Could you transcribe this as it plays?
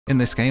In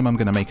this game, I'm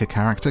going to make a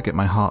character, get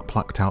my heart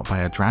plucked out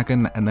by a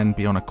dragon, and then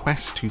be on a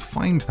quest to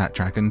find that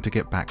dragon to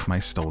get back my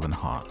stolen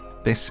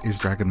heart. This is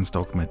Dragon's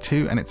Dogma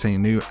 2, and it's a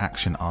new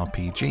action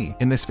RPG.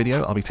 In this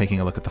video, I'll be taking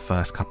a look at the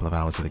first couple of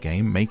hours of the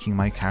game, making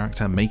my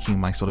character, making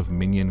my sort of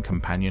minion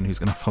companion who's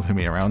going to follow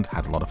me around.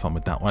 Had a lot of fun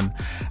with that one.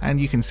 And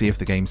you can see if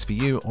the game's for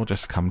you, or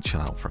just come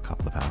chill out for a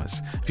couple of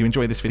hours. If you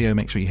enjoy this video,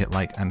 make sure you hit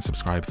like and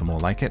subscribe for more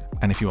like it.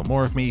 And if you want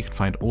more of me, you can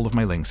find all of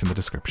my links in the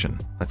description.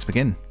 Let's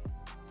begin.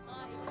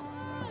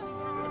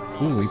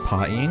 Ooh, we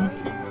partying?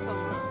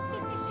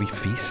 We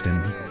feasting.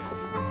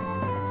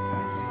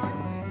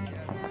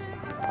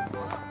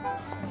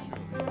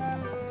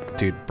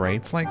 Dude,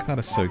 braids like that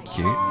are so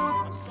cute.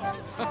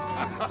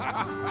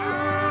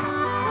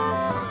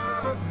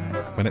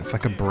 When it's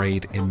like a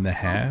braid in the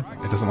hair,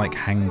 it doesn't like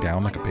hang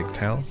down like a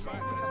pigtail.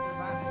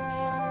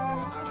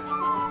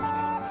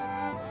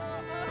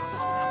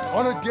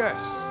 Honored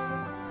guests,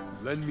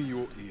 lend me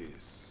your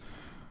ears.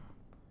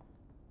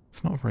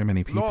 It's not very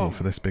many people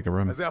for this big a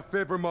room. As our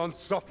Fevrimon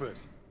suffered,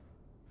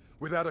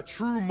 without a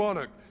true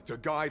monarch to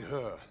guide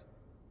her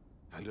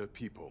and her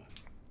people.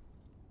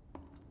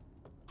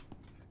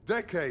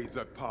 Decades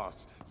have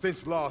passed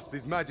since last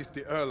His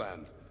Majesty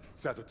Erland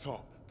sat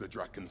atop the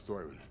Draken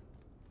throne.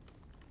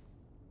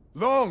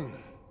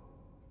 Long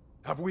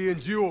have we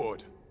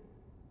endured,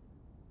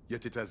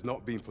 yet it has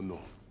not been for naught.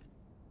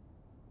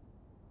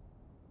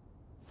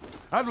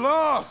 At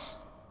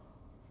last,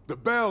 the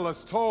bell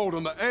has tolled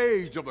on the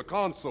age of the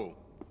Council.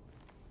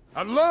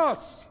 At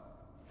last,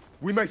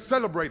 we may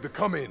celebrate the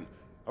coming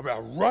of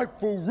our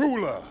rightful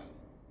ruler.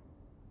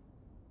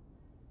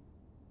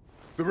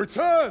 The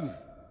return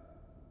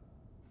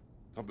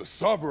of the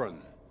Sovereign.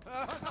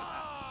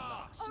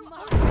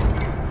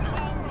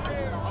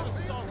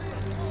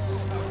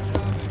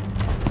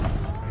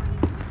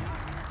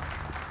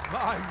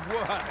 My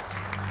word!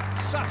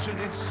 Such an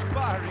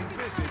inspiring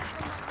visage.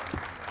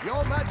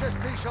 Your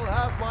Majesty shall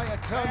have my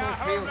eternal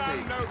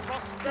fealty.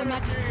 Your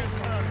Majesty,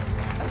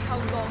 oh how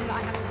long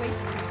I have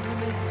awaited this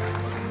moment.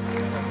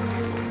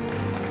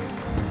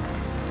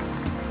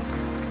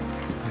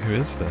 Who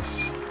is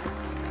this?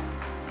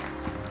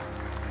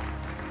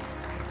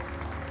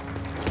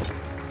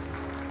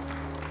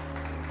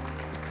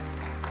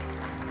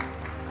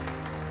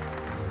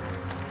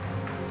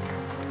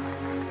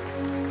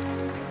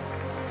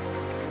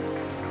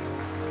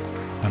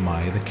 Am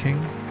I the king?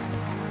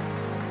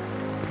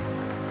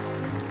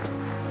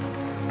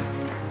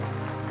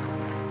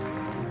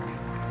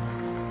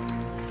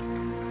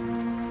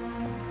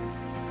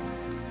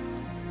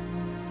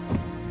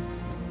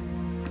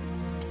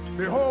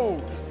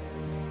 Behold,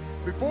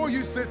 before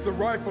you sits the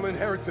rightful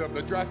inheritor of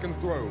the Draken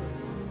throne,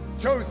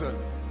 chosen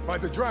by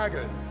the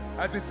dragon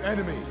as its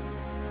enemy.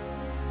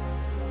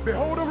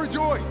 Behold and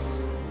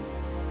rejoice!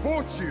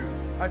 Fortune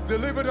has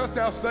delivered us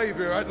our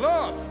savior at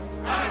last!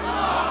 At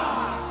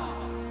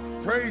last!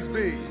 Praise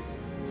be,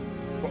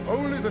 for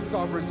only the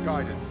Sovereign's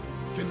guidance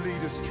can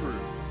lead us true.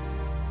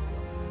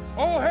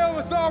 All hail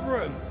the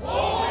Sovereign!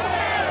 All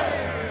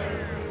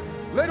hail!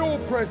 Let all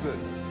present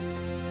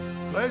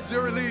pledge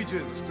their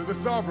allegiance to the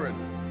Sovereign.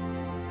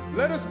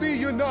 Let us be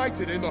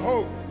united in the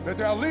hope that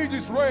our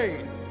liege's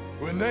reign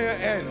will ne'er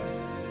end.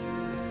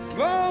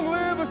 Long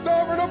live the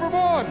Sovereign of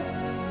Vermont!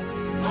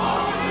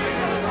 Long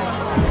live the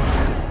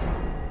Sovereign!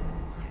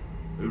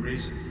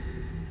 Arisen,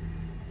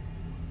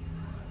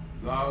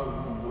 thou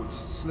who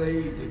wouldst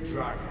slay the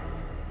dragon,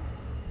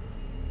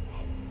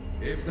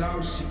 if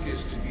thou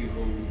seekest to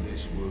behold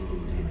this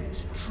world in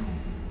its true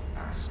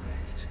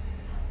aspect,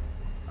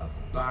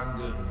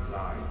 abandon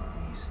thy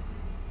reason.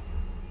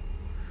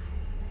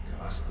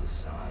 Cast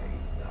aside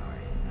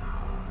thine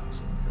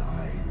heart and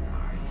thy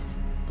life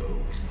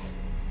both.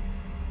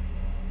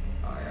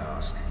 I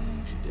ask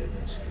thee to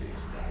demonstrate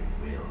thy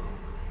will,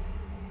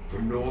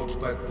 for naught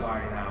but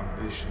thine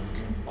ambition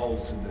can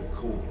alter the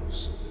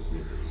course of the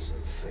rivers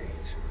of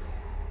fate.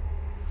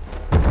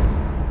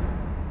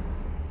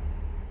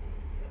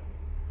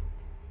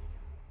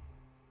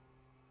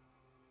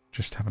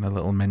 Just having a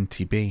little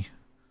mentee bee.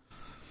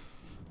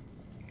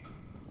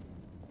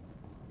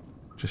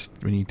 Just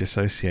when you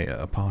dissociate at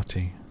a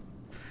party.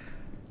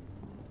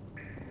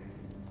 It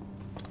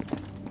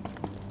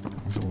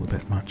was all a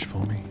bit much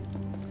for me.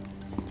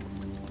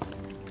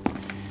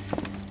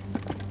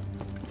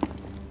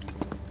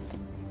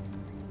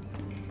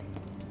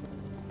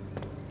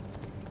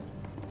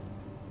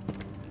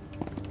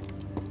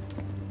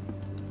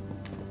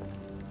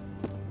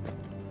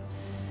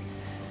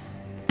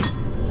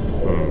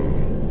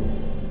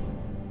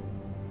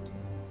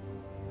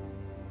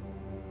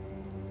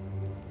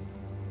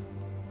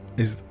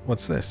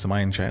 What's this? Am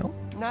I in jail?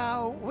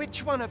 Now,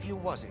 which one of you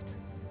was it?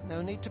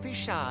 No need to be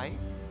shy.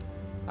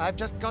 I've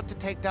just got to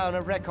take down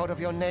a record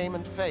of your name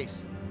and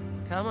face.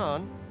 Come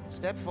on,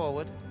 step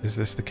forward. Is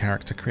this the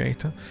character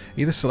creator?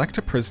 Either select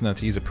a prisoner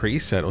to use a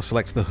preset, or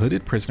select the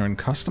hooded prisoner and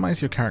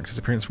customize your character's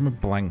appearance from a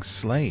blank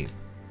slate.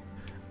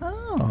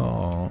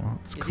 Oh,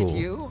 that's cool. Is it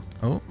you?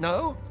 Oh.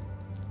 No?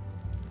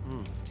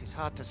 It is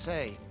hard to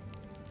say.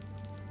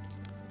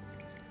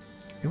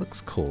 He looks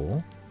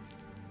cool.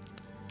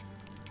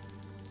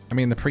 I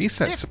mean, the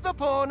presets... If the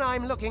pawn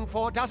I'm looking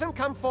for doesn't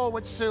come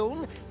forward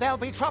soon, there'll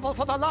be trouble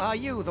for the lot. Are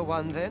you the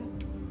one, then?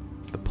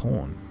 The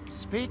pawn?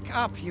 Speak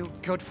up, you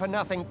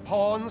good-for-nothing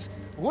pawns.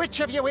 Which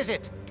of you is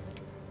it?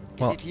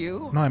 Is it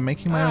you? No, I'm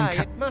making my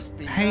own it must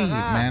be. Hey,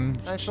 Aha.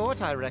 man. I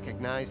thought I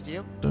recognized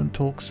you. Don't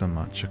talk so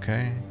much,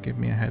 okay? Give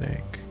me a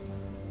headache.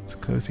 It's a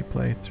cozy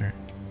playthrough.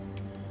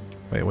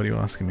 Wait, what are you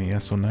asking me?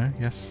 Yes or no?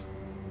 Yes?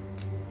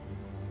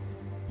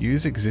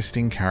 Use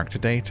existing character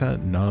data?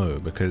 No,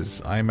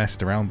 because I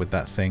messed around with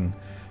that thing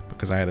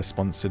because I had a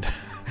sponsored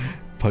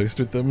post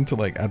with them to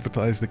like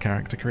advertise the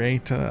character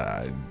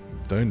creator.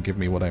 Don't give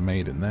me what I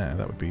made in there.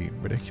 That would be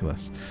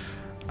ridiculous.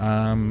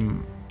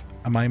 I'm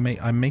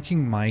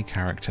making my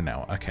character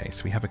now. Okay,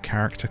 so we have a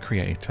character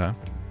creator.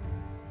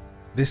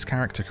 This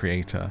character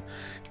creator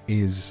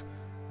is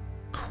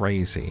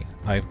crazy.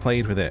 I've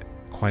played with it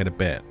quite a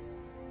bit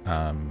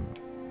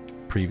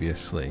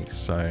previously,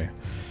 so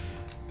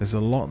there's a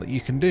lot that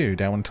you can do,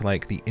 down to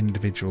like the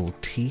individual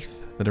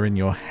teeth that are in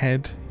your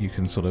head. You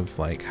can sort of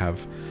like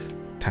have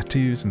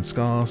tattoos and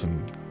scars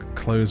and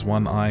close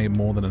one eye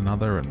more than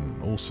another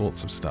and all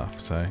sorts of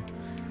stuff. So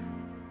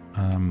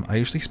I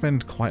usually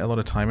spend quite a lot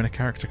of time in a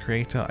character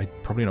creator. I'm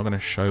probably not going to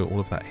show all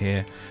of that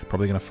here.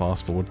 Probably going to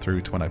fast forward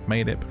through to when I've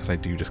made it, because I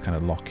do just kind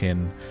of lock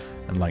in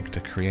and like to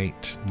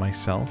create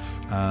myself.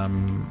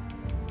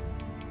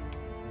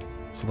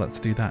 So let's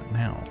do that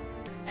now.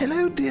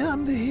 Hello dear,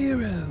 I'm the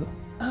hero.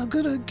 I'm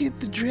gonna get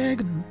the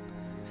dragon.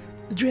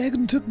 The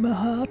dragon took my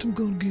heart, I'm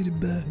gonna get it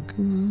back.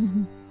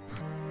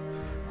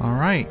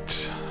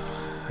 Alright,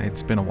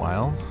 it's been a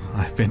while.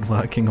 I've been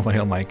working away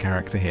on my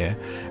character here,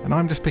 and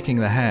I'm just picking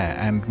the hair,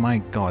 and my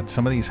god,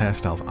 some of these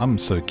hairstyles, I'm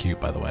so cute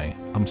by the way.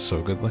 I'm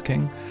so good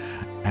looking,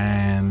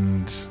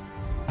 and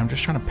I'm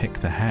just trying to pick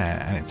the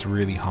hair, and it's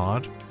really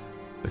hard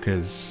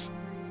because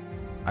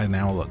I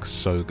now look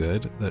so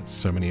good that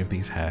so many of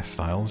these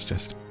hairstyles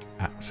just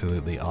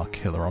absolutely are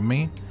killer on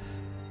me.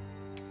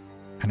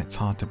 And it's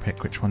hard to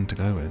pick which one to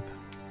go with.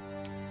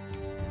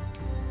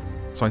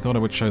 So I thought I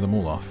would show them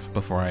all off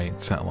before I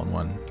settle on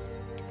one.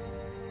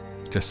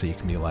 Just so you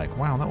can be like,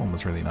 wow, that one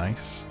was really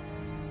nice.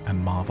 And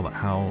marvel at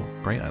how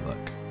great I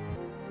look.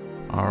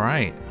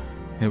 Alright,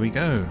 here we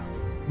go.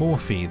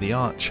 Morphe, the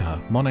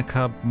Archer,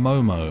 Monica,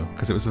 Momo,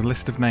 because it was a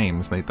list of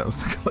names. That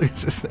was the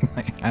closest thing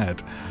they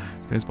had.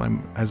 Goes by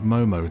as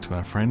Momo to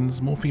our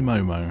friends, Morphe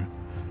Momo.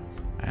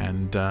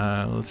 And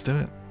let's do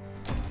it.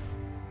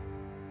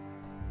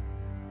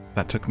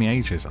 That took me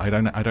ages. I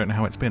don't know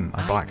how it's been.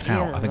 I blacked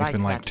out. I think it's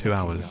been like 2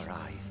 hours.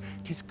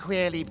 Tis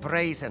queerly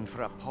brazen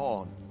for a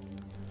pawn.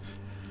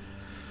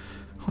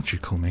 What'd you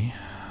call me?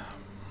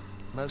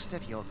 Most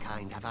of your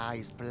kind have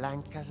eyes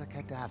blank as a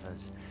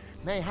cadaver's.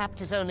 Mayhap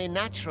 'tis only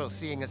natural,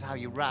 seeing as how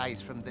you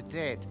rise from the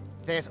dead.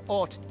 There's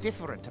aught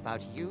different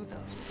about you,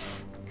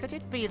 though. Could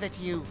it be that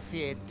you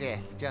fear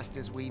death just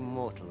as we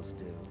mortals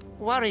do?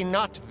 Worry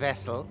not,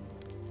 vessel.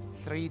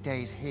 3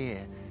 days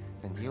here,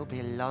 and you'll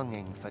be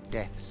longing for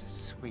death's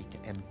sweet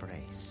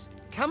embrace.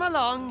 Come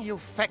along, you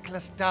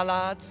feckless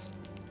dullards.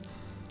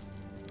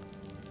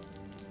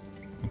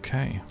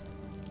 Okay.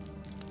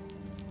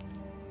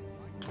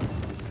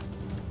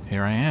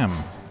 Here I am.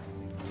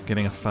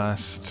 Getting a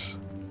first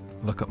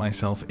look at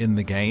myself in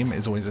the game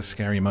is always a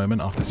scary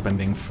moment after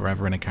spending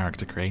forever in a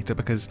character creator,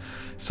 because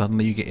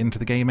suddenly you get into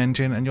the game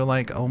engine and you're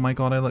like, oh my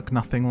god, I look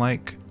nothing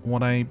like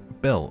what I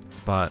built.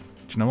 But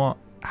do you know what?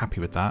 Happy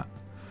with that.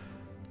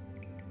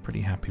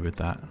 Pretty happy with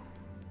that.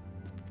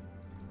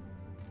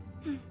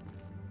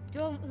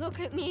 Don't look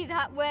at me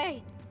that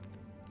way.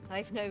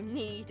 I've no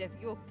need of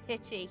your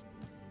pity.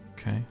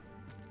 Okay.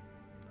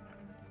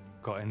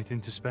 Got anything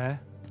to spare?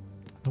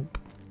 Nope.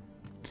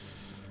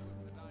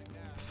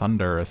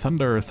 Thunder,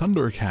 thunder,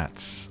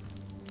 Thundercats.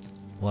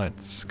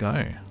 Let's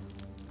go.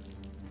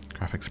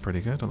 Graphics are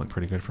pretty good. I look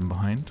pretty good from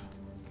behind.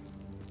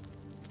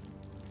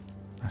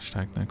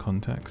 Hashtag no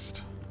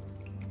context.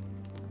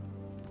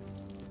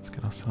 Let's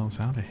get ourselves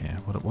out of here.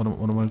 What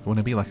want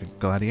to be, like a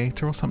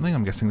gladiator or something?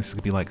 I'm guessing this is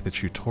going to be like the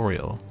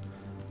tutorial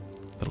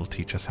that'll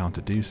teach us how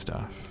to do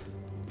stuff.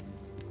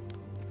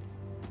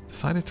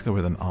 Decided to go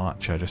with an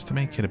archer just to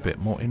make it a bit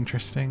more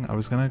interesting. I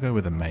was going to go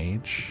with a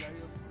mage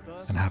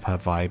and have her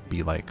vibe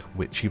be like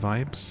witchy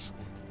vibes.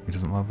 Who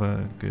doesn't love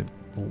a good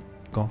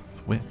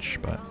goth witch?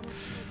 But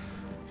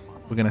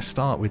we're going to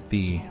start with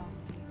the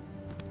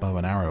bow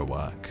and arrow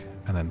work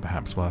and then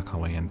perhaps work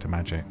our way into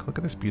magic. Look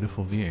at this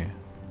beautiful view.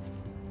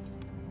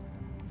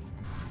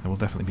 I will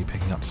definitely be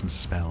picking up some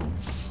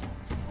spells.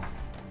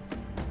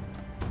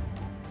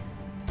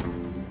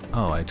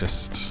 Oh, I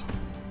just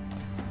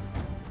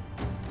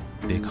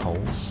dig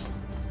holes.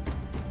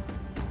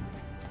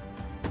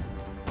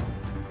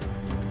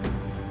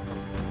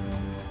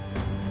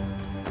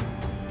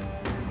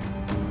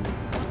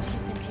 What do you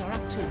think you're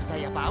up to,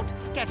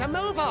 layabout? Get a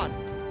move on!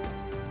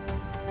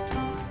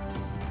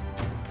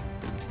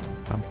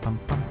 Bum, bum,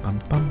 bum, bum,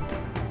 bum.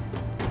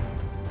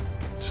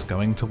 Just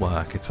going to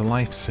work. It's a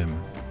life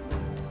sim.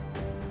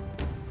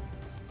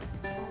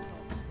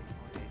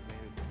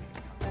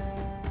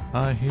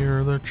 I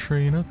hear the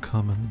train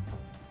a-comin'.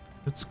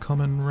 It's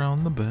coming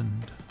round the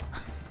bend.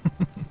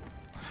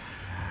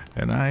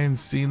 And I ain't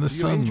seen the Do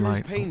your injuries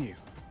sunlight. pain you?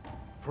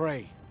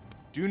 Pray,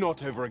 do not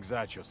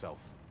overexert yourself.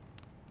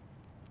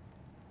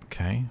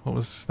 Okay, what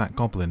was that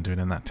goblin doing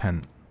in that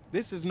tent?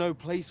 This is no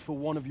place for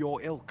one of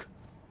your ilk.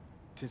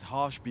 'Tis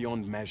harsh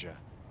beyond measure.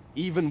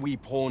 Even we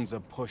pawns are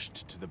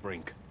pushed to the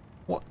brink.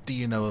 What do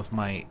you know of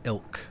my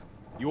ilk?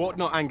 You ought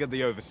not anger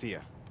the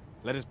overseer.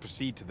 Let us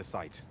proceed to the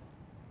site.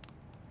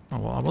 Oh,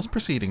 well, I was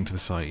proceeding to the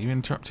site. You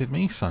interrupted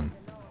me, son.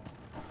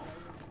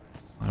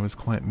 I was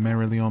quite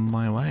merrily on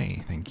my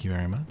way. Thank you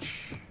very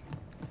much.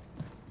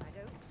 I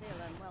don't feel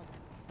unwell.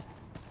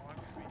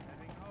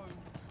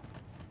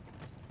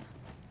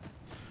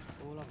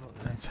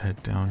 Let's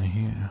head down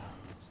here.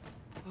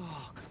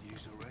 Oh, could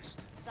use a rest.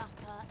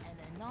 Supper and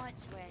a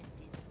night's rest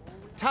is all.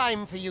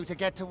 Time for you to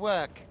get to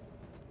work.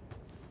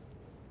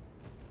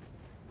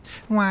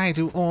 Why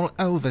do all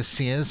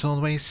overseers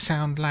always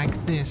sound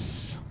like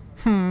this?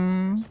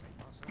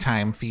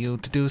 Time for you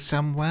to do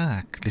some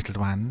work,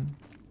 little one.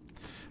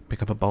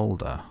 Pick up a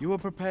boulder. You are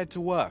prepared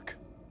to work.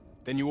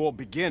 Then you ought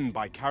begin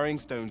by carrying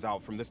stones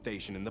out from the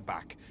station in the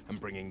back and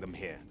bringing them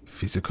here.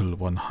 Physical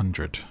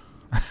 100.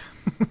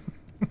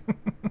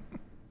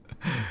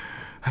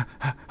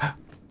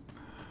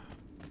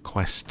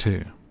 Quest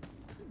 2.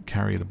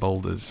 Carry the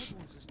boulders.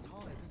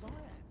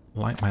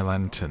 Light my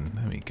lantern.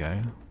 There we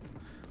go.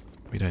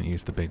 We don't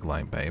use the big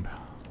light, babe.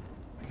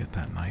 We get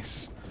that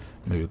nice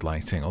mood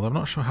lighting. Although I'm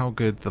not sure how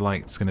good the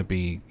light's going to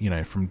be, you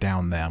know, from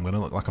down there. I'm going to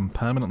look like I'm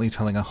permanently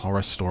telling a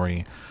horror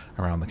story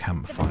around the The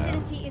campfire.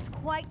 vicinity is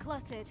quite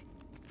cluttered.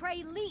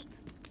 Pray leap,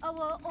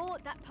 or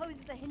aught that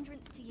poses a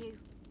hindrance to you.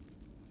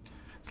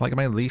 It's like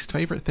my least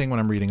favourite thing when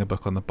I'm reading a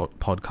book on the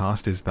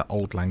podcast is that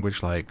old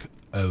language like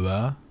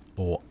or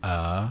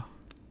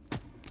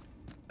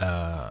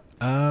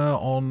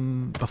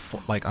on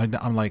before, like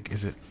I'm like,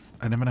 is it,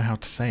 I never know how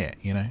to say it,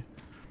 you know,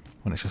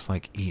 when it's just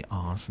like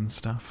ERs and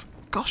stuff.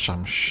 Gosh,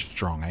 I'm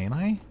strong, ain't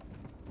I?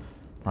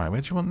 Right,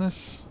 where do you want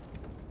this?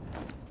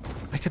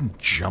 I can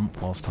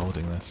jump whilst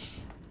holding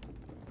this.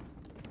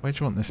 Where do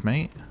you want this,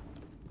 mate?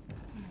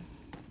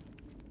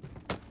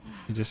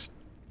 You just,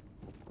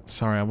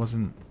 sorry, I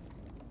wasn't,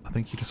 I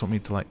think you just want me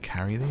to like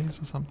carry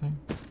these or something.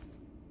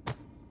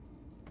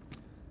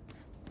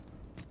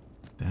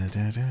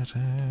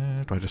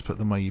 Do I just put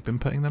them where you've been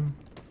putting them?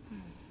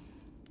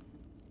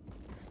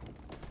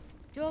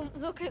 Don't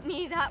look at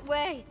me that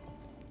way.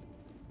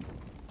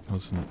 I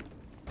wasn't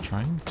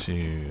trying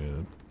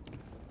to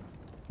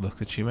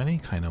look at you any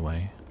kind of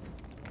way.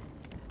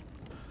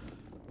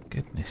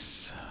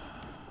 Goodness.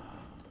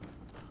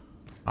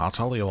 I'll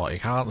tell you what, you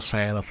can't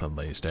say anything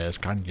these days,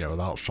 can you,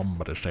 without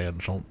somebody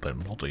saying something,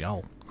 bloody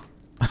hell.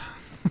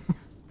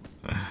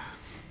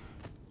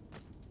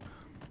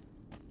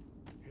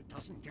 It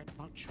doesn't get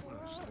much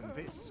worse than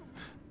this.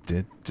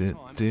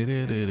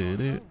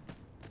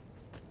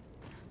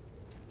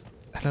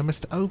 Hello,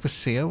 Mr.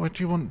 Overseer, where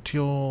do you want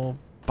your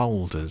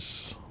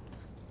boulders?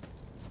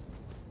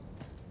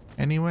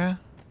 Anywhere?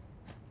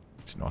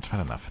 Do you know what, I've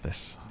had enough of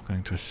this. I'm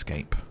going to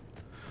escape.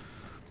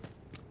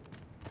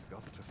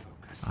 Got to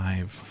focus.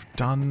 I've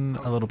done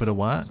a little bit of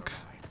work,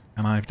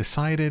 and I've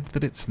decided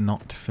that it's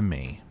not for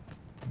me.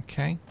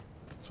 Okay?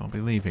 So I'll be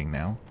leaving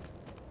now.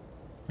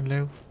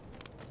 Hello?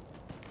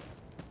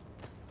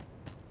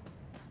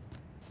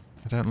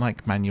 I don't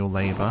like manual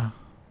labour.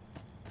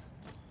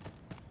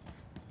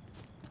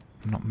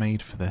 I'm not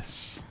made for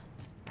this.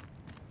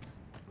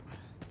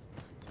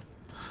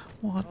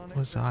 What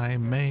was I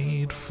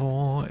made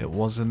for? It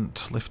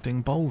wasn't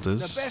lifting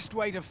boulders. The best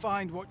way to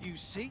find what you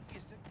seek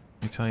is to...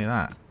 Let me tell you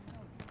that.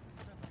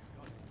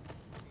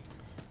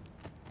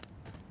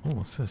 Oh,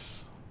 what's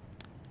this?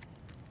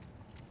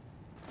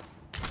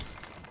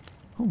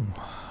 Oh,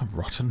 a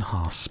rotten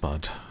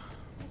hearthspud.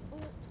 There's aught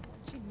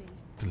watching me.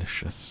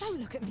 Delicious. Don't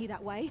look at me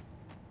that way.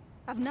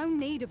 I've no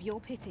need of your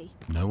pity.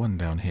 No one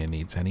down here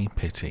needs any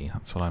pity.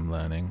 That's what I'm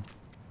learning.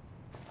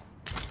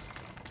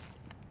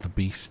 A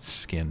beast's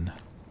skin.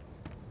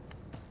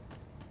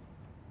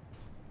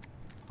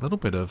 A little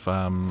bit of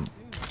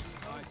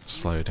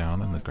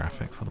slowdown in the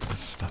graphics, a little bit of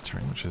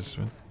stuttering, which is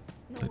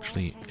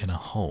literally in a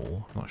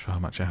hole. I'm not sure how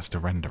much it has to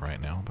render right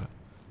now, but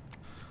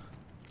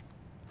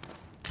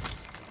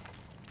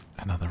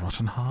another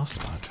rotten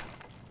hearthspud.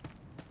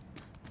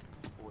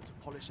 Or to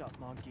polish up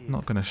my gear. I'm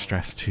not going to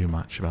stress too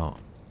much about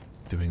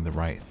doing the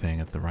right thing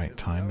at the right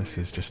time. This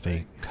is just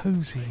a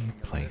cozy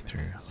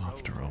playthrough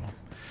after all.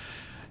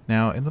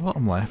 Now, in the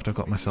bottom left, I've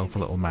got myself a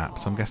little map,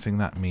 so I'm guessing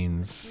that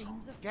means...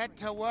 Get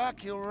to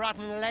work, you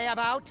rotten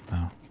layabout.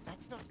 Oh. If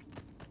that's not...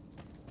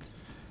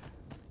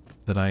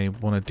 that I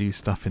want to do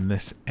stuff in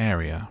this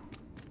area,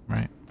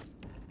 right?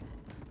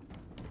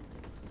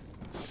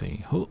 Let's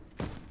see. Oh.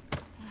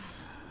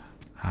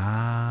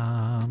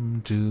 I'm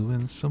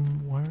doing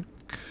some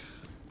work.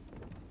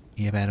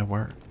 You better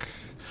work.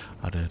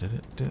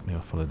 Maybe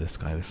I'll follow this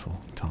guy. This will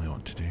tell me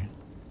what to do.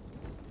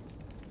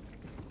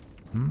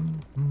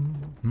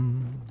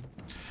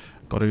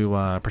 Got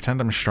to pretend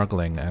I'm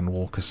struggling and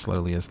walk as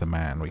slowly as the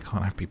man. We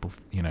can't have people,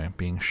 you know,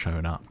 being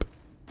shown up.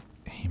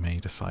 He may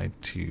decide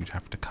to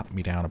have to cut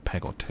me down a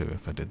peg or two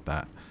if I did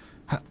that.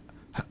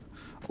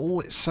 Oh,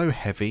 it's so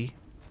heavy.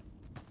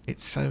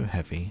 It's so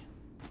heavy.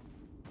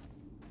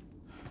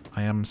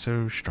 I am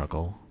so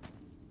struggle.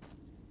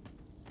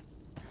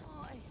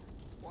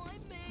 Why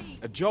me?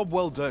 A job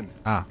well done.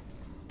 Ah.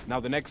 Now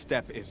the next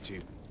step is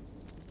to...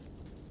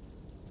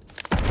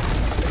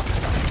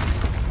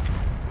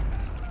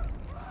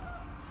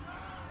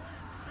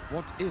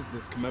 What is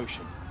this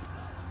commotion?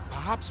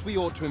 Perhaps we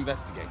ought to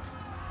investigate.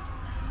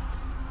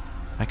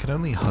 I can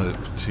only hope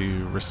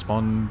to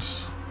respond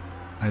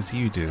as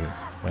you do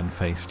when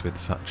faced with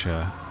such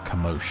a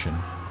commotion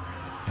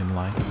in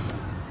life.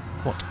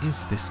 What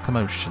is this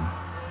commotion?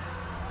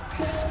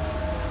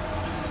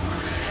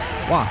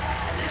 Wow.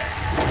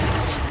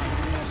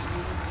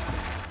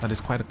 That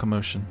is quite a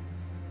commotion.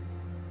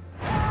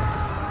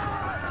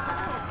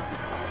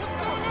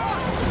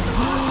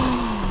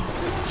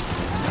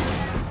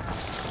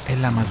 Es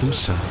la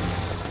Medusa.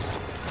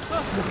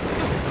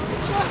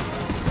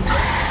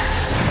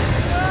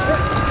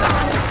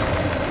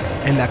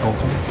 Es la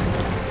Coco.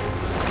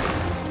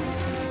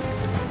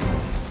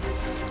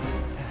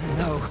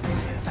 No,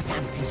 the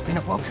damn thing's been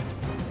awoken.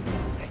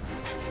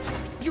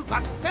 You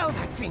but fell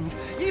that fiend,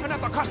 even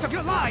at the cost of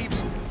your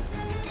lives!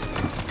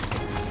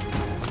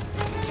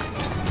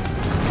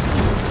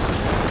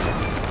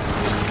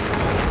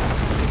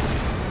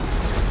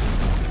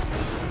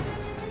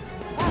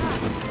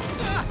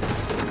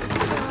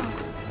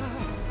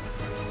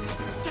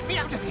 Get me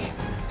out of here!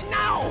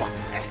 Now!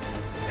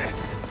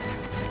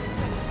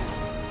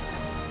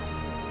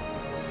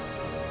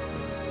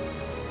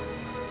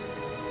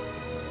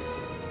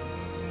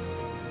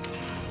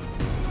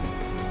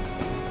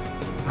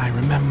 I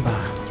remember.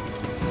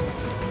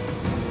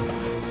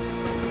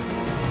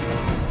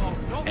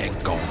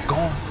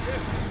 Go.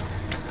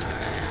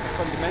 The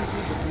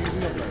fundamentals of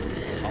using a bow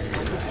are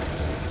proper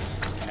distance.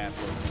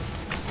 Careful.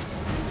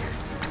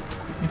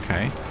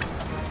 Okay.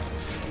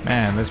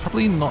 Man, there's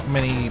probably not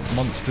many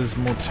monsters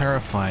more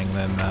terrifying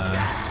than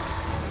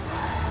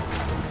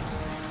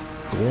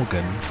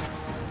Gorgon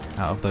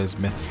out of those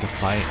myths to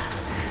fight.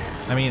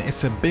 I mean,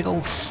 it's a big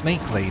old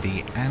snake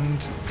lady, and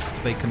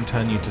they can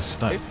turn you to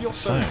stone. If your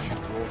foe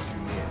should draw too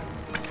near,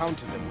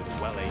 counter them with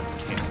a well-aimed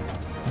kick.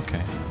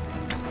 Okay.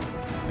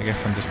 I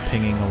guess I'm just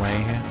pinging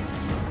away here.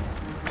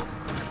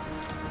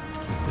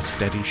 With the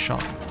steady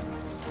shot.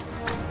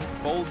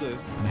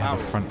 Boulders, And I have a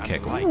barrels, front and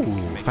kick. like Ooh,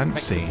 can make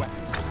fancy. effective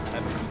weapons with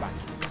clever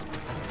combatants.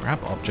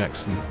 Grab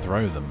objects and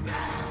throw them.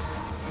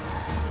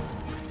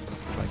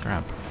 What do I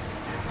grab?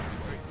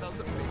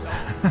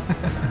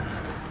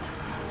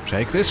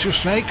 Take this, you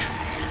snake!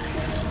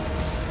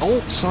 Oh,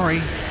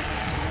 sorry.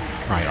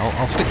 Right,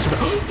 I'll stick to the...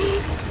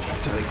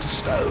 Take to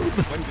stone!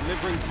 When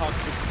delivering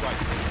targeted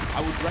strikes,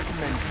 I would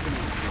recommend pinning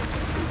to your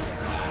foe.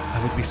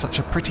 That would be such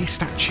a pretty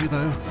statue,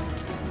 though.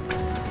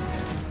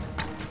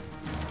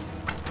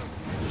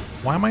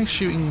 Why am I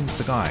shooting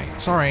the guy?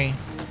 Sorry.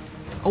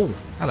 Oh,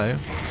 hello.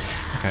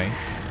 Okay.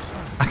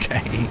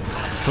 Okay.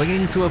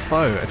 Clinging to a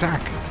foe.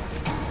 Attack.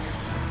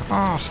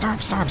 Oh,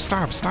 stab.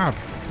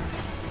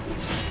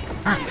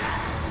 Ah.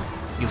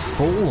 You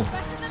fool.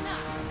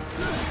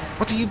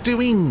 What are you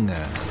doing?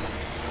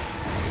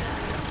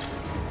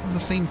 On the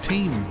same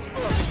team.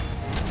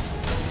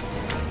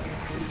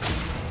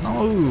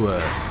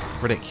 No.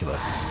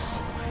 Ridiculous.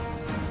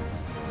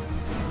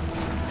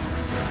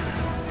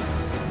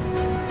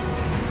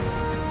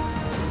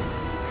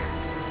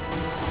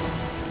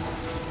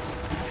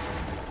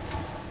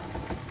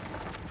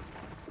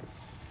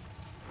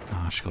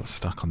 Ah, she got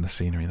stuck on the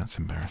scenery. That's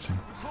embarrassing.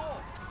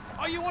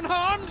 Are you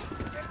unharmed?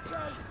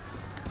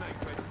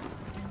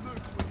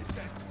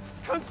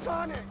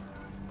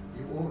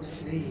 You ought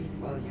flee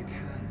while you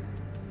can.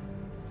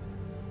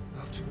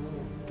 After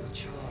all, your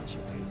charge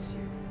awaits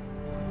you.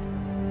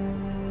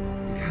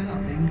 You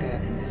cannot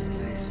linger in this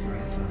place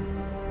forever.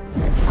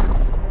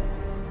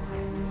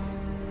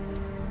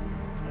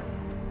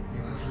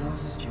 You have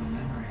lost your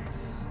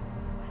memories.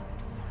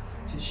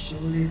 'Tis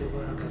surely the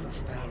work of a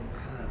fell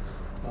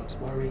curse, but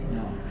worry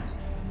not.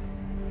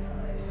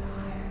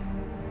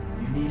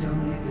 You need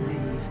only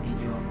believe in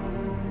your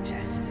own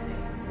destiny,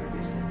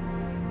 Arisen.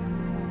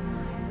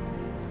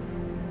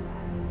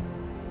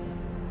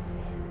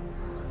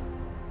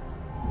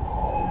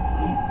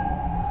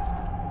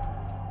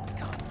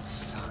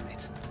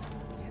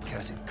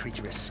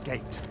 Creature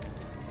escaped.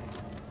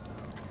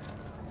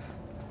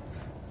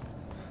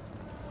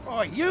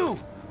 Oh, you!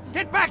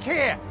 Get back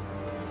here!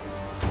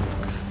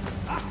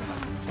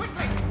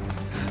 Quickly!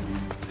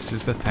 This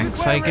is the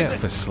thanks I get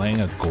for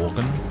slaying a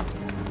Gorgon.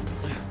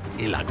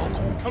 Il a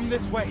Gorgon. Come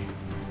this way.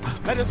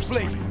 Let us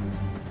flee.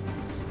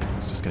 I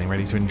was just getting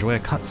ready to enjoy a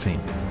cutscene.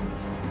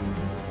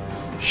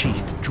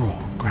 Sheath, draw,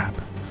 grab,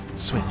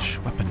 switch,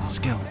 weapon,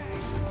 skill,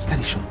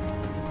 steady shot.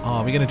 Oh,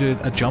 are we going to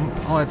do a jump?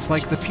 Oh, it's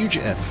like the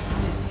fugitive.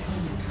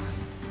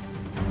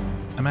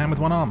 A man with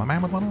one arm, a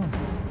man with one arm.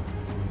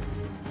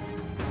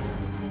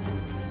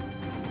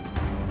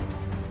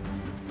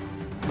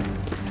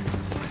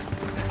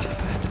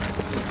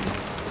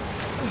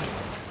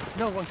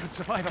 No one could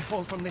survive a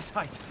fall from this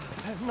height.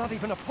 Not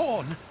even a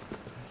pawn.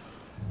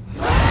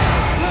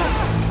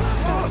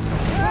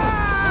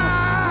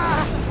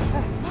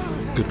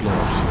 Good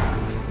lord.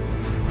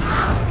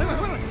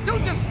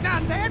 Don't just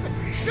stand there, but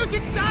shoot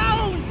it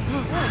down!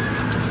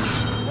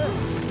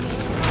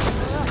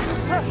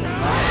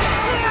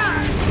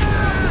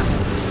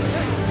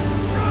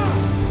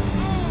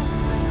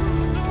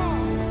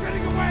 It's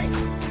getting away!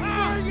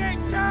 Bring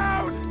it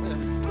down!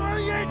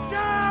 Bring it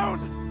down!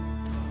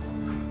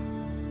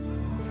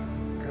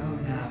 Go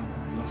now,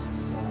 lost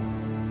soul.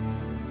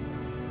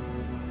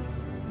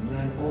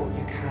 Learn all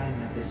you can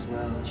of this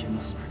world you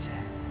must protect.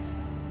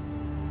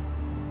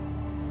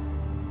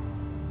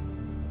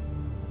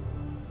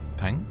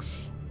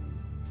 Thanks.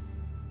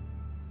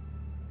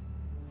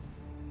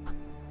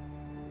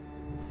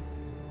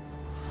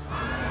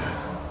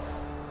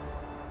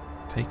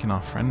 Taking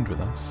our friend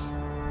with us.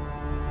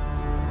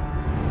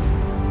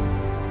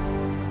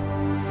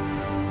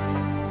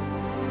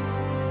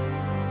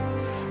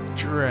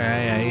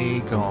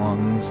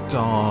 Dragon's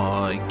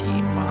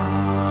Dogma.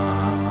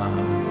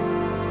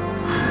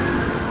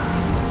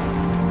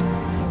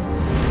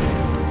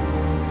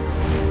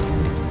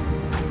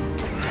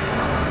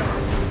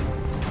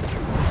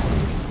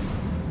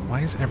 Why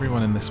is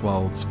everyone in this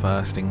world's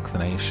first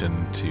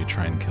inclination to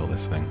try and kill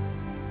this thing?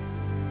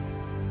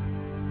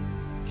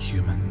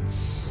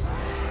 Humans.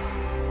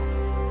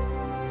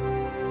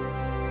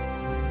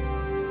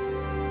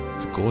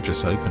 It's a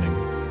gorgeous opening.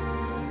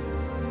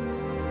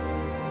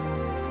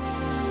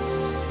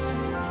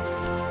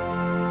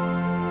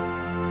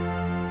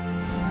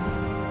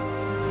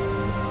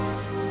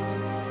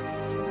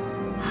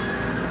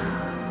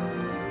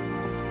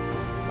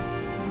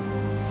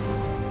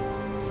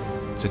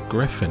 It's a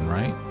griffin,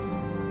 right?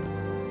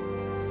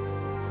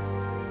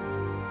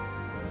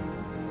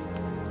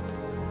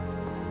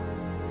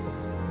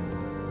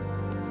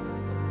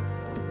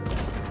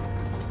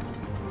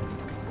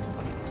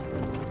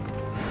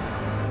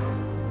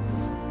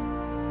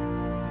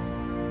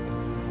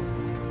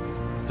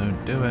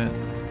 Don't do it.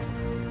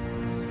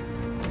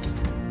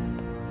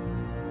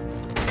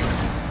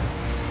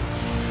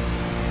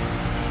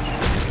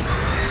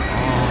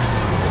 Oh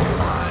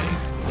my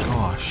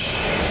gosh.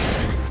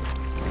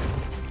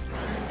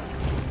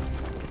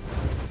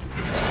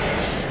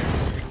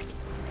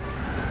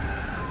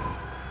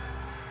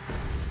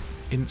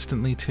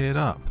 Instantly teared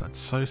up. That's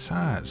so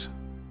sad.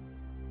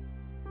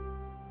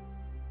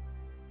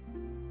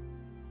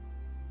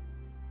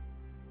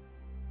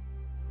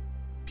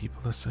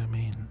 People are so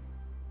mean.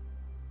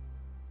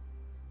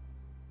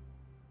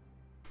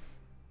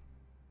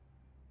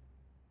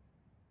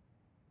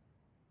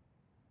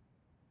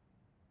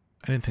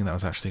 I didn't think that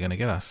was actually going to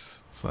get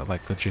us. So that,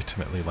 like,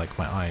 legitimately, like,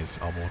 my eyes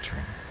are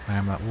watering. I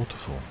am that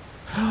waterfall.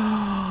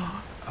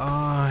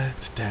 Oh,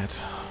 it's dead.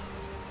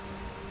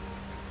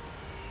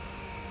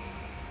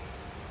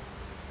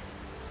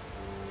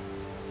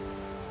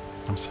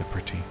 I'm so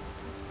pretty.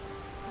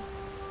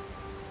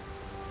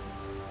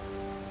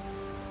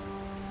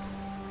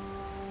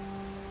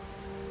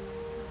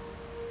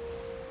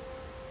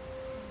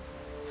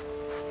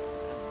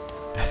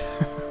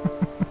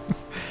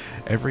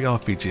 Every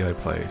RPG I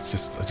play, it's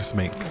just I just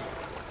make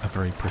a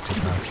very pretty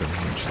person.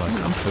 I'm just like,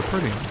 I'm so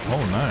pretty.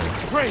 Oh no.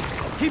 Great!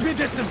 Keep your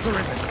distance,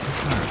 Arisen!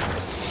 What's that?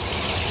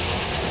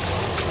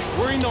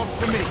 Worry not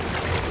for me.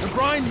 The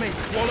brine may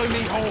swallow me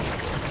whole,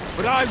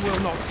 but I will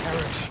not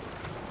perish.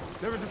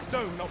 There is a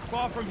stone not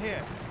far from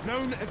here,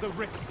 known as a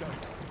rift stone.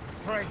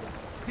 Pray,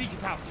 seek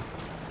it out.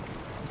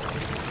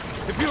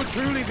 If you're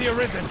truly the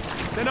Arisen,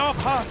 then our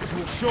paths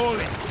will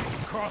surely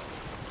cross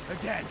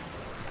again.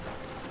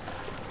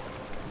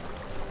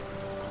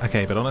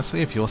 Okay, but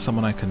honestly, if you're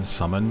someone I can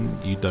summon,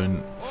 you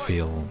don't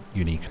feel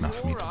unique enough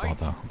for me to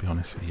bother. I'll be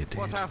honest with you, dude.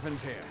 What happened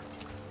here?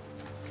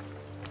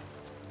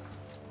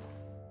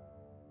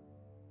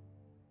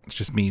 It's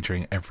just me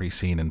during every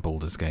scene in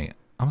Baldur's Gate.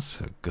 I'm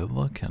so good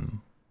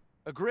looking.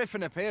 A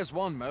griffin appears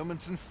one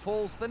moment and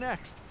falls the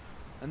next.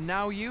 And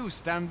now you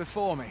stand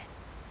before me.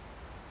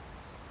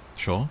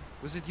 Sure.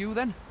 Was it you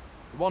then?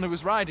 The one who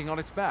was riding on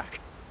its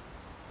back?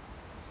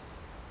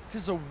 It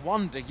is a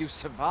wonder you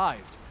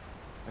survived.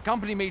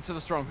 Accompany me to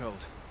the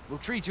stronghold. We'll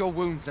treat your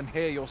wounds and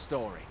hear your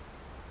story.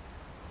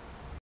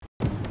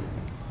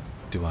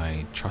 Do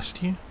I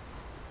trust you?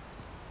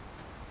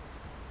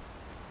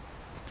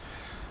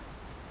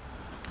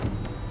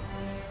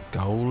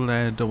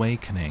 Golden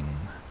Awakening.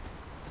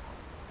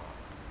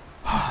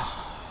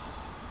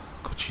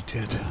 God, you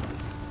did.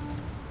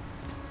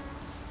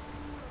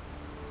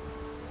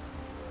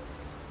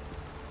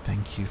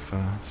 Thank you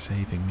for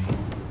saving me.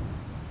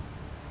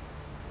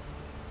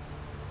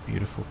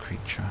 Beautiful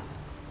creature.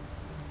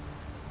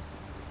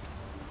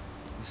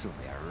 This'll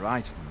be a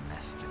right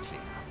mess to clean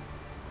up.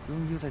 Who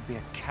knew there'd be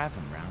a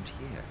cavern round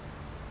here?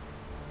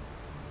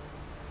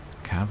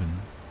 Cavern?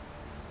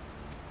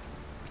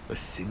 A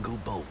single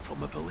bolt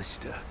from a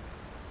ballista.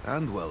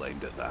 And well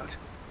aimed at that.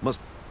 Must...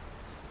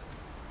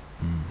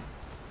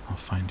 I'll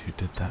find who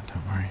did that,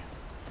 don't worry.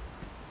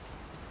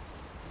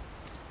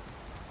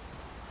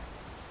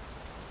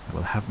 I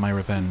will have my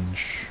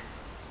revenge.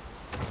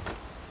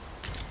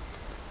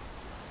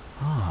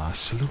 Ah, Ah,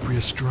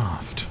 salubrious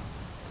draft.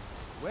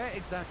 Where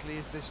exactly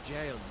is this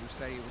jail you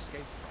say you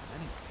escaped from,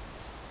 anyway?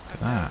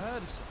 I've Ah. never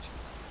heard of such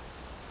a place.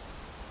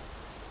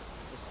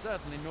 There's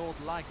certainly naught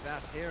like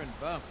that here in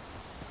Vermont.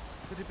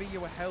 Could it be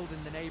you were held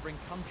in the neighboring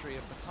country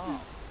of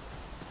Batal?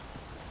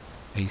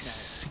 A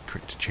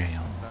secret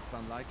jail. That's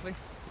unlikely.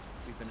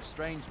 We've been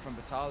estranged from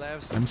Batal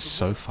ever since I'm the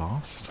so war.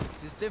 fast.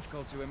 It is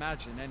difficult to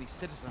imagine any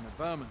citizen of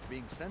Vermont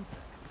being sent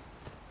there.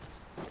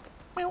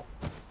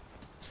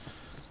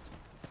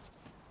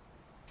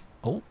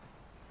 Oh.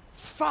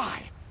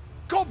 Fie!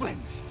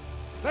 Goblins!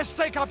 Let's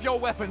take up your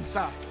weapons,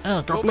 sir. Oh,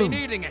 We'll goblin. be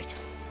needing it.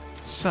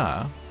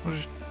 Sir?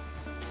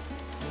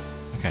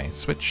 Okay,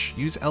 switch.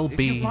 Use If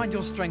LB. you find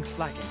your strength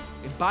flagging,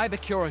 imbibe a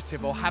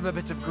curative or have a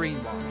bit of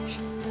green orange.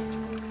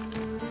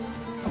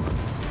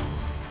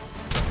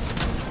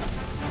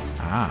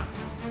 Ah.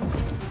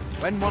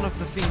 When one of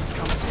the fiends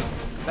comes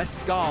in,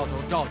 best guard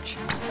or dodge,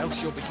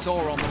 else you'll be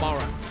sore on the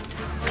morrow.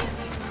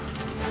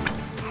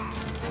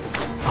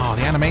 Oh,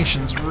 the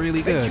animation's really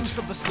Make good. use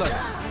of the slope.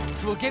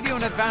 It will give you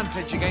an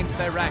advantage against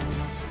their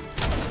ranks.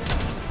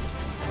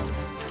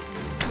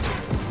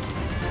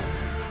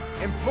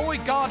 Employ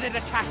guarded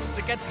attacks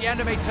to get the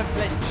enemy to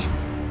flinch.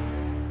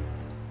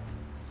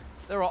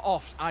 There are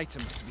oft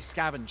items to be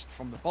scavenged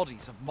from the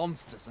bodies of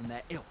monsters and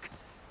their ilk.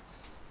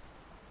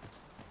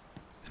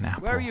 An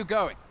apple. Where are you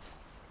going?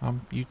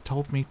 You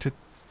told me to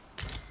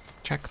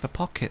check the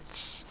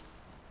pockets.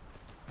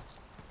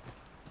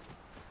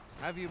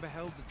 Have you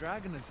beheld the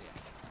dragon as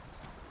yet?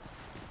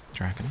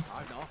 Dragon?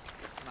 I've not,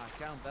 and I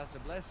count that a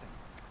blessing.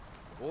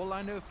 All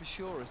I know for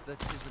sure is that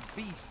 'tis a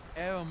beast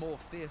e'er more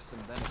fearsome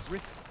than a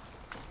griffin.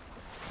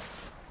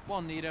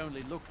 One need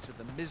only look to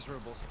the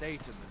miserable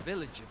state of the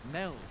village of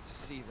Mel to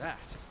see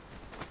that.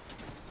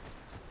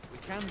 We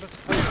can but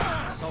hope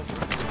that the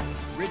sovereign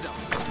rid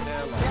us of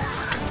their lot.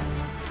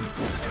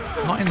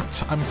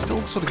 I'm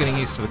still sort of getting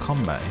used to the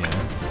combat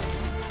here.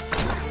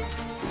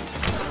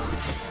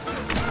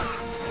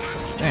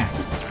 Yeah.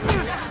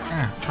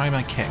 Try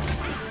my kick.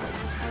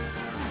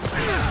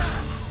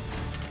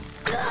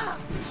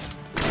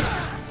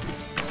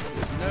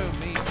 No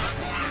mean.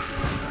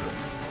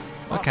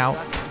 Look out.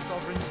 That's the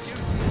sovereign's duty,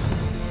 isn't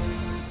it?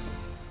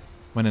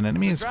 When an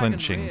enemy The is dragon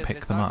flinching, rears pick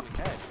its them up. ugly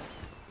head.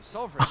 The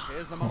sovereign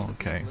appears among the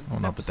Okay, people and well,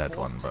 not the steps dead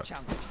forth one, to but...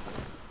 challenge it.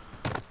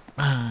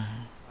 I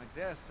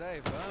dare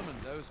say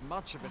Vermont owes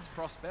much of its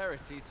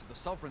prosperity to the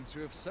sovereigns who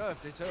have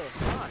served it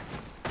o'er time.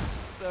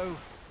 Though,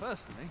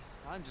 personally,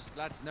 I'm just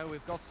glad to know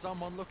we've got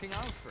someone looking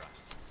out for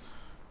us.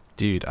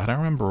 Dude, I don't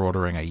remember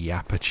ordering a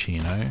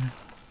yappuccino.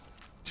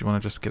 Do you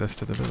want to just get us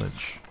to the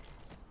village?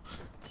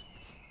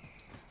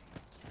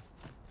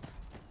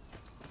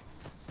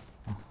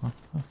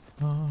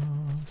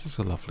 This is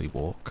a lovely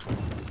walk.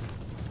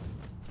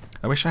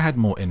 I wish I had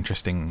more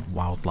interesting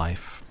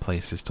wildlife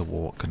places to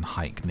walk and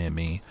hike near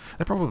me.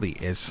 There probably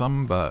is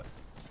some, but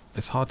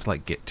it's hard to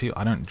like get to.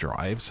 I don't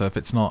drive, so if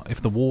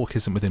the walk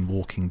isn't within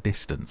walking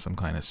distance, I'm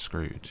kind of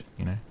screwed,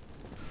 you know?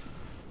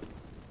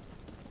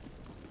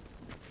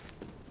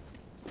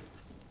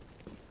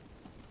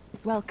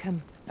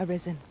 Welcome,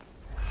 Arisen.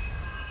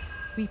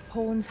 We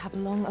pawns have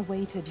long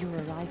awaited your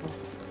arrival.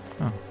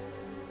 Oh.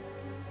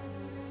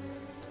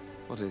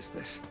 What is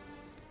this?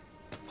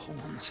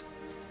 Pawns.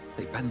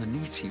 They bend the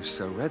knee to you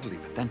so readily,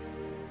 but then...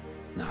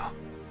 No.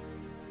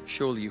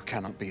 Surely you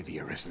cannot be the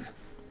Arisen.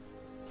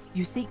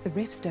 You seek the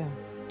Riftstone,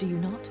 do you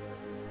not?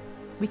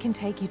 We can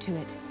take you to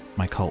it.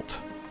 My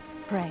cult.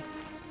 Pray.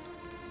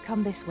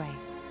 Come this way.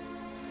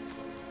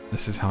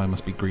 This is how I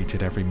must be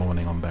greeted every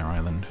morning on Bear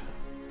Island.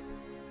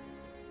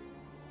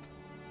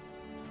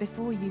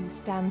 Before you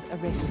stands a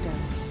Riftstone.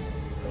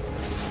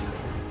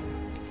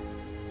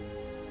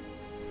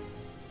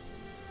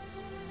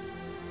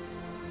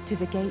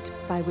 Tis a gate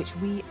by which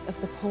we of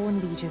the Pawn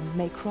Legion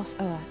may cross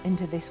o'er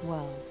into this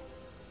world.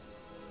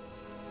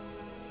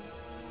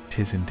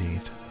 'Tis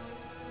indeed.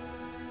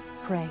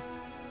 Pray,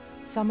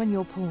 summon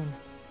your pawn.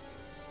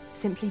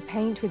 Simply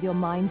paint with your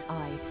mind's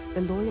eye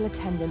the loyal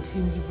attendant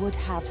whom you would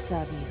have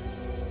serve you.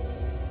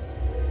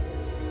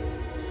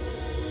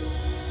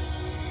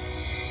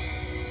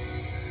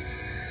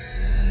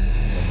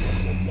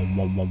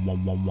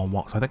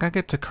 So I think I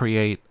get to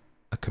create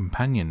a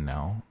companion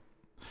now.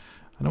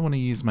 I don't want to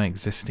use my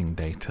existing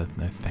data.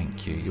 No,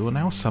 thank you. You will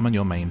now summon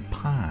your main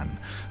pan,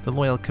 the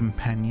loyal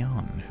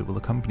companion, who will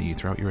accompany you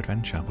throughout your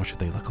adventure. What should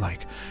they look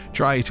like?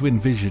 Try to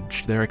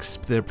envisage their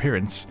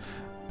appearance.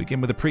 Begin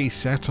with a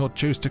preset, or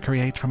choose to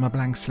create from a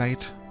blank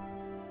slate.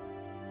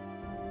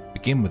 I will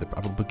begin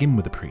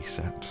with a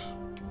preset.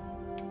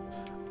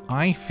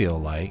 I feel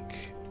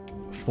like,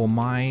 for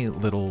my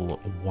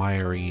little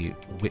wiry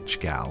witch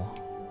gal,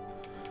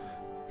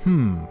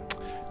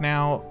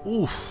 now,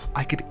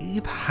 I could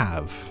either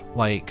have,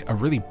 like, a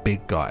really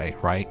big guy,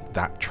 right?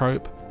 That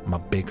trope, my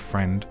big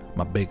friend,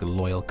 my big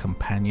loyal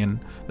companion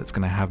that's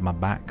gonna have my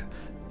back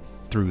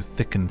through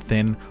thick and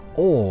thin,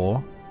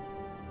 or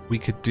we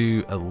could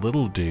do a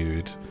little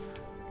dude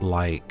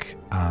like,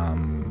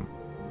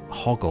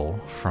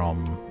 Hoggle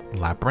from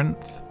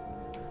Labyrinth.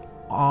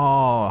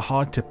 Oh,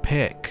 hard to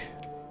pick.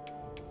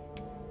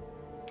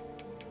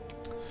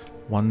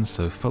 One's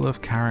so full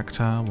of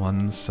character,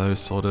 one's so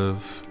sort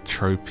of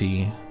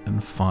tropey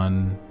and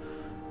fun.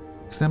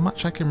 Is there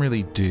much I can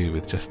really do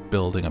with just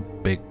building a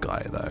big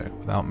guy though,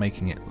 without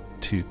making it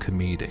too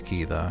comedic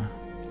either?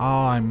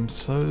 Oh, I'm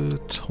so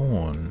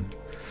torn.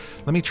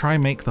 Let me try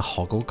and make the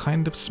Hoggle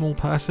kind of small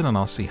person and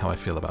I'll see how I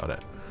feel about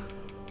it.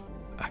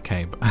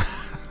 Okay,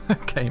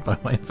 okay, by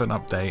way of an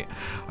update,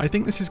 I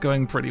think this is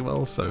going pretty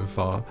well so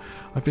far.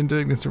 I've been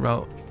doing this for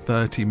about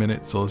 30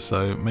 minutes or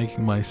so,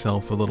 making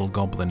myself a little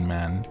goblin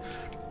man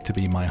to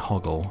be my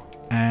Hoggle,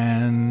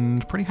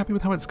 and pretty happy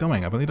with how it's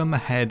going. I've only done the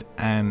head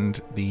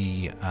and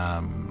the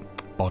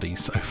body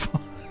so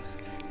far.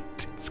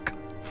 It's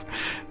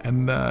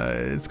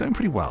going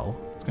pretty well.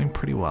 It's going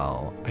pretty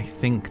well. I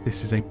think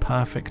this is a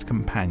perfect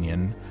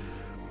companion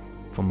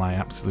for my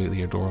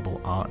absolutely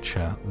adorable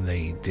archer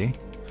lady.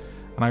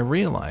 And I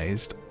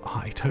realized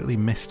I totally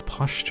missed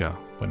posture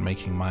when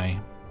making my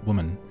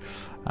woman.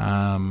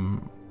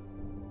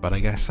 But I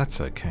guess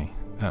that's okay.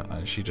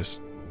 She just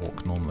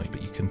walks normally,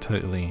 but you can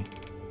totally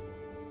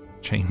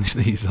change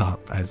these up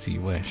as you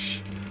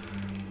wish.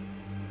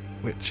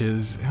 Which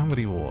is, how would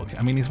he walk?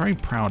 I mean, he's very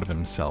proud of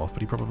himself,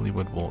 but he probably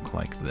would walk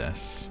like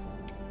this.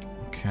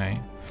 Okay,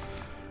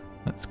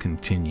 let's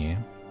continue.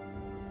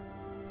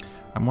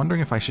 I'm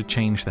wondering if I should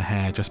change the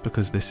hair just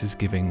because this is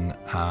giving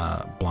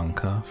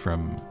Blanca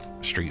from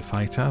Street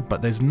Fighter,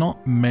 but there's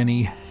not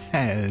many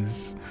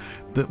hairs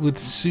that would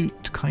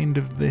suit kind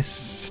of this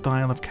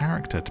style of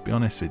character, to be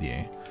honest with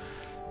you.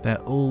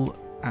 They're all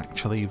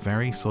actually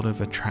very sort of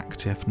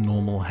attractive,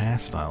 normal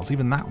hairstyles.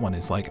 Even that one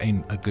is like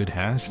a good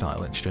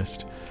hairstyle, it's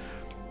just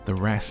the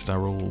rest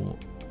are all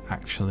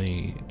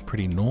actually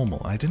pretty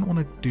normal. I didn't want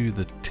to do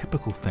the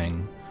typical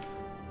thing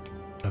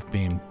of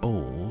being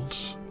bald.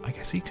 I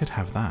guess he could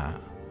have that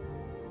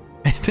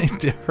in a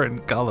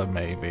different color,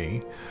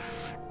 maybe.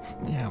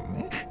 Yeah.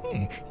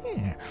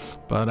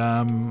 But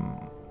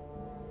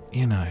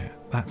you know,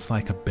 that's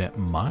like a bit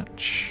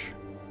much.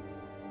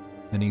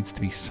 There needs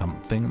to be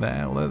something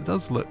there. Although it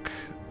does look,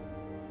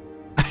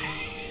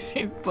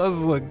 it does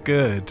look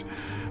good.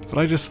 But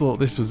I just thought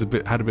this was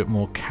had a bit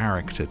more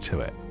character to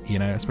it, you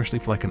know, especially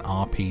for like an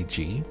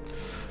RPG.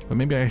 But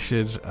maybe I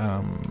should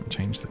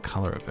change the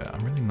color of it.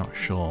 I'm really not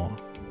sure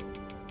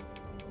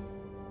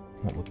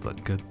what would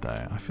look good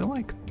though. I feel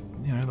like,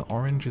 you know, the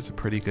orange is a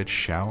pretty good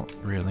shout,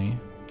 really.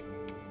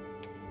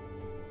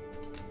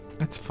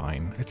 It's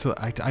fine. It's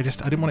I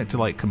didn't want it to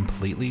like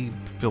completely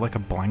feel like a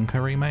Blanca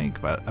remake,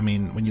 but I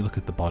mean, when you look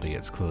at the body,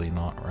 it's clearly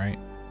not, right?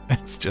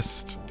 It's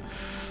just,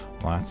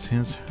 well, that's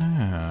his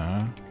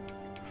hair.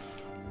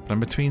 But I'm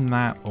between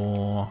that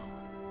or,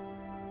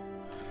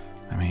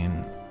 I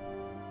mean,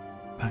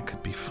 that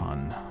could be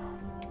fun.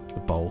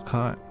 The bowl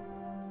cut.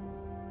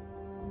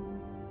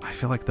 I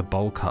feel like the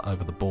bowl cut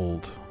over the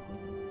bald,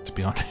 to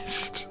be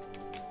honest.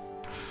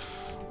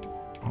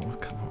 What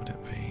would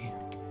it be?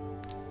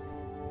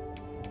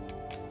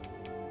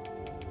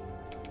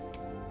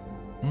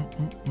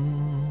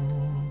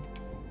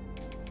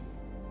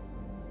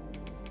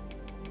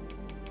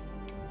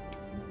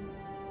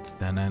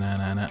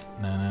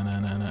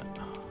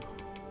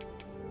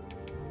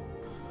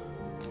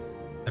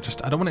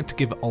 I don't want it to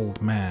give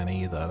old man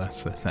either,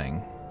 that's the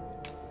thing.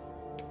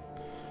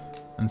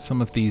 And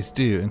some of these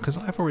do, and because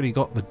I've already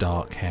got the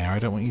dark hair, I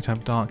don't want you to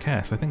have dark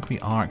hair, so I think we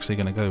are actually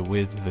going to go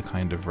with the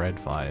kind of red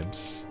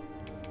vibes.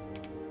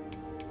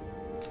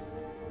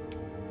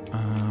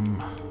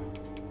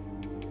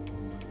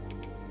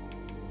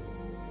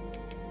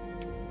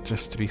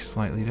 Just to be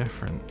slightly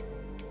different.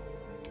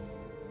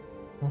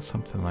 Or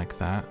something like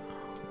that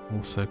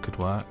also could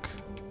work.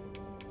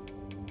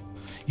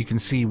 You can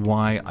see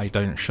why I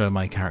don't show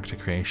my character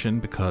creation,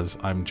 because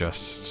I'm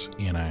just,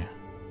 you know,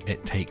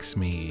 it takes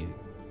me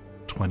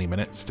 20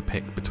 minutes to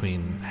pick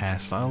between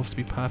hairstyles, to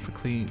be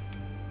perfectly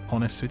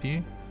honest with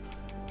you.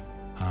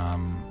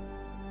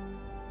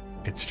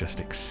 It's just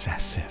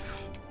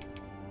excessive.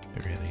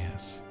 It really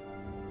is.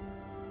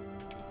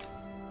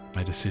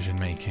 My decision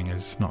making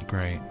is not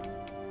great.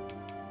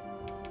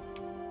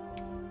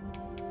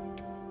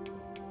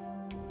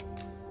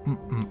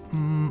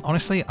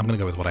 Honestly, I'm gonna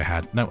go with what I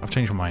had. No, I've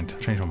changed my mind.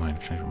 Changed my mind.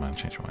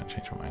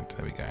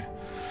 There we go.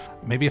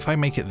 Maybe if I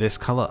make it this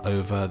color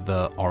over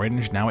the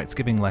orange, now it's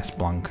giving less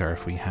Blanca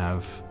if we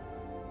have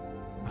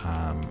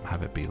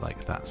it be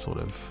like that sort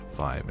of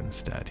vibe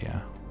instead,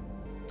 yeah.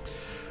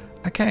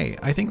 Okay,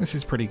 I think this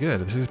is pretty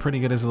good. This is pretty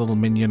good as a little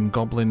minion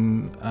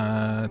goblin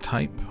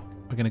type.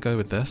 We're gonna go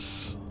with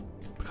this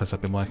because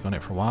I've been working on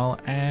it for a while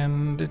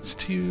and it's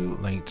too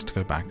late to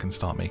go back and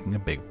start making a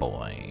big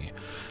boy.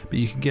 But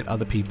you can get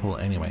other people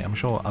anyway. I'm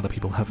sure other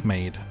people have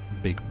made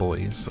big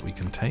boys that we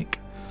can take.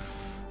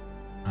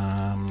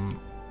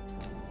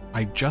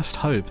 I just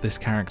hope this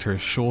character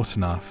is short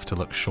enough to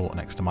look short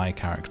next to my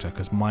character,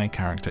 because my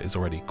character is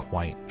already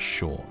quite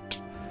short.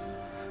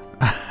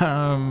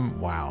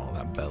 Wow,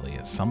 that belly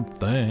is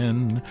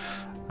something.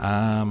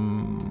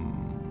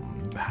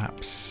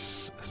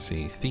 Perhaps, let's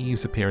see,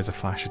 thieves appear as a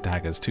flash of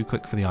daggers, too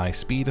quick for the eye,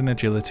 speed and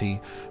agility,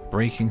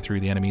 breaking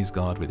through the enemy's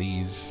guard with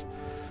ease.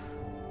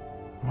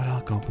 What will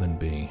our goblin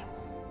be?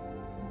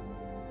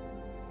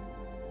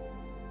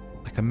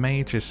 Like, a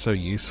mage is so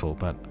useful,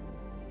 but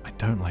I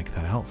don't like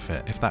that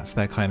outfit. If that's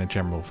their kind of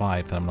general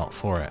vibe, then I'm not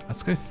for it.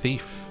 Let's go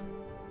thief.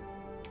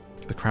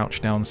 The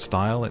crouch down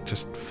style, it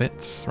just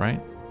fits,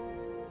 right?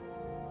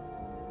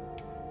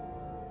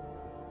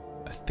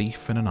 A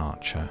thief and an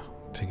archer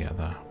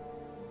together.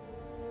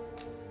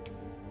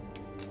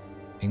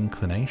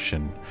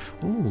 Inclination.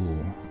 Ooh,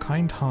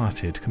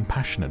 kind-hearted,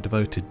 compassionate,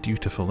 devoted,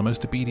 dutiful, the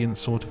most obedient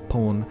sort of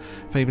pawn,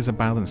 favours a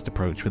balanced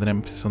approach with an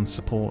emphasis on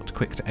support,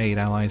 quick to aid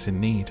allies in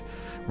need.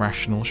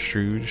 Rational,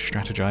 shrewd,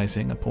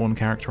 strategizing, a pawn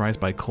characterized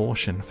by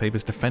caution,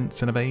 favours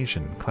defense and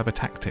evasion, clever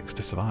tactics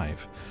to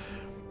survive.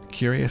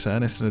 Curious,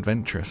 earnest and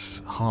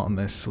adventurous, heart on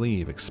their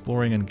sleeve,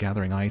 exploring and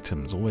gathering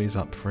items, always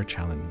up for a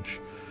challenge.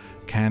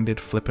 Candid,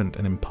 flippant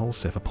and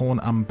impulsive, a pawn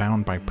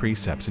unbound by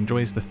precepts,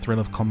 enjoys the thrill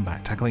of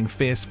combat, tackling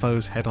fierce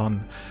foes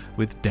head-on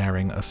with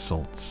daring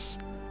assaults.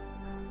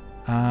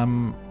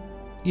 Yeah,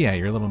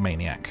 you're a little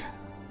maniac.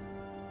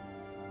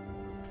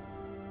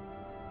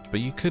 But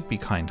you could be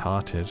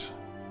kind-hearted,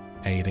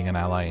 aiding an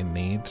ally in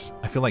need.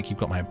 I feel like you've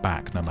got my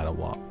back no matter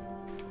what.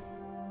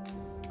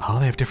 Oh,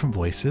 they have different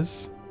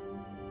voices?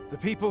 The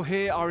people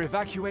here are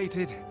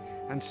evacuated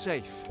and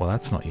safe. Well,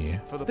 that's not you.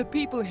 The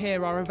people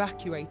here are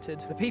evacuated.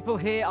 The people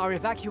here are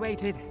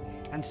evacuated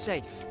and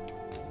safe.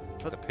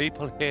 The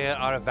people here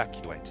are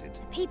evacuated.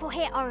 The people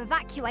here are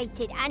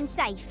evacuated and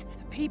safe.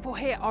 The people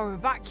here are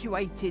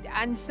evacuated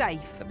and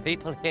safe. The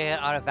people here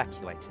are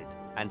evacuated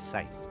and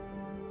safe.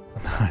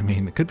 I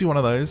mean, it could be one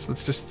of those.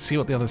 Let's just see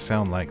what the others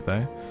sound like,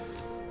 though.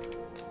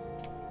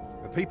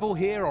 The people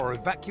here are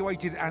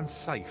evacuated and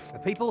safe. The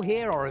people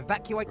here are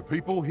evacuated. The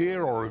people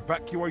here are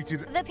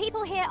evacuated. The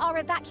people here are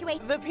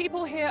evacuated. The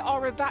people here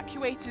are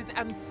evacuated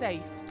and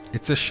safe.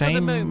 It's a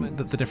shame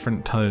that the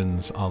different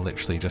tones are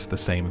literally just the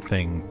same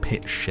thing,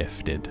 pitch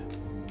shifted,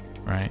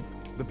 right?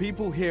 The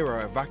people here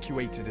are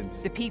evacuated and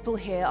The people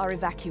here are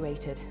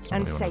evacuated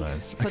and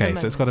safe. Okay,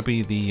 so it's got to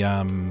be the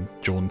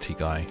jaunty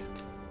guy.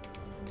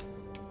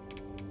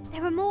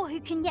 There are more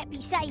who can yet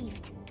be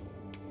saved.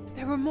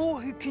 There are more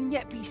who can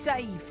yet be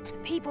saved.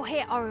 People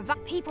here are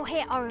evacuated.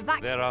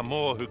 There are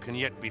more who can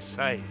yet be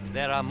saved.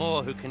 There are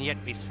more who can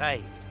yet be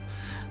saved.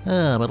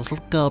 Ah, my little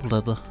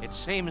goblin. It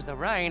seems the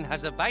rain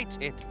has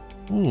abated.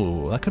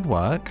 Ooh, that could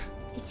work.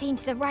 It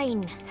seems the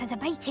rain has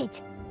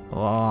abated.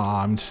 Oh,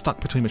 I'm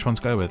stuck between which one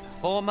to go with.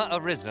 Former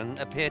arisen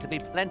appear to be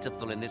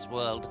plentiful in this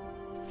world.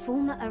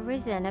 Former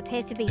arisen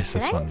appear to be It's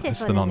this one. plentiful It's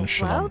the in this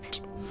world.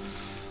 nonchalant.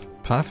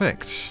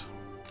 Perfect.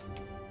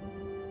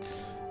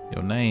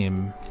 Your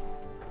name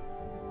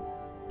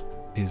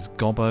is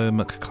Gobbo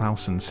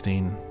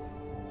McClausenstein.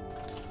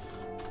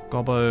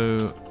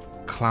 Gobbo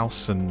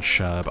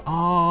Klausen-Scherb.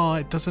 Ah,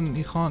 it doesn't,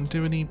 you can't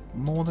do any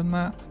more than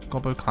that?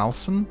 Gobbo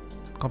Klausen?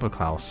 Gobbo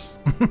Klaus.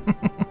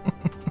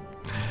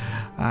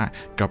 Alright,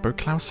 Gobbo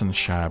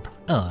Klausen-Scherb.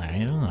 Oh,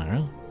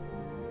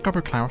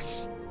 Gobbo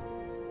Klaus.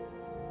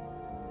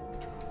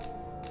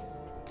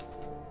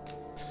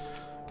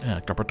 Yeah,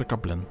 Gobbo the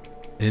Goblin.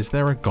 Is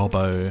there a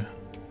Gobbo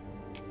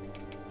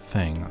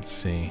thing? Let's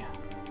see.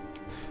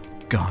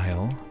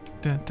 Guile.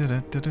 There's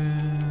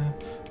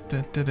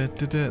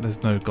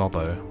no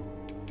Gobbo.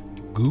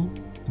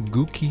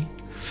 Gookie.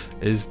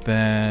 Is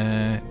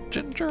there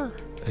Ginger?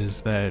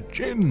 Is there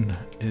Jin?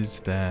 Is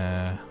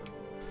there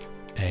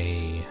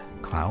a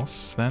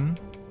Klaus then?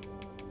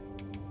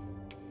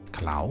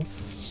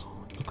 Klaus?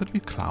 It could be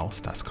Klaus,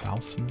 that's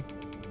Klausen.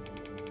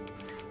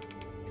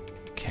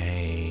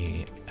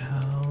 KL.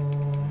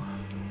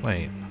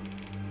 Wait.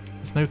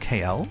 There's no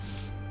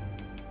KLs?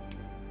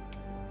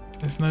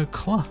 There's no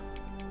Kla.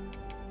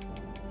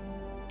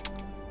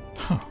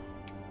 Huh.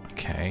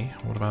 Okay,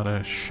 what about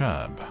a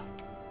Sherb?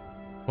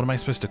 What am I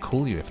supposed to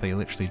call you if they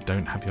literally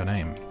don't have your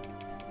name?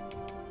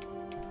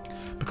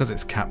 Because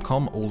it's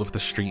Capcom, all of the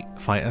Street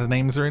Fighter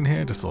names are in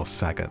here. Just saw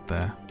Sagat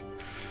there.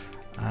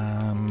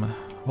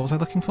 What was I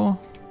looking for?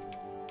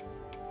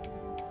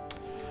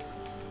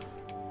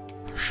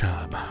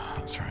 Sherb.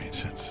 That's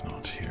right, it's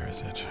not here,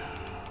 is it?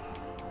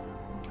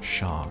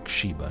 Shark,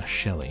 Sheba,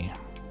 Shelly.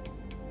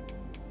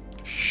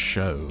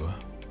 Show.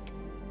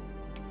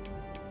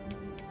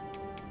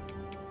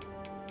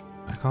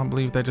 I can't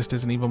believe there just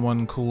isn't even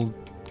one called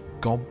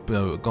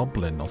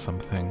Goblin or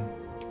something.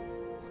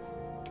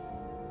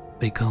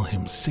 They call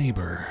him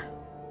Saber.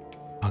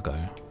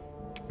 Uggo.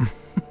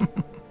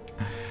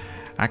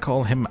 I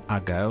call him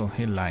Uggo.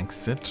 He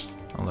likes it.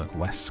 Oh look,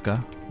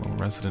 Wesker, little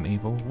Resident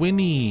Evil.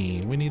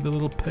 Winnie! Winnie the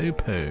little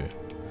poo-poo.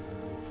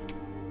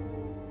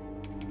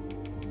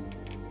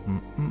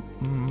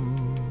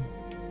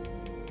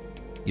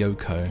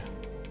 Yoko.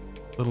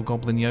 Little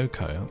Goblin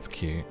Yoko. That's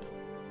cute.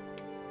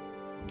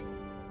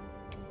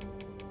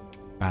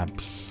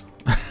 Babs.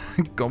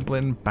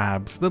 Goblin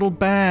Babs. Little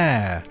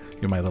bear!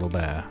 You're my little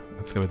bear.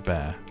 Let's go with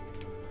bear.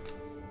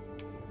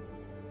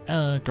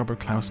 Gobber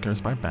Klaus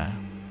goes by bear.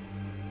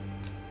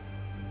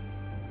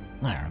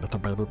 There, little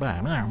baby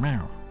bear. Meow,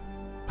 meow.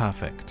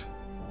 Perfect.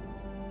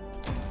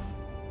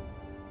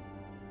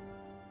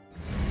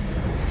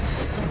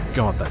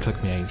 God, that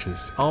took me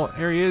ages. Oh,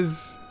 here he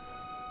is!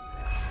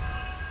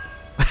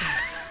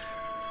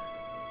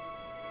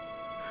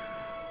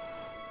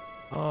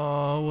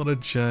 Oh, what a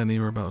journey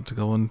we're about to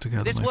go on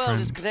together, This my world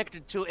friend. is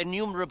connected to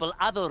innumerable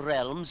other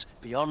realms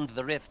beyond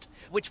the rift,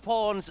 which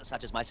pawns,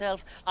 such as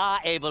myself,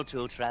 are able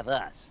to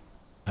traverse.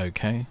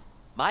 Okay.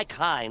 My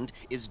kind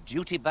is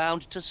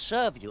duty-bound to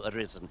serve you,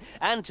 Arisen,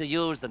 and to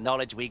use the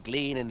knowledge we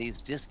glean in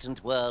these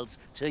distant worlds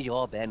to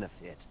your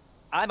benefit.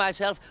 I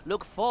myself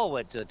look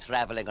forward to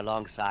traveling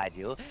alongside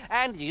you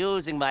and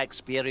using my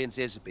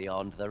experiences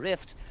beyond the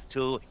rift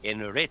to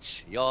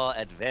enrich your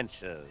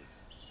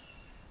adventures.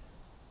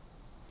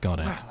 Got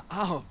it. Well,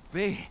 I'll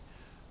be.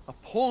 A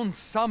pawn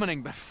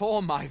summoning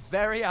before my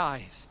very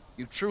eyes.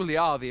 You truly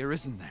are the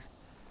Arisen, then.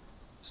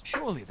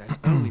 Surely there's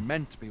only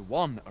meant to be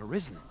one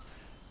Arisen.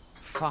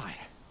 Fie,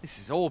 this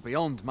is all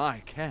beyond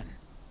my ken.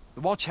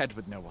 The Watchhead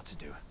would know what to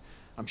do,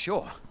 I'm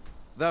sure.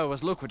 Though,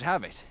 as luck would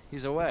have it,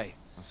 he's away.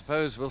 I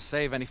suppose we'll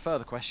save any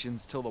further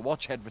questions till the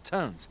Watchhead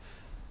returns.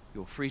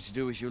 You're free to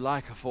do as you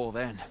like afore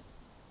then.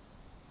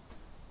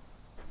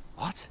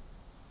 What?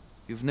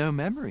 You've no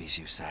memories,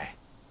 you say?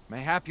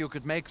 Mayhap you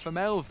could make for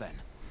Melve,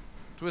 then.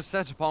 'Twas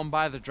set upon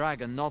by the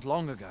dragon not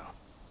long ago.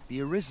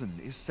 The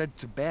Arisen is said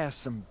to bear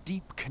some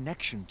deep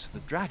connection to the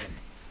dragon.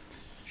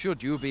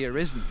 Should you be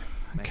Arisen,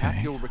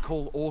 mayhap you'll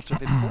recall aught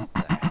of import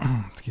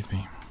there. Excuse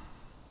me.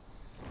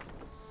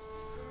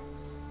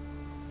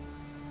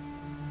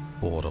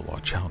 Border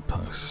Watch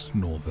Outpost,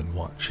 Northern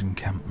Watch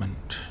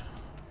Encampment.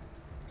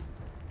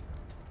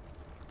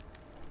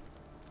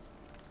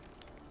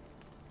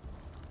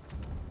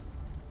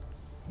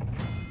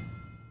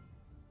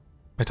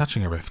 By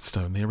touching a rift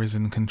stone, the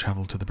Arisen can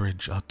travel to the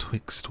bridge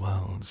atwixt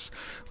worlds,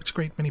 which a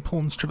great many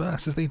pawns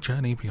traverse as they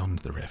journey beyond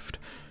the rift.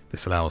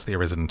 This allows the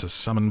Arisen to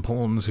summon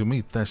pawns who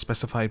meet their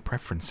specified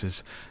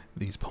preferences.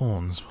 These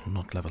pawns will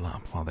not level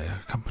up while they are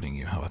accompanying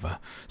you, however,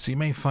 so you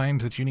may find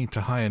that you need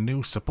to hire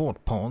new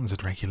support pawns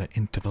at regular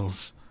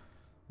intervals.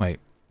 Wait,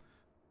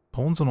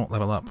 pawns will not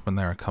level up when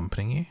they're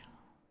accompanying you?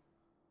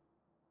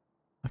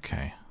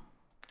 Okay.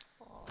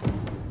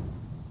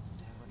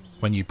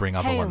 When you bring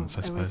other Hail, ones,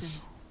 I suppose.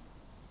 Arisen.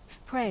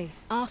 Pray,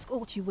 ask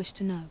aught you wish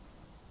to know.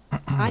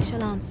 I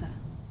shall answer,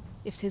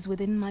 if 'tis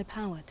within my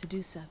power to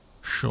do so.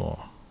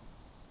 Sure.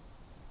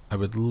 I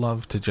would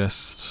love to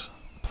just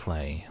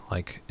play.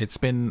 Like, it's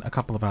been a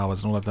couple of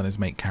hours and all I've done is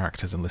make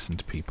characters and listen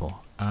to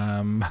people.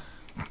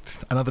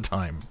 Another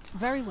time.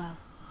 Very well.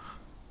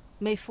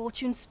 May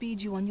fortune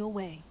speed you on your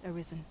way,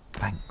 Arisen.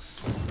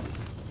 Thanks.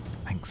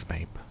 Thanks,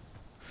 babe.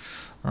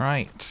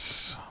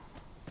 Right.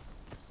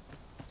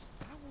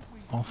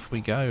 Off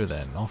we go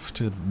then. Off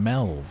to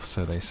Melve,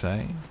 so they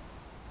say.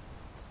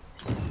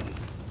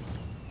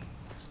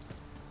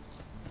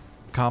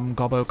 Come,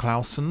 Gobbo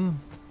Clausen.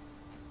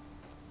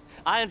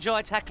 I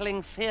enjoy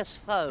tackling fierce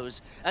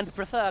foes and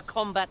prefer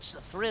combat's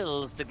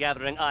thrills to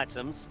gathering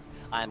items.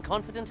 I am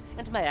confident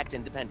and may act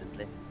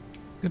independently.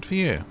 Good for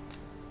you.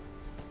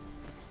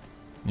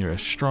 You're a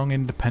strong,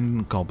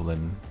 independent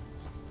goblin.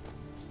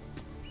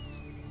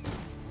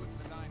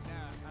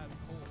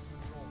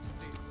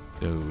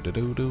 Do.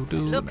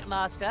 Look,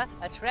 Master,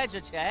 a treasure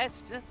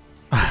chest.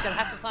 We shall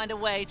have to find a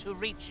way to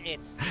reach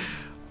it.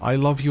 I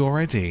love you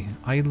already.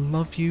 I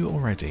love you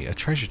already. A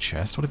treasure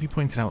chest? What have you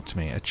pointed out to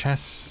me? A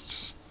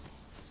chest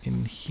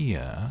in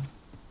here.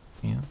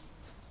 Yes.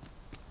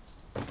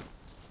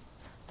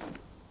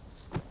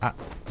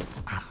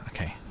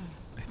 Okay.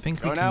 I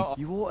think we can... Now,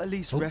 you ought at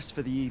least rest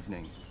for the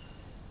evening.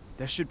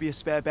 There should be a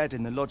spare bed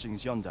in the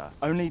lodgings yonder.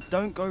 Only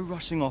don't go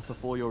rushing off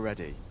before you're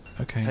ready.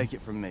 Okay. Take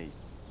it from me.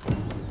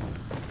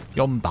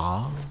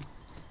 Yonder.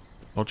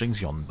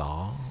 Lodgings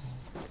yonder.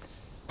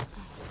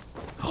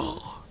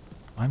 Oh,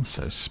 I'm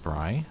so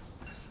spry.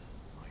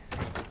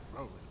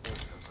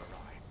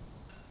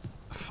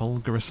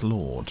 Fulgurous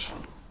Lord.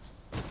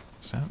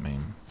 What's that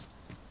mean?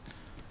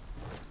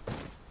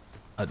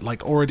 I'd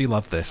like already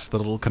love this. The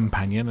little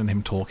companion and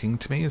him talking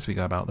to me as we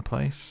go about the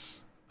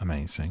place.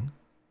 Amazing.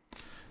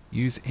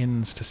 Use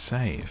inns to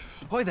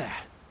save. Hoy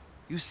there.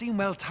 You seem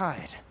well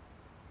tired.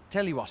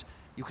 Tell you what,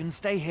 you can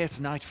stay here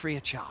tonight free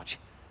of charge.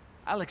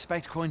 I'll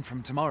expect coin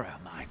from tomorrow,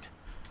 mind.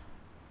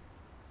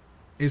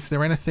 Is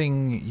there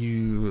anything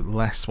you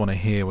less want to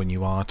hear when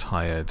you are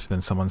tired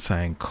than someone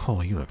saying,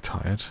 "Oh, you look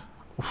tired.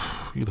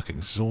 Oof, you look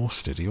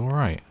exhausted. Are you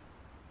alright?"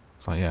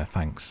 It's like, yeah,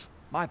 thanks.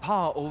 My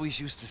pa always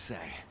used to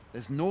say,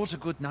 there's naught a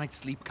good night's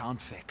sleep can't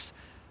fix.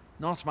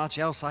 Not much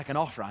else I can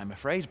offer, I'm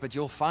afraid, but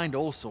you'll find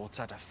all sorts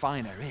at a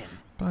finer inn.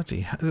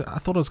 Bloody, I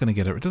thought I was going to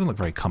get it. It doesn't look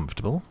very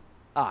comfortable.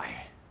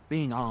 Aye,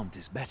 being armed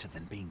is better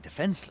than being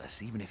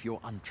defenseless, even if you're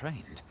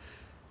untrained.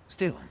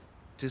 Still,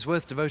 'tis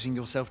worth devoting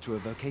yourself to a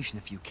vocation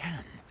if you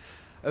can.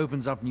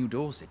 Opens up new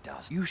doors, it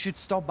does. You should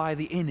stop by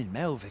the inn in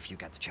Melve if you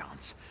get the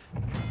chance.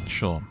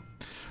 Sure.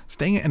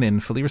 Staying at an inn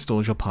fully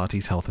restores your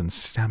party's health and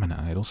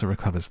stamina. It also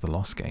recovers the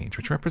loss gauge,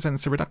 which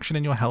represents a reduction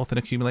in your health and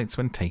accumulates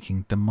when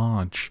taking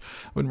damage.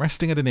 When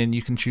resting at an inn,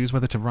 you can choose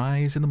whether to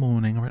rise in the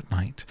morning or at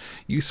night.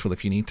 Useful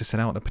if you need to set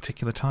out at a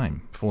particular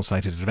time.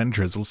 Foresighted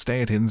adventurers will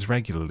stay at inns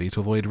regularly to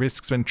avoid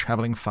risks when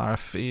travelling far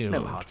afield.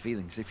 No hard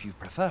feelings if you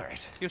prefer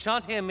it. You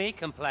shan't hear me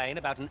complain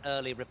about an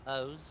early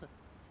repose.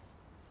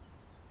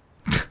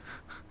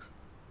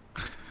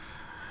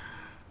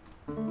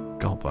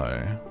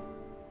 bow.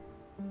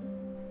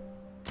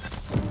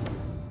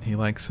 He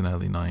likes an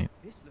early night.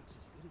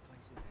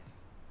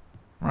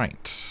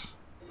 Right.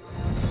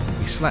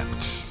 We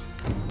slept.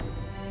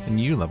 And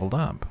you leveled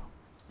up.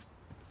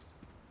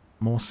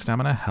 More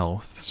stamina,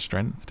 health,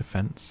 strength,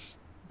 defense.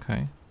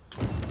 Okay.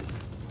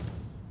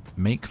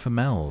 Make for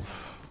Melv.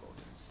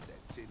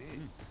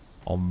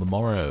 On the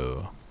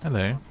morrow.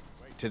 Hello.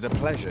 'Tis a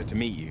pleasure to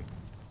meet you.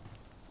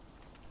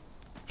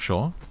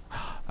 Sure.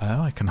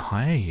 Oh, I can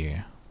hire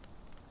you.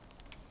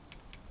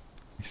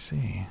 I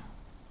see.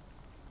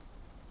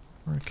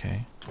 We're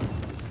okay.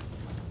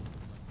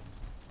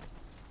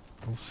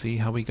 We'll see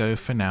how we go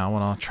for now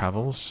on our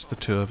travels, just the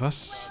two of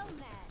us.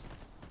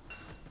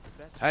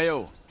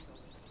 Hail!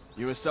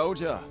 You a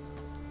soldier?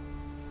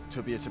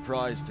 'Twould be a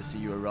surprise to see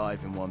you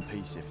arrive in one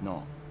piece if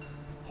not.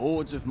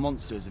 Hordes of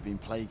monsters have been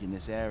plaguing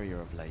this area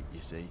of late,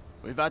 you see.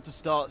 We've had to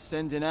start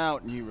sending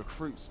out new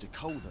recruits to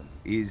cull them.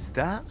 Is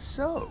that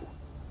so?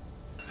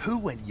 Who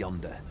went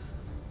yonder?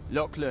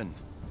 Lachlan.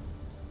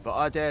 But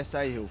I dare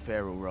say he'll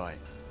fare all right.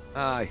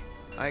 Aye,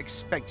 I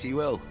expect he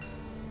will.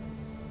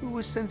 Who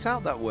was sent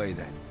out that way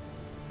then?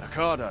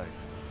 Ricardo.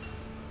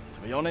 To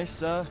be honest,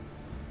 sir,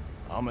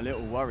 I'm a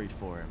little worried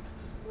for him.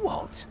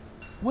 What?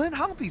 Weren't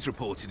harpies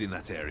reported in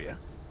that area?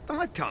 The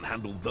lad can't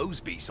handle those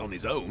beasts on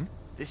his own.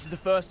 This is the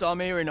first I'm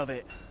hearing of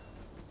it.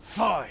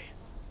 Fie!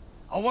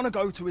 I want to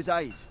go to his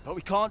aid, but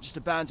we can't just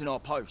abandon our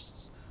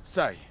posts.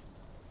 Say,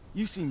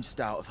 you seem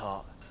stout of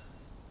heart.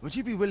 Would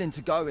you be willing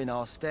to go in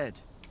our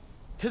stead?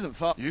 'Tisn't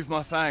far. You've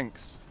my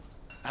thanks.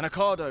 And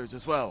Ricardo's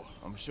as well,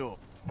 I'm sure.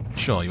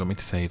 Sure, you want me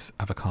to save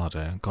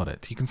Avocado. Got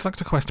it. You can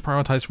select a quest to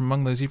prioritise from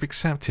among those you've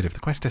accepted. If the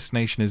quest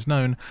destination is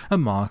known, a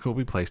marker will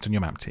be placed on your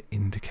map to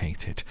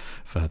indicate it.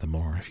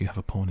 Furthermore, if you have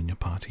a pawn in your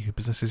party who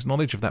possesses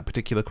knowledge of that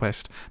particular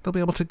quest, they'll be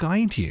able to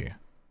guide you.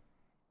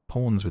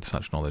 Pawns with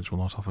such knowledge will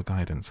not offer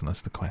guidance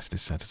unless the quest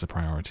is set as a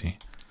priority.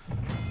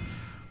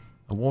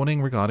 A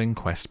warning regarding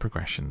quest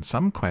progression.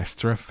 Some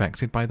quests are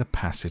affected by the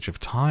passage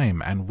of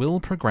time and will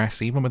progress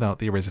even without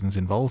the Arisen's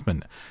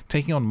involvement.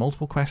 Taking on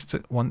multiple quests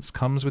at once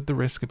comes with the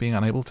risk of being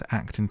unable to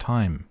act in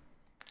time.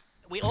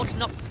 We ought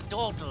not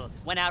dawdle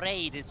when our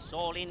aid is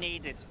sorely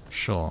needed.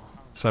 Sure.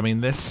 So, I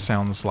mean, this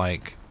sounds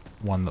like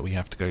one that we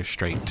have to go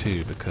straight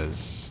to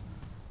because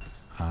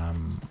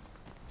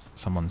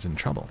someone's in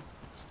trouble.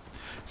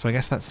 So I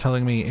guess that's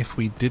telling me if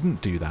we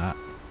didn't do that,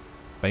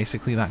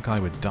 basically that guy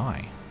would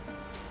die.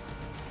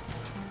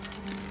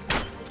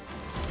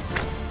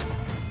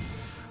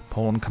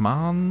 Pawn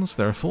commands.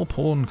 There are 4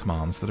 pawn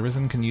commands that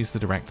Arisen can use to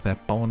direct their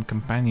pawn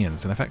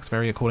companions, and effects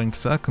vary according to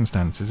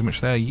circumstances in which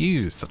they are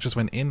used, such as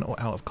when in or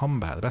out of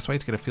combat. The best way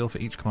to get a feel for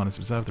each command is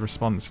to observe the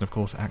response and, of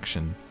course,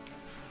 action.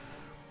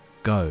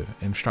 Go.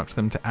 Instruct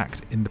them to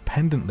act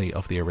independently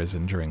of the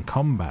Arisen during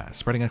combat,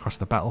 spreading across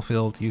the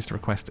battlefield, used to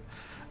request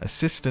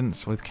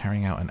assistance with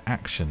carrying out an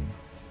action,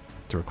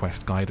 to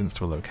request guidance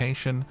to a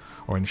location,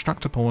 or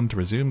instruct a pawn to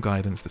resume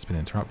guidance that's been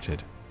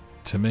interrupted.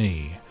 To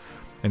me.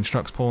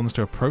 Instructs pawns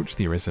to approach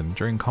the Arisen.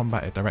 During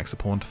combat, it directs a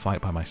pawn to fight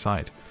by my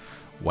side.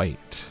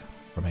 Wait.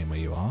 Remain where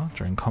you are.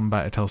 During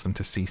combat, it tells them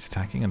to cease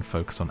attacking and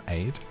focus on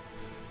aid.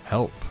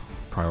 Help.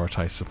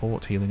 Prioritize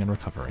support, healing, and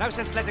recovery. No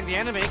sense letting the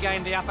enemy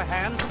gain the upper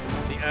hand.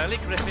 The early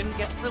griffin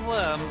gets the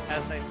worm,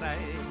 as they say.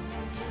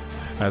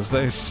 As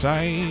they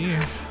say.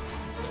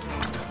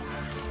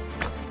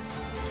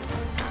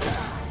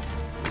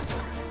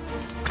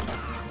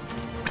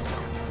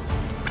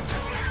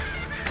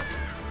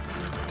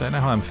 Don't know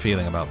how I'm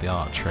feeling about the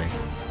archery.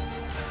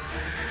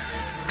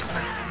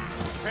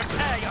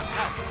 Prepare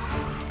yourself.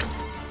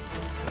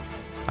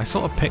 I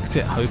sort of picked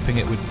it hoping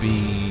it would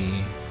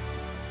be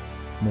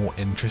more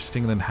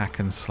interesting than hack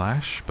and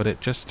slash, but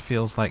it just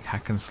feels like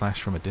hack and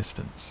slash from a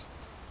distance.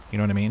 You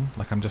know what I mean?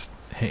 Like I'm just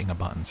hitting a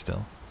button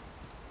still.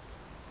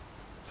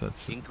 So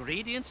it's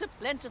Ingredients are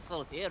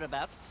plentiful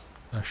hereabouts.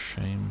 a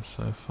shame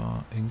so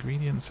far.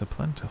 Ingredients are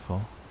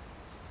plentiful.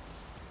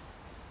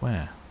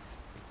 Where?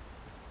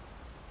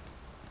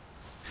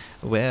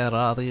 Where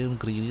are the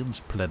ingredients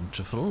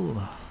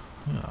plentiful?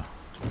 Oh.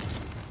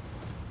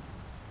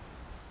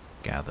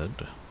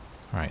 Gathered.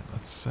 Right,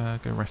 let's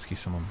go rescue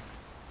someone.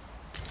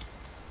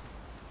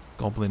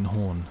 Goblin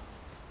Horn.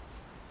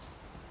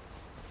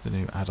 The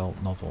new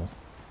adult novel.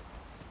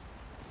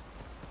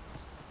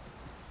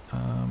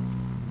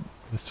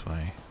 This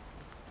way.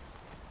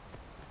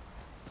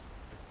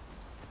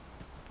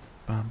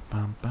 Bum,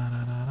 bum,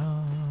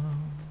 ba-da-da-da.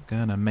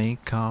 Gonna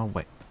make our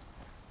way.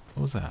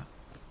 What was that?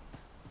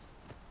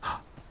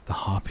 The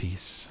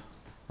harpies,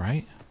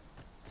 right?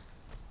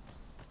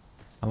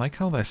 I like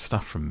how they're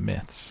stuff from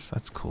myths.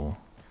 That's cool.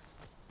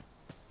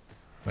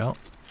 Well.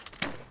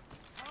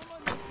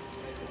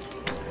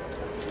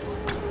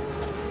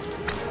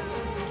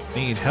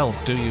 Need help,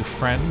 do you,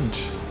 friend?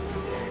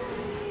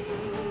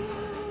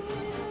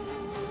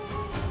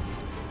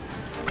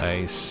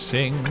 They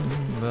sing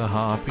the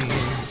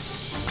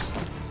harpies.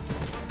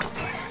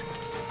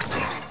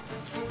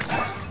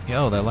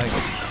 Yo, they're like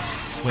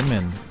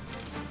women.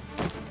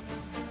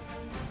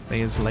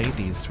 They is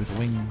ladies with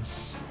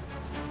wings.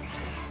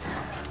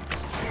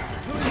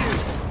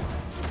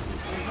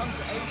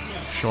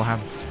 sure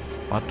have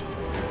bud.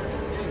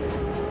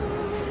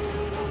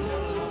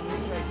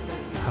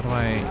 How do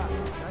I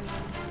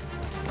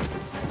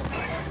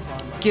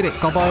get it,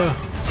 Gobbo?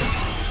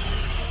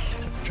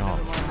 Good job.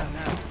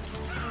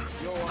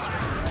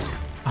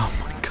 Oh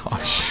my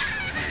gosh.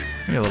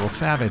 You're a little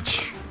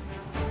savage.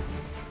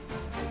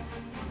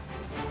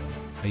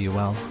 Are you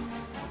well?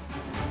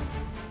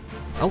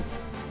 Oh!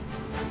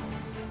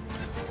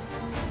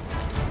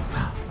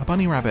 A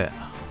bunny rabbit.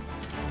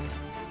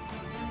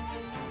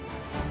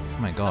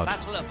 Oh my god. A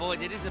battle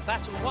avoided is a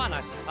battle won,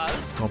 I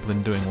suppose.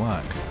 Goblin doing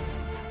work.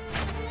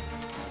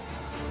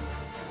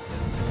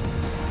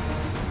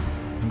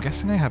 I'm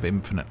guessing I have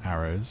infinite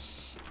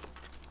arrows.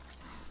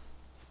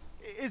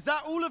 Is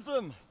that all of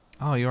them?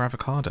 Oh, your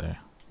avocado.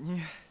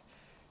 Yeah,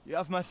 you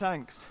have my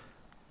thanks.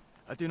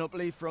 I do not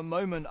believe for a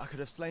moment I could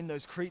have slain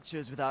those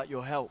creatures without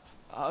your help.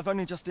 I've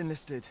only just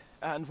enlisted,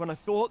 and when I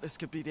thought this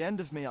could be the end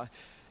of me, I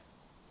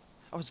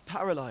was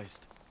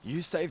paralyzed.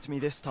 You saved me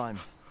this time,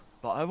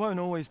 but I won't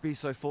always be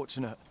so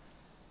fortunate.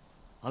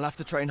 I'll have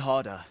to train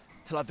harder,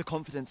 till I have the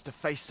confidence to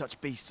face such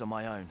beasts on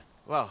my own.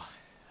 Well,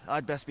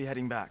 I'd best be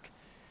heading back,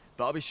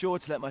 but I'll be sure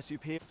to let my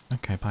superior...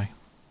 Okay, bye.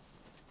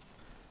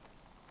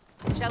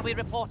 Shall we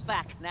report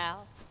back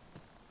now?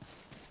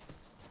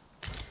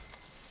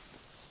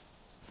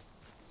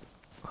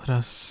 Let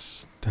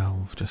us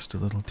delve just a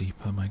little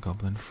deeper, my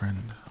goblin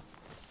friend.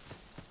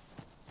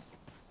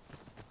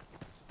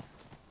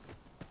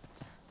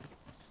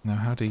 Now,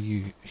 how do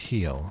you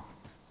heal?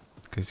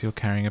 Because you're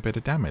carrying a bit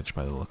of damage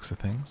by the looks of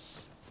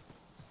things.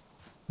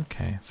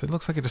 Okay, so it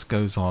looks like it just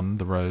goes on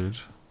the road.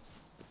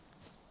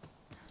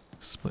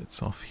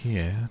 Splits off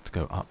here to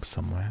go up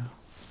somewhere.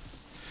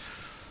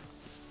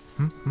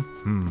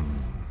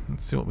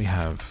 Let's see what we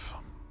have.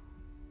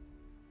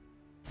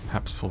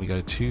 Perhaps before we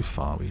go too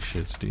far, we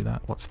should do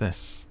that. What's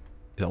this?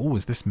 Oh,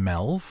 is this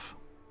Melv?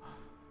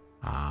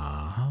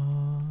 Ah,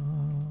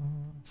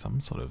 some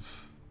sort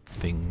of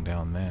thing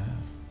down there.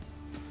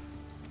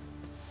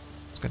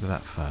 Let's go to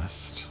that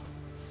first.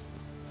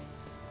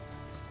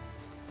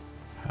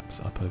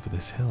 Perhaps up over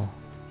this hill.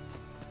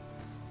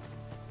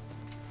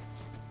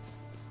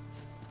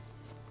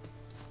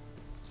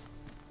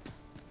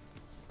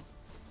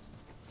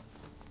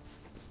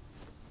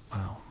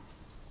 Wow.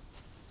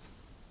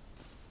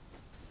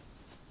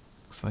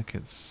 Looks like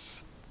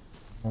it's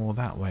more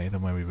that way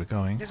than where we were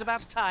going. It is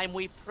about time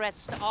we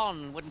pressed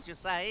on, wouldn't you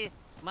say,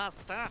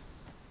 Master?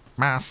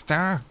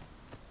 Master?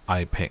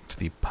 I picked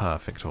the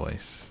perfect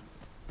voice.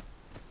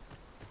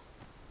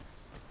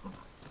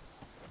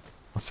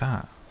 What's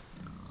that?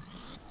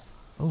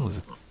 Oh, there's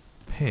a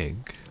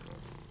pig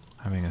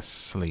having a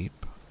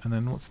sleep. And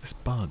then what's this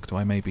bug? Do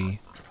I maybe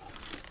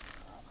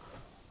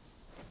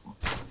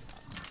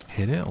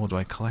hit it or do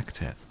I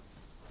collect it?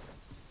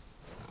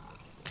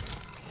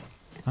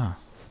 Ah,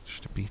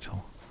 just a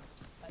beetle.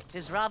 It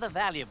is rather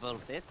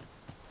valuable, this.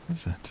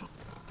 Is it?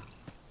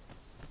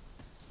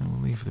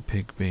 We'll leave the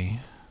pig be.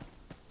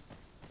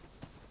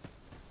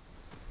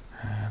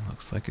 And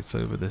looks like it's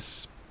over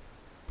this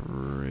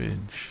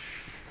bridge.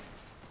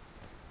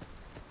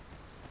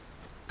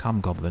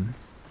 Come, goblin.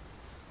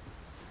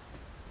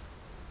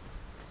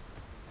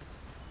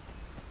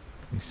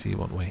 We see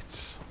what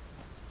waits.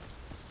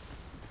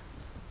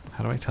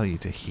 How do I tell you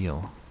to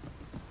heal?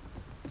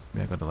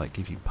 Maybe I gotta like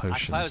give you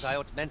potions. I suppose I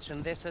ought to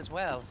mention this as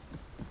well.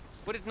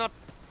 Would it not?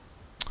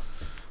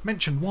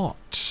 Mention what?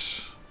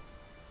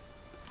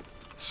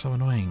 It's so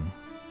annoying.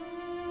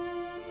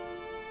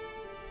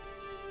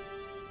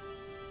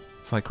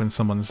 It's like when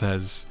someone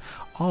says,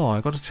 "Oh,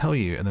 I got to tell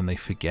you," and then they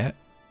forget.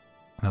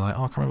 And they're like,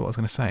 "Oh, I can't remember what I was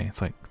going to say."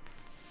 It's like,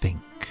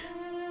 think.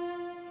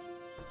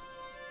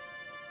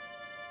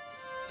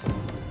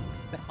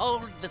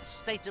 Behold the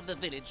state of the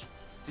village.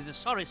 'Tis a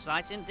sorry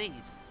sight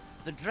indeed.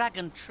 The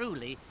dragon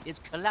truly is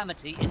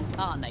calamity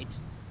incarnate.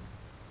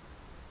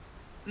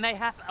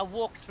 Mayhap a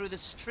walk through the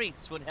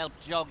streets would help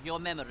jog your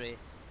memory.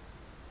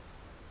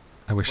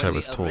 I wish I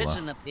was When the taller.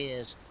 arisen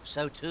appears,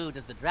 so too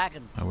does the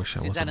dragon. I wish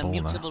I It is was a an baller.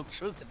 immutable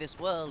truth of this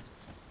world.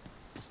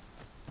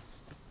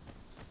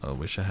 I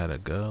wish I had a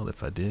girl.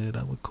 If I did,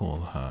 I would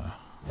call her.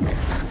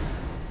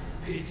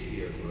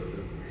 Pitiable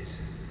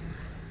arisen.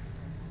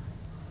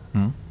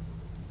 Hmm?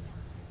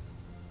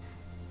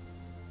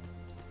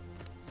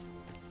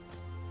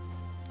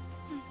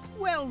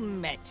 Well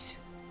met.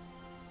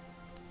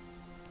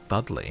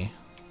 Dudley?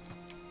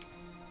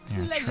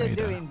 You're a Pleasure traitor.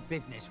 doing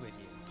business with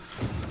you.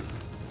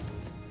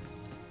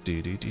 Do.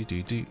 A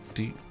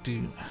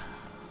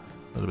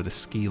little bit of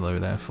skilo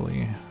there for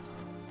you.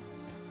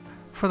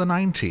 For the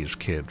 90s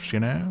kids, you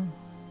know?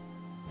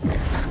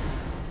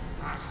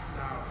 Hast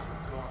thou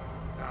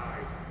forgotten thy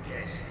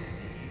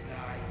destiny,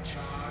 thy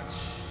charge?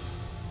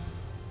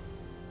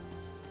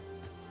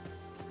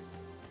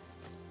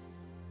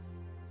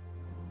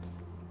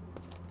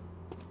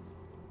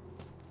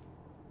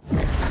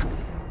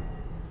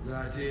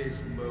 That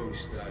is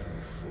most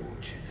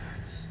unfortunate.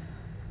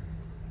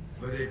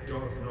 But it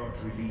doth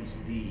not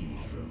release thee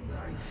from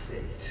thy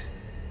fate.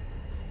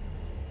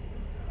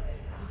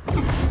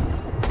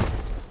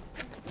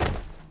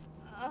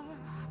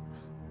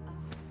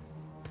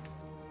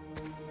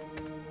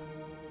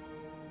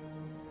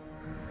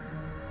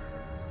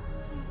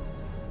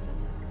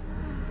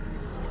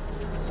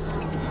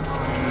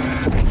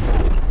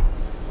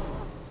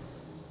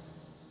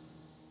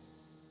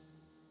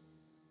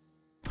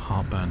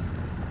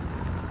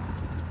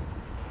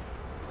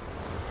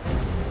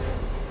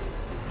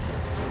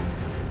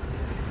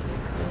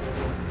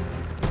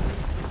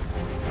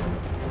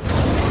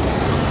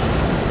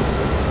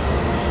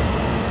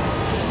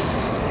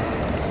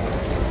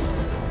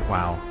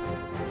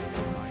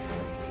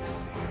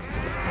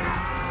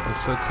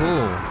 That's so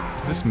cool.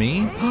 Is this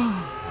me?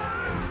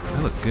 I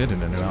look good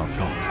in a new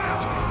outfit.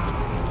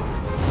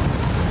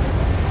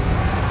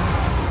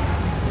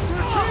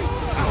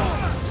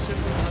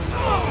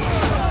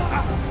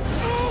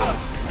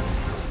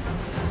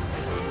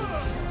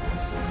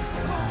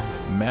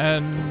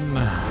 Men,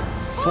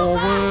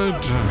 forward!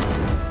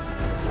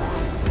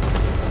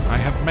 I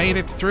have made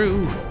it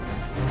through.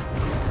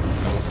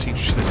 I will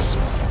teach this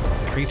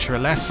creature a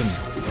lesson.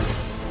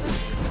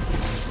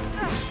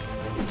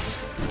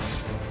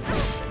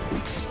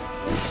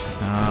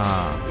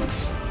 Ah,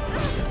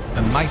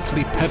 a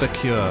nightly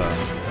pedicure.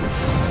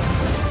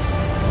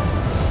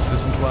 This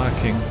isn't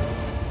working.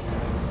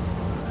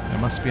 There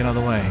must be another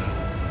way.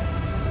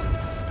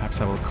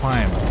 Perhaps I will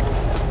climb.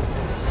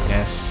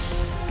 Yes.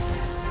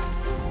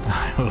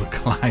 I will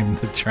climb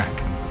the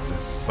dragon. This is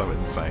so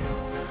insane.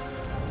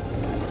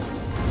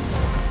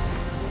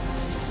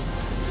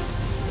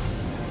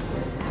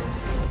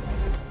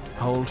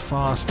 Hold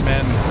fast,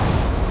 men.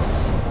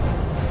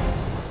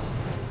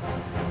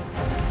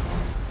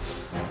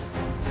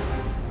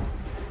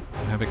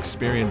 I have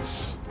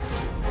experience.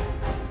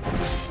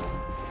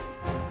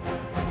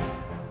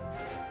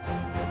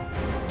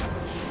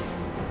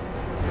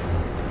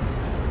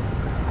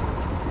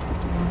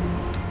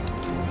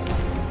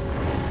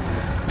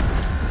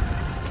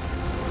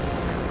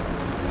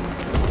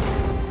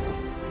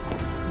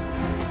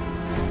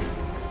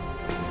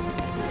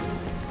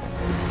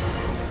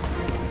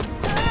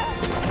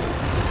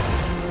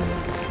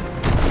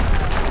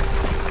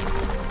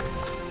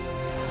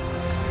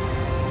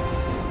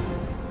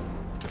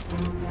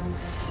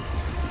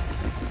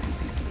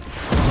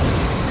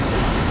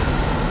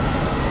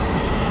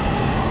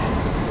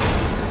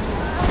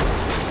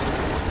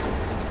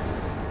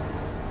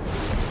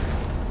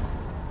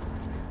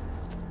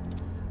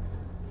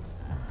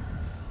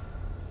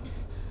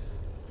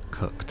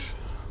 Cooked.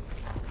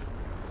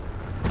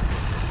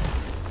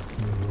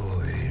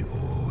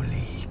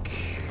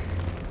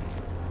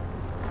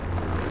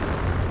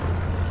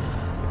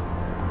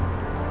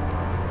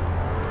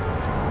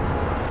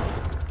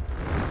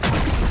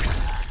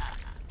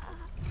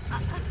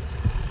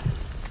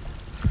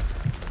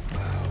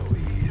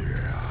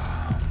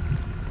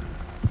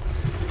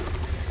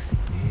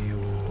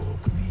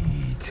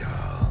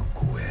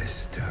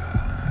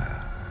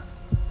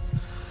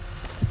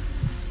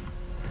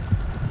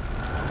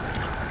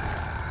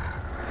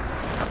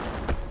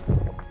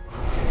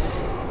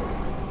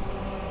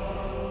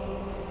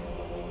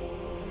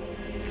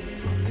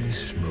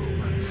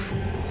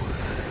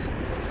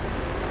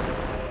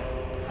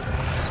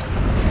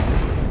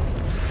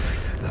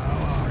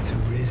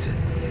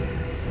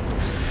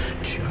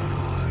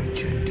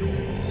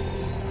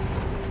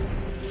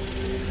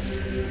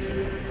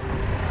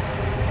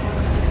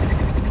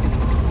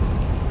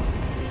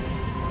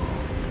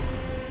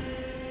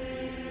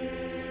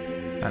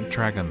 That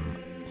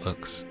dragon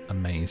looks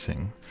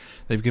amazing.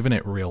 They've given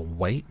it real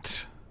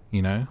weight,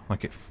 you know,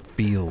 like it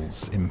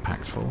feels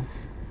impactful.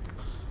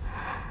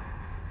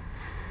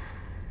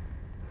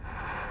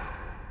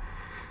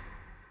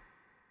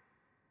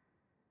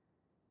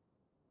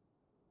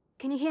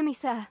 Can you hear me,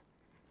 sir?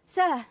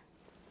 Sir,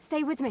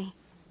 stay with me.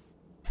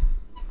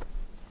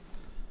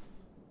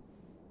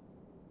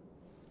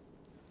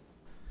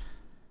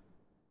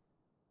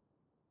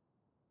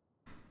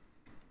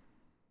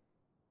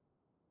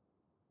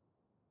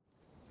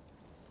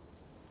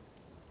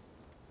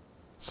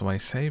 So I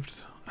saved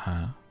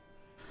her,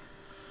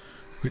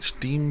 which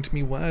deemed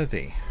me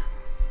worthy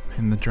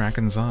in the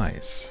dragon's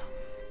eyes.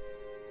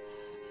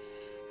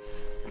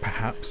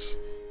 Perhaps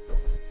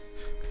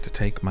to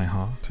take my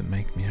heart and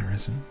make me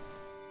arisen.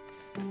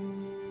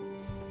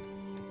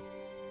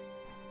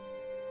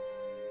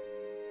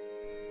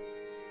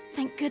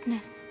 Thank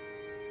goodness.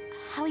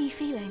 How are you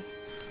feeling?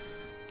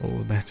 All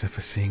the better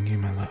for seeing you,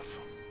 my love.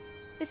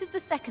 This is the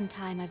second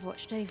time I've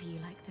watched over you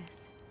like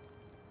this,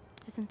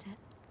 isn't it?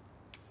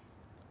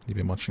 You've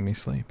been watching me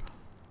sleep.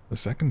 The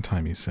second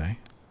time, you say?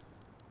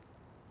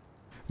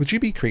 Would you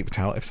be creeped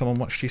out if someone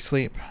watched you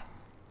sleep?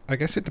 I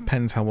guess it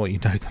depends how well you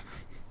know them.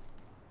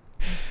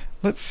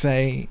 Let's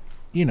say,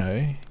 you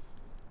know,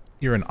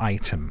 you're an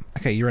item.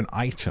 Okay, you're an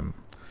item.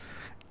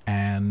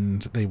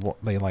 And they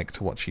like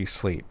to watch you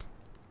sleep.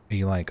 Are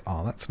you like,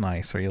 oh, that's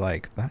nice? Or are you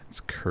like,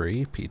 that's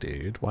creepy,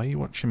 dude. Why are you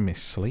watching me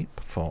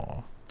sleep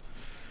for?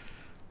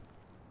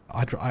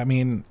 I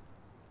mean,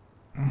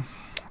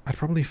 I'd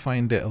probably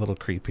find it a little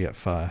creepy at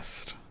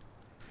first.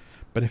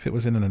 But if it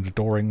was in an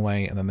adoring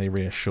way and then they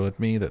reassured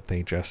me that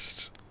they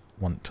just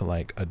want to,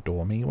 like,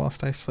 adore me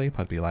whilst I sleep,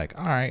 I'd be like,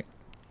 alright.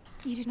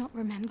 You do not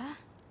remember?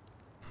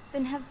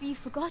 Then have you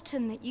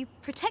forgotten that you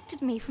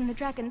protected me from the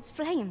dragon's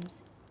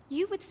flames?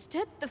 You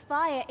withstood the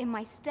fire in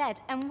my stead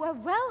and were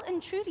well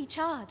and truly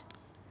charred.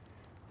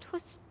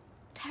 'Twas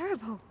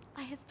terrible.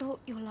 I had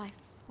thought your life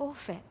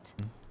forfeit.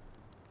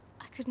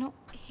 I could not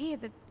hear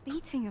the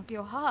beating of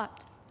your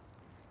heart.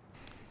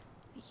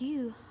 But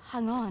you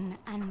hung on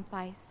and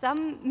by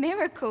some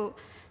miracle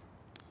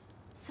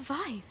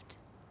survived.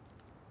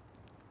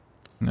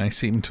 I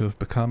seem to have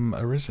become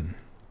arisen.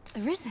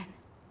 Arisen?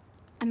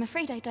 I'm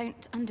afraid I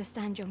don't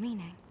understand your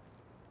meaning.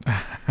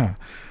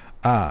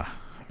 Ah,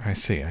 I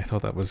see. I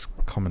thought that was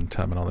common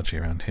terminology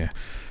around here.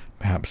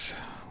 Perhaps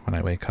when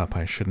I wake up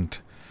I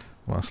shouldn't,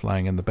 whilst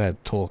lying in the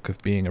bed, talk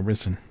of being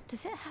arisen.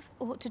 Does it have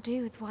aught to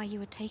do with why you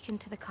were taken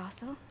to the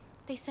castle?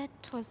 They said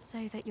 'twas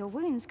so that your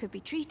wounds could be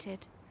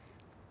treated.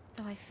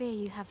 Though I fear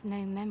you have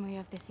no memory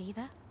of this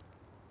either.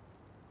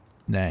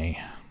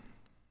 Nay.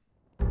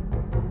 I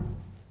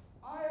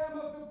am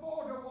of the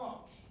Border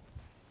Watch.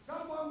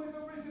 Someone with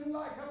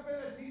arisen-like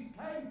abilities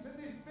came to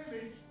this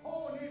village,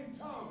 horn in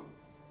tow.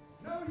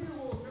 Know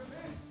you aught of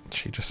this?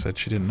 She just said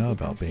she didn't know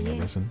about being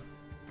arisen.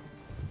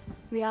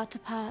 We are to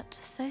part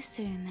so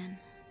soon, then.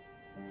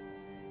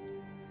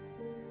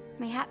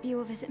 Mayhap you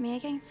will visit me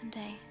again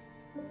someday.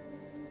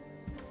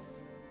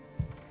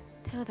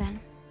 Till then,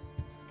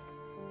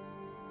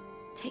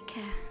 take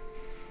care.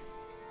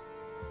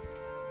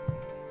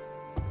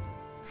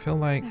 I feel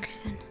like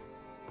Arisen.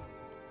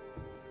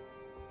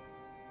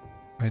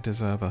 I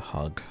deserve a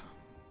hug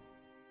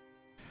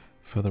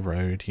for the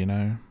road, you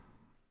know.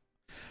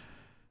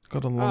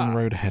 Got a long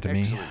road ahead of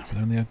me, with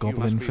only a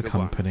goblin for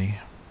company.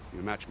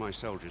 You match my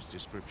soldier's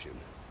description.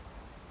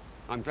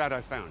 I'm glad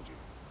I found you.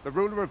 The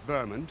ruler of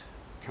Vermund,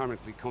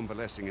 currently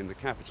convalescing in the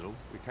capital,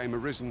 became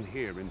arisen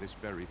here in this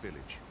very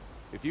village.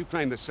 If you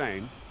claim the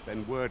same,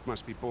 then word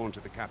must be borne to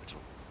the capital.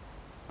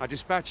 I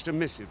dispatched a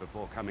missive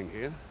before coming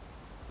here,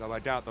 though I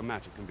doubt the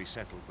matter can be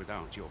settled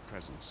without your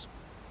presence.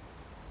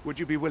 Would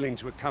you be willing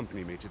to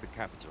accompany me to the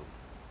capital?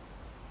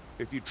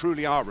 If you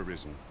truly are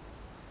arisen,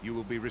 you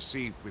will be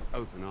received with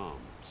open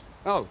arms.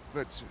 Oh,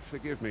 but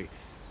forgive me.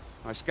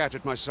 I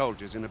scattered my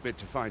soldiers in a bid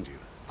to find you.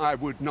 I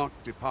would not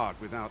depart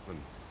without them.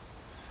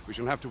 We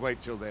shall have to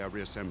wait till they are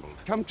reassembled.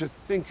 Come to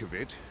think of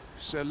it,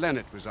 Sir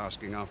Leonard was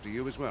asking after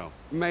you as well.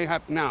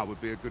 Mayhap now would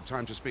be a good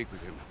time to speak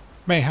with him.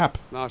 Mayhap.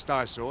 Last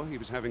I saw, he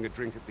was having a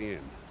drink at the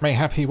inn.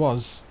 Mayhap he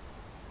was.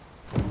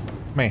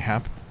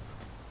 Mayhap.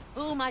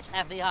 Who might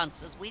have the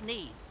answers we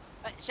need?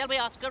 Shall we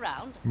ask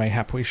around?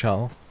 Mayhap we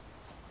shall.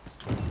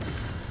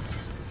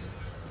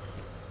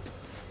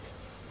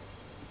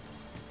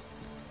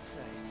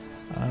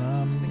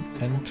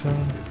 Enter.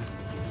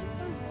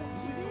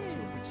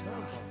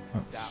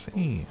 Let's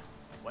see.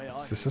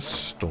 Is this a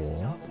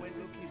store?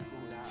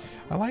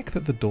 I like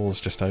that the doors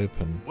just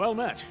open. Well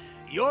met.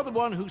 You're the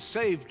one who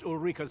saved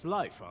Ulrika's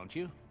life, aren't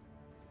you?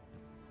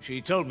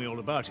 She told me all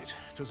about it.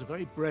 It was a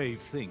very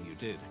brave thing you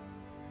did.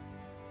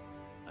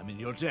 I'm in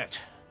your debt.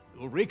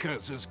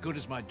 Ulrika's as good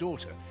as my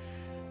daughter.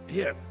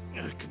 Here,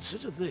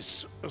 consider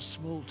this a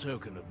small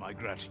token of my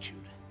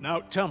gratitude. Now,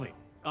 tell me,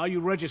 are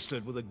you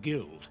registered with a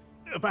guild?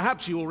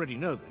 Perhaps you already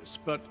know this,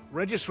 but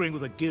registering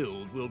with a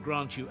guild will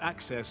grant you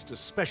access to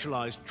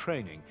specialized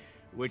training,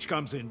 which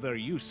comes in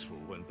very useful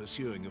when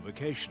pursuing a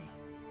vocation.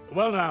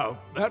 Well now,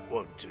 that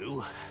won't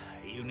do.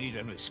 You need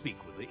only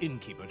speak with the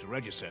innkeeper to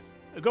register.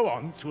 Go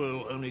on,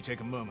 'twill only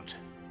take a moment.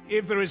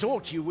 If there is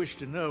aught you wish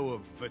to know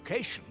of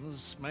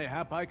vocations,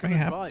 mayhap I can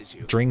advise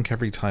you. Drink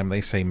every time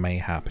they say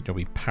mayhap and you'll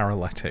be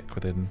paralytic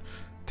within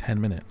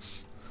 10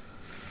 minutes.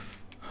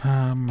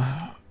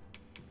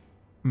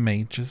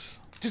 Mages.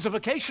 'Tis a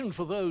vocation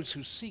for those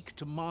who seek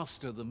to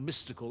master the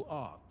mystical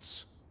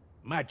arts.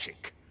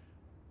 Magic.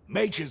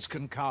 Mages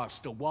can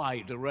cast a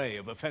wide array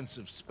of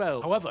offensive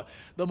spells. However,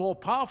 the more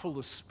powerful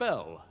the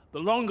spell, the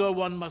longer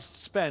one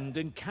must spend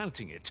in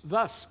canting it.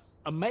 Thus,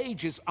 a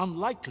mage is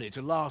unlikely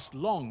to last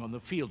long on the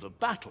field of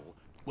battle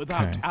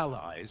without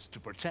allies to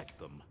protect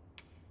them.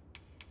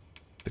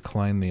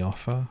 Decline the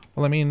offer?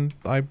 Well, I mean,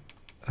 I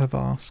have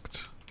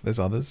asked. There's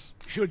others.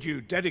 Should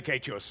you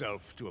dedicate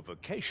yourself to a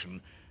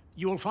vocation,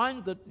 you will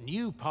find that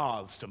new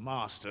paths to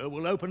master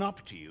will open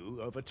up to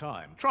you over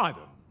time. Try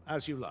them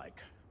as you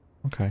like.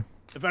 Okay.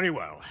 Very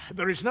well.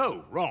 There is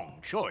no wrong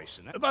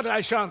choice, but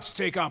I shan't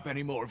take up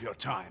any more of your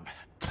time.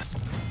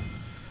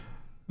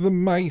 The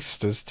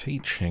Maester's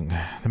Teaching.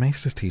 The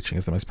Maester's Teaching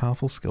is the most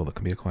powerful skill that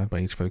can be acquired by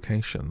each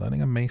vocation.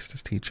 Learning a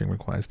Maester's Teaching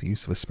requires the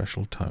use of a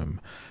special tome,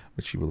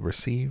 which you will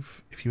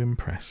receive if you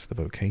impress the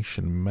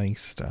vocation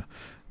Maester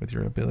with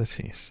your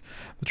abilities.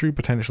 The true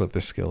potential of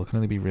this skill can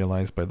only be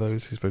realized by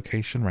those whose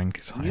vocation rank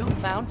is higher.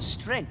 Newfound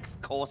strength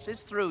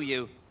courses through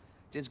you.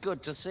 It is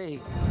good to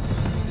see.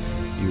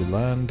 You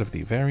learned of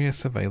the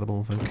various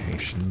available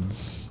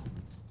vocations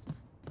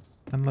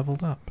and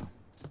leveled up.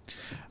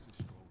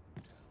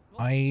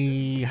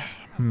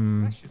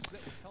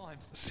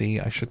 See,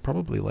 I should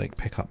probably like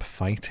pick up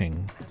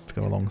fighting to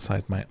go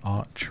alongside my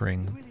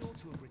archering.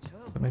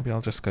 But maybe I'll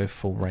just go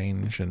full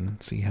range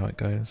and see how it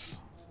goes.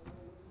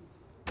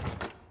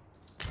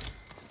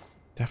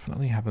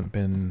 Definitely haven't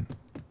been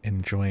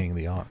enjoying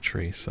the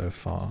archery so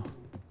far,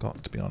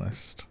 got to be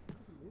honest.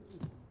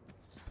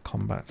 The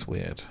combat's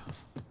weird.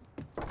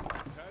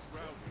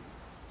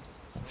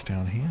 What's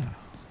down here?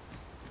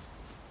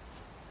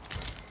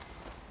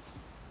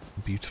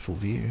 Beautiful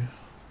view.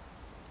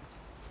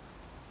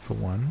 For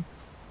one.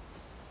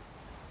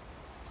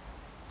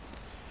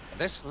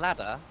 This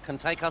ladder can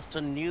take us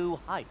to new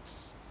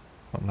heights.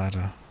 What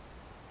ladder?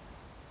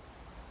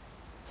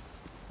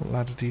 What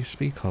ladder do you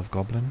speak of,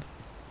 Goblin?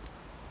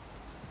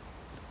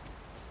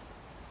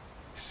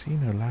 see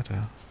no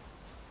ladder.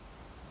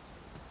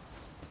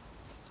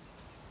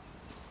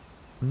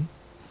 Hmm?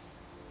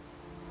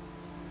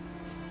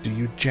 Do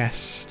you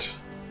jest?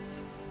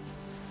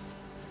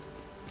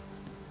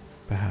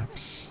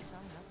 Perhaps.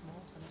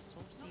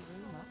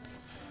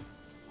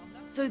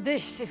 So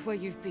this is where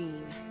you've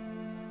been.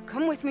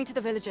 Come with me to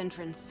the village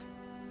entrance.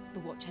 The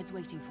watchhead's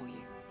waiting for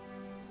you.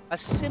 A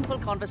simple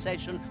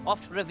conversation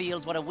oft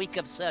reveals what a week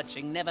of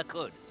searching never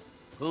could.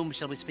 Whom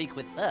shall we speak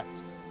with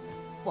first?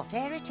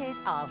 Whatever it is,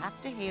 I'll have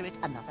to hear it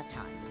another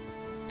time.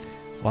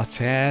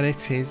 Whatever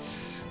it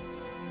is,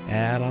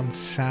 out on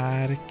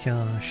side of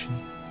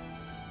caution.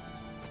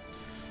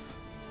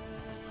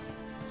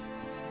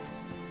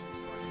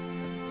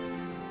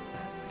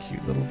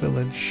 Cute little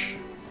village.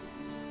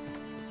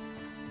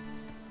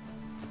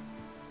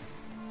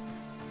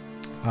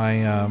 I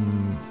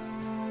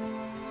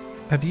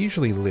have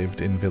usually lived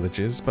in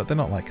villages, but they're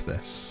not like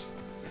this.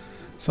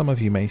 Some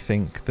of you may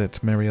think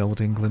that merry old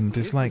England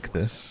is like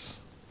this.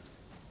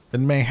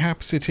 And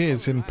mayhaps it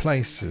is in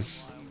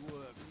places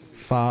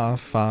far,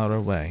 far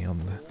away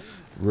on the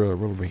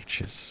rural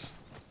reaches.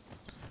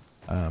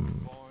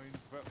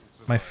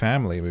 My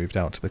family moved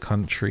out to the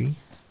country.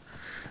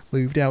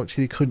 Moved out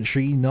to the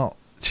country not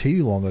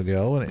too long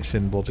ago, and it's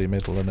in bloody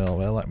middle of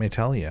nowhere, let me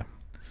tell you.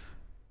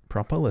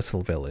 Proper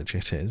little village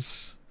it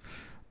is.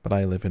 But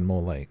I live in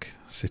more like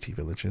city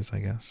villages,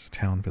 I guess.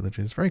 Town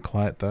villages. Very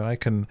quiet though. I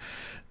can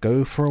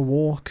go for a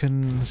walk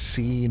and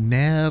see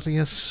nary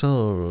a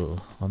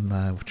soul on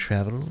my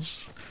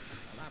travels.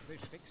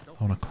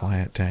 On a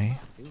quiet day.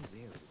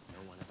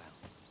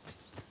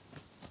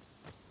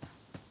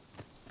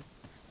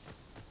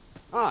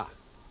 Ah,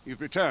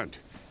 you've returned.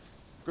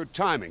 Good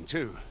timing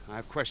too. I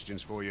have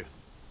questions for you.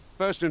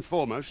 First and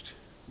foremost,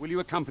 will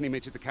you accompany me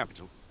to the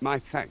capital? My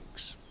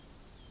thanks.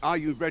 Are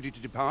you ready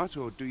to depart,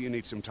 or do you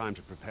need some time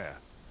to prepare?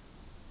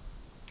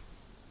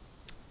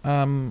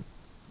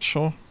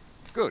 Sure.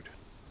 Good.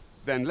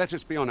 Then let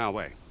us be on our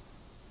way.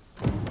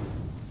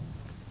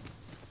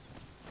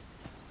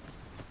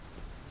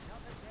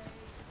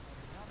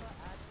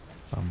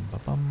 Bum ba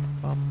bum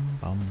bum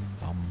bum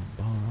bum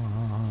ba.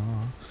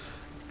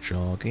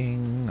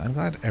 Jogging. I'm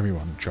glad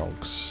everyone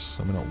jogs.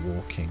 So we're not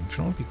walking. Do you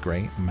know what would be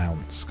great?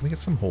 Mounts. Can we get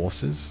some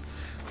horses?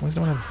 Why does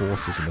no one have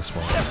horses in this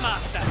world?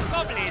 Master,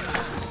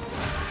 goblins!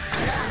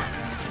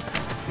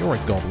 You're a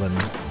goblin.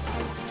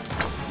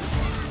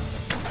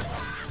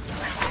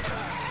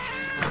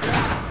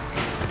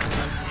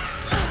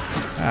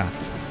 Ah.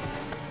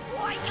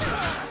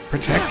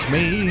 Protect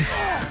me!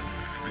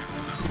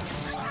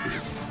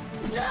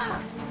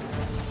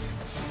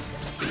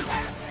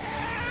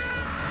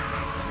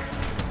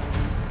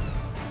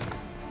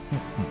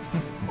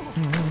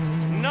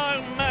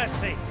 No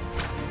mercy!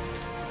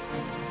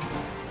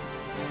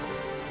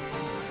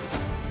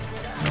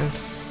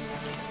 Is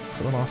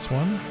that the last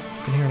one? I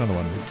can hear another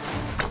one.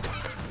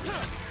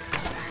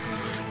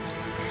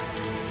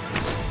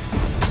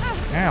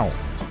 Ow!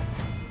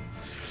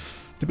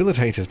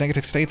 Debilitators.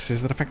 Negative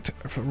statuses that affect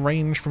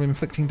range from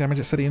inflicting damage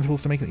at steady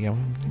intervals to make it... Yeah,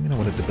 you know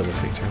what a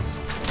debilitator is.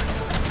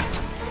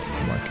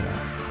 I'll work it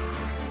out.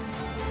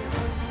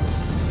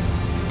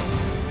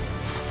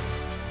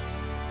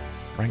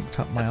 Ranked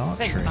up my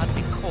archery. Think I'd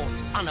be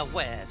caught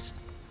unawares.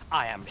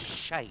 I am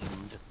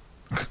shamed.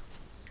 It's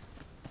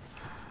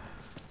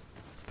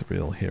the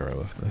real hero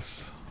of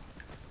this.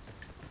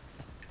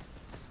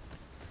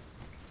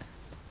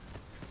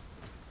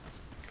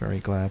 Very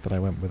glad that I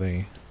went with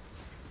a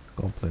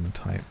goblin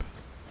type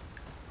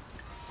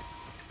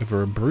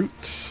over a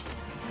brute.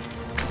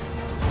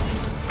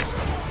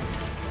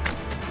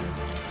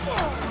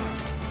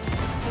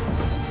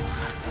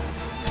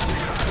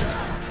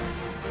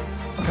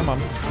 Come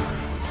on.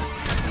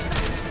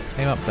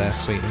 Aim up there,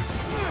 sweetie.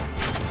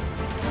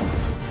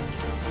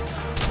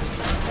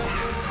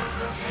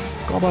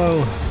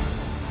 Gobbo!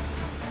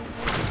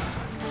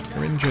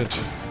 You're injured.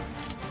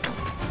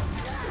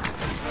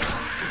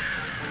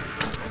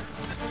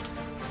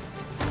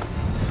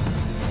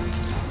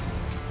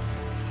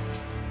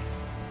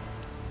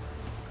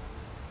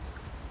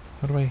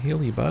 How do I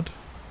heal you, bud?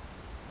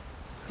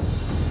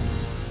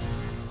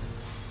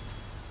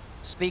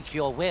 Speak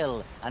your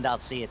will, and I'll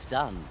see it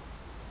done.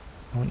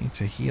 I want you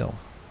to heal.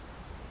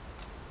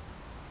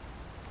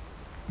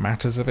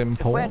 Matters of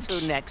import. Where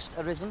to next,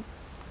 Arisen?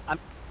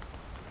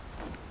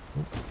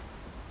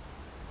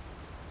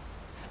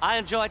 I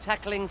enjoy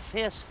tackling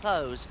fierce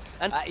foes,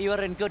 and you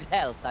are in good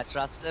health, I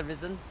trust,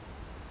 Arisen.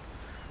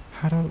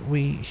 How do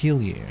we heal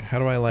you? How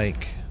do I,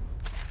 like...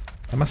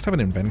 I must have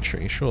an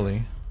inventory,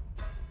 surely.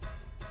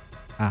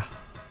 Ah.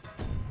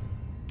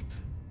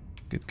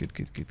 Good, good,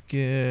 good, good,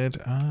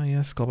 good. Ah,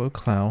 yes, Gobbo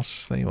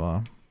Klaus. There you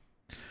are.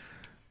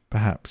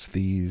 Perhaps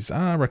these...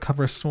 Ah,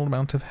 recover a small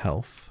amount of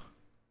health.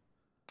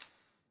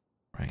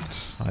 Right.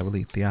 I will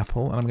eat the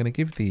apple, and I'm going to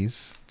give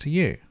these to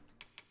you.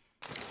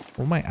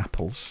 All my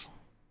apples.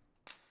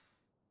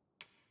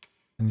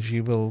 And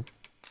you will...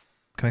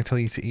 Can I tell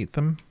you to eat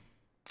them?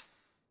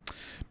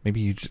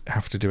 Maybe you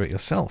have to do it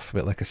yourself, a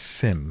bit like a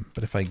sim.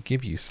 But if I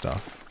give you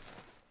stuff,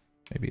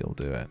 maybe you'll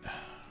do it.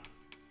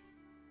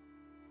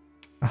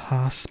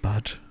 Ah,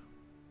 Spud.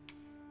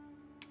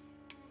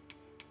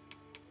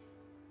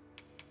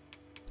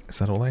 Is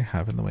that all I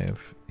have in the way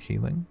of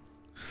healing?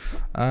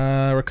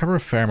 Recover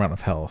a fair amount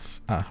of health.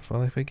 Ah,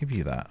 well, if I give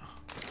you that,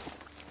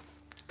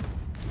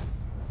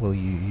 will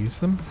you use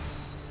them?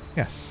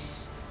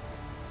 Yes.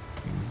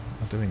 You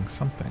are doing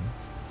something.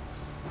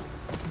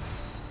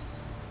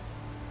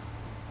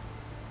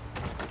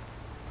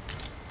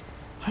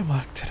 I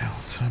worked it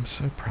out, and I'm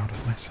so proud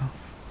of myself.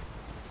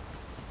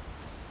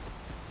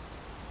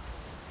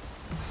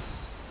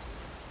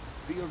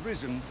 The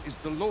Arisen is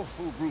the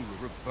lawful ruler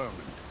of Vermund.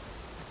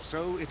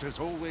 So it has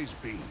always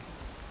been.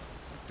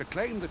 To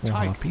claim the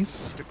title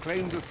is to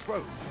claim the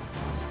throne.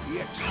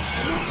 Yet...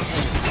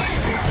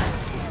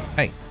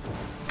 Hey.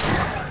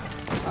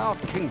 Our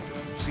kingdom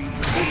sees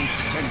many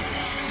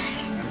pretenders,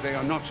 and they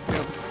are not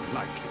dealt with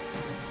lightly.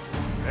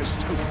 There's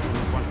Tokyo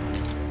one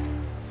of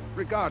them.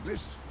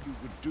 Regardless, you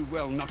would do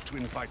well not to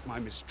invite my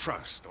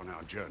mistrust on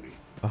our journey.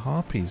 The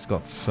Harpies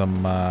got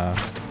some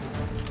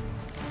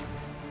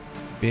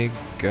big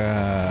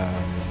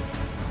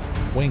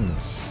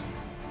wings,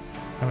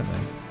 haven't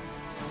they?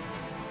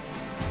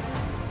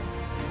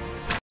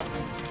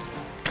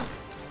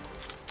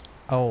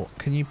 Oh,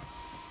 can you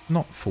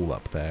not fall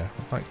up there?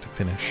 I'd like to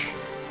finish.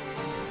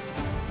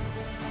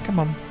 Come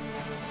on.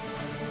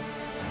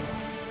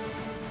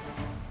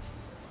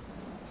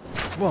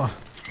 Whoa.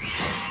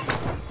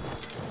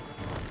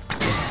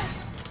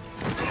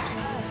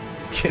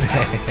 Get it.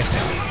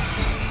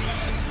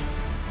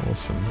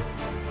 Awesome.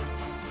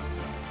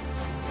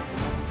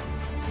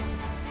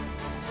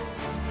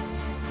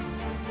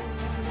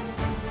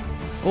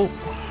 Oh.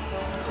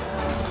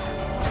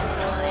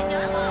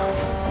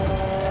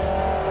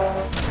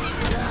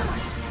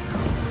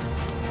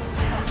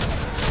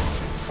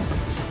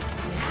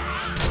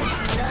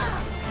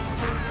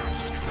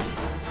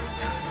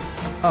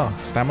 Oh,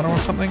 stamina or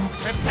something?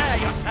 Prepare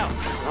yourself.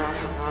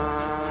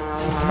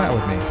 What's the matter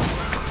with me?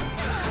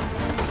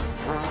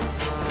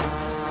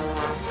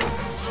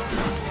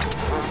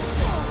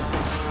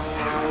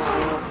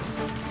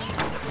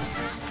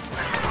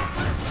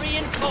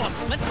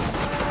 Reinforcements?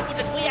 Would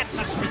that we had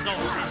such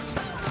resources.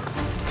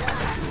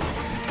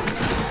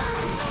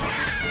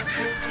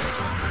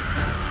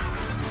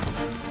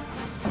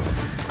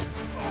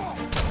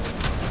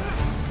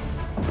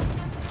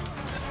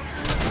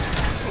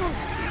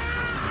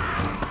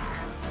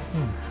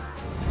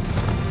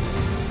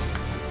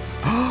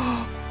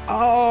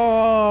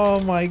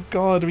 Oh my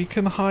god, we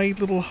can hide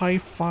little high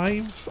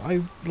fives.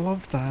 I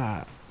love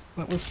that.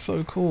 That was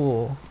so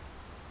cool.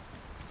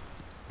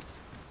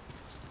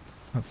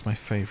 That's my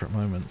favorite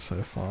moment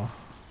so far.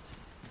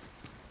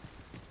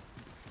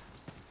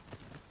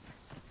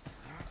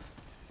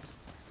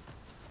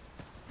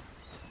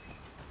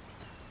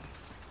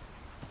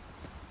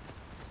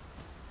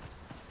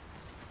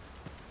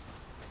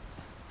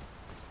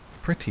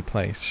 Pretty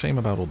place. Shame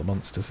about all the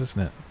monsters,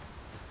 isn't it?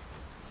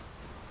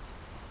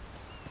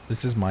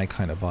 This is my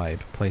kind of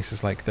vibe.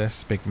 Places like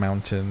this, big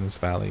mountains,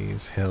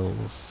 valleys,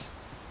 hills.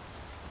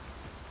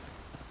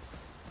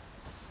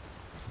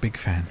 Big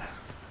fan.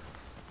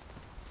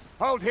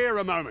 Hold here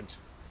a moment.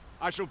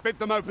 I shall bid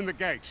them open the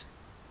gate.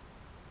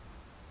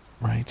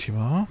 Right you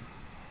are.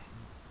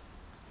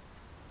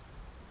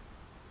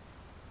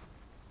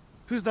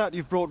 Who's that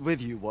you've brought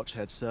with you,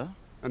 Watchhead, sir?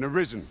 An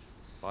Arisen,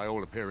 by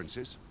all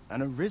appearances.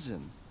 An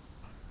Arisen?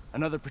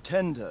 Another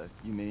pretender,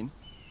 you mean?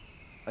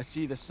 I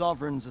see the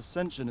Sovereign's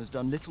ascension has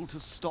done little to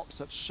stop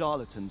such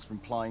charlatans from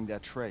plying their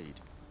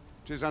trade.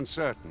 'Tis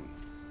uncertain.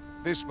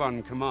 This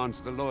one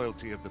commands the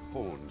loyalty of the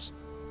pawns.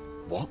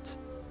 What?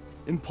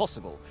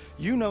 Impossible.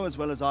 You know as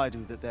well as I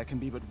do that there can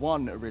be but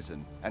one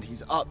Arisen, and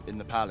he's up in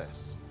the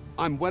palace.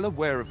 I'm well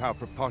aware of how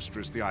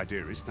preposterous the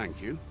idea is,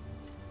 thank you.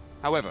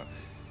 However,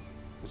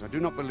 as I do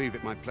not believe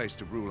it my place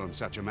to rule on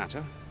such a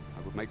matter,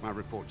 I will make my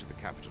report to the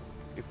capital.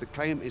 If the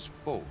claim is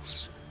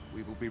false,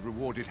 we will be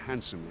rewarded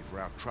handsomely for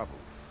our trouble.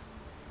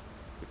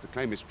 If the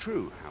claim is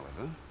true,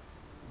 however,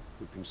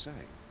 who can say?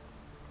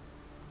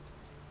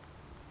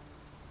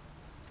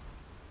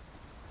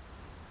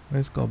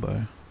 Where's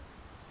Gobbo?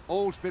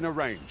 All's been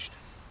arranged.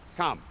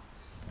 Come,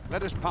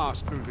 let us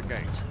pass through the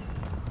gate.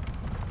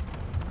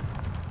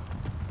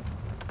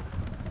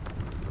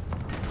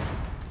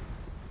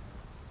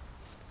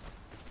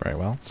 Very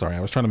well. Sorry, I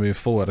was trying to move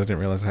forward. I didn't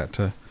realize I had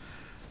to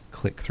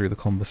click through the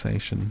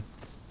conversation.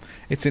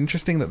 It's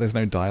interesting that there's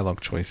no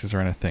dialogue choices or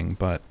anything,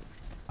 but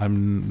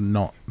I'm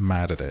not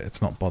mad at it.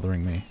 It's not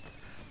bothering me.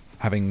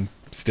 Having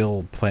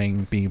still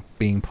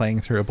being playing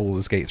through a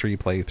Baldur's Gate 3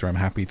 playthrough, I'm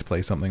happy to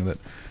play something that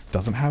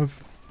doesn't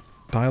have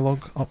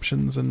dialogue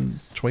options and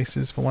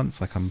choices for once.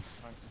 Like, I'm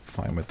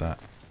fine with that.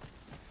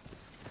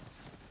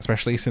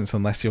 Especially since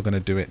unless you're going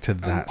to do it to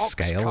that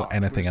scale,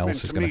 anything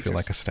else is going to feel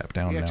like a step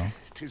down now.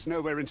 It is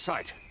nowhere in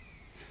sight.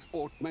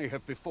 Aught may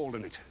have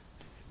befallen it.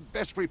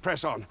 Best we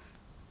press on.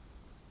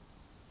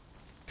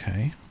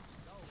 Okay.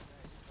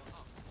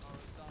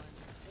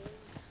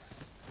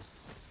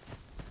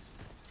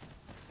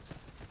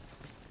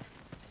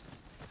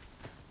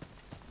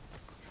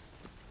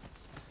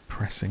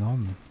 Pressing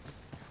on.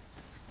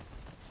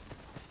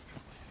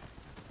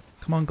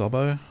 Come on,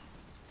 Gobbo.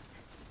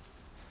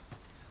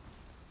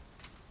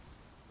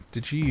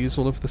 Did you use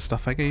all of the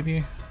stuff I gave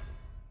you?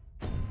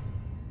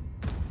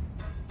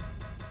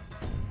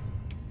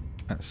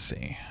 Let's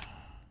see.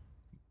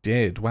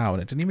 Did. Wow,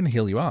 and it didn't even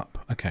heal you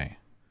up. Okay.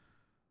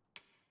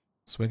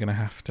 So we're gonna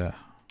have to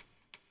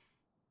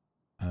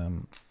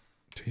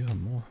do you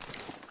have more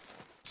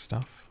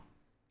stuff?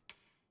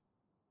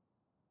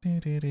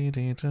 Got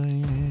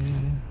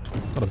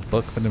a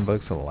book that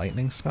invokes a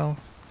lightning spell.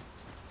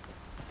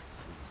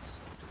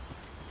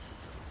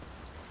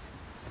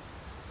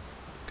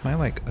 Can I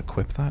like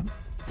equip that?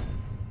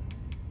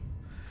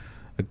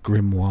 A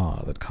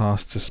grimoire that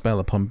casts a spell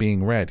upon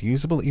being read,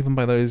 usable even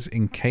by those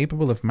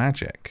incapable of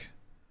magic.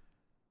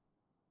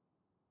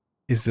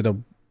 Is it a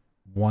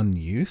one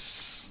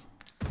use?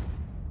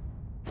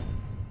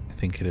 I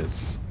think it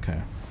is. Okay,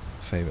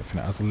 save it for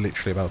now. I was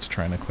literally about to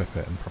try and equip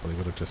it and probably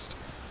would have just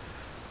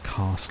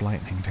cast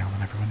lightning down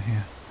on everyone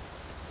here.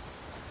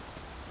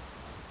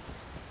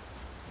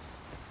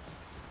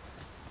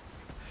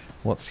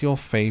 What's your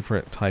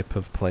favorite type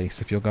of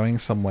place if you're going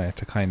somewhere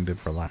to kind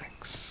of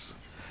relax?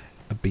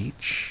 A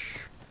beach?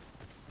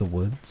 The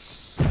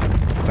woods?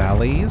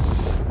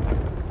 Valleys?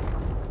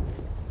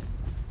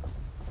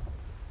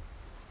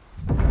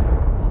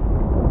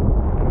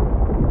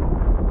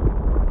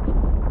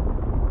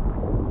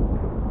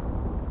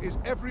 Is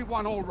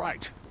everyone all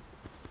right?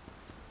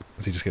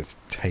 As he just gets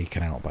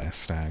taken out by a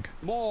stag.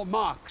 More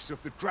marks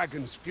of the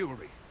dragon's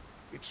fury.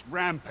 Its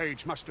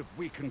rampage must have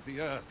weakened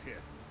the earth here.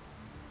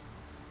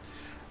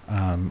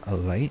 A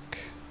lake.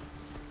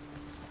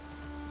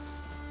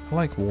 I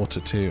like water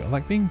too. I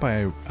like being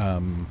by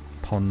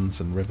ponds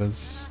and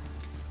rivers.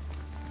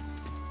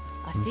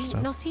 I see,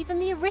 stuff. not even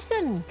the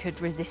Arisen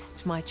could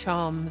resist my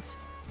charms.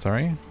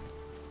 Sorry?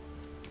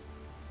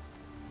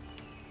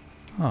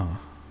 Oh.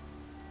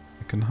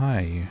 I can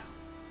hire you.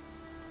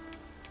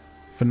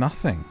 For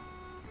nothing,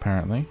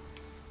 apparently.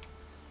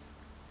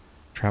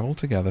 Travel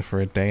together for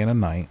a day and a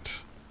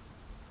night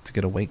to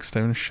get a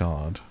Wakestone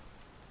shard.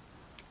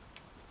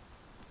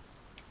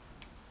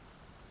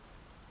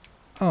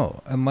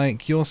 Oh, and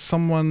like you're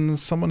someone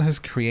has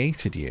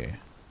created you.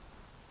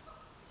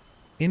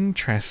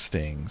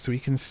 Interesting. So we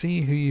can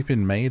see who you've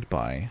been made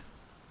by.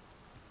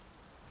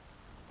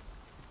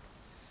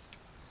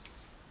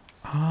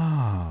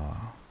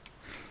 Ah.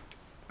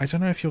 I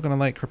don't know if you're gonna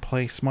like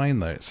replace mine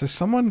though. So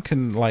someone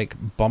can like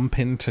bump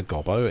into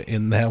Gobbo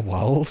in their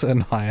world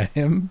and hire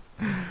him.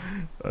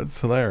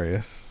 That's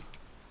hilarious.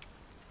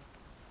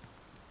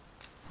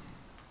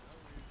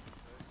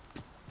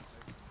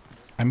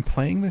 I'm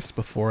playing this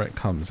before it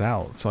comes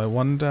out, so I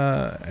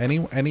wonder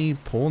any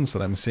pawns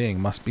that I'm seeing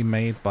must be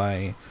made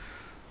by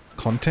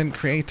content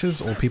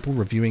creators or people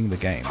reviewing the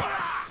game.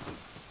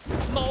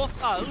 More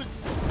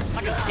foes?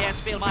 I can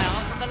scarce feel my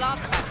arm from the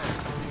last battle.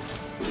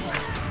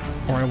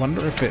 Or I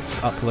wonder if it's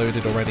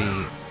uploaded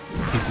already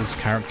people's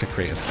character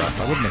creator stuff.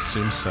 I wouldn't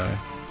assume so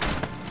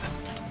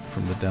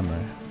from the demo.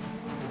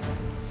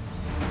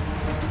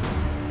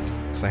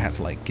 Because I had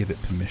to like give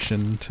it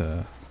permission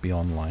to be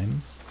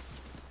online.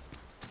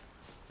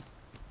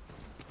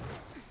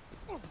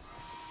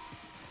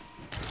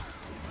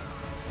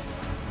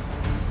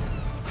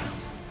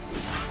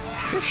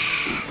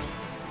 Fish.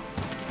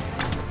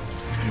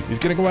 He's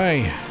getting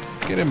away.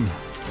 Get him.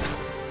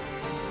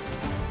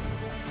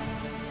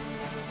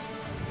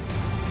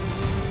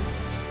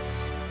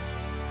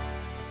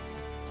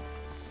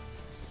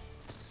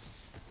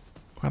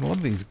 Quite a lot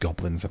of these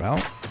goblins about.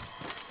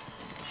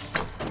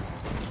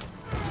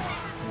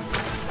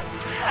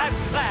 That's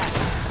bad.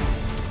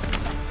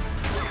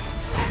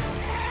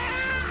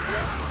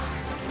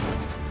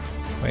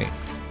 Wait,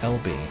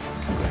 LB.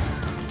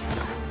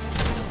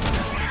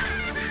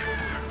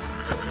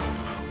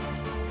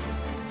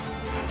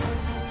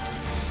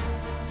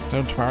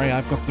 Don't worry,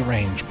 I've got the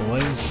range,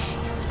 boys.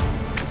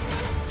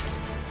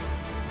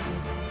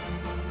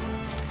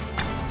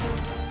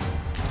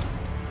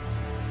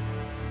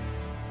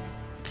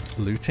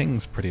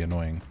 Looting's pretty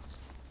annoying.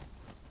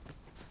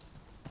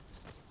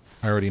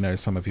 I already know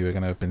some of you are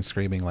going to have been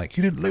screaming like,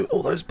 you didn't loot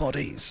all those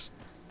bodies.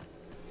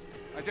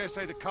 I dare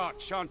say the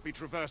cart shan't be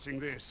traversing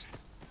this.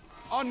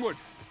 Onward!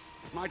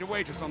 Might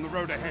await us on the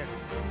road ahead.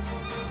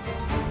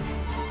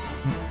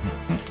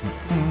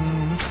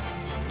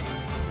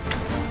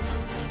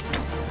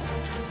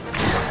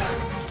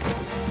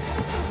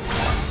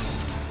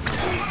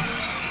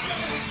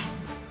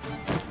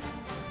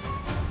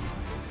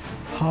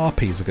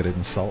 Harpy's a good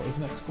insult,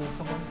 isn't it, to call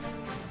someone?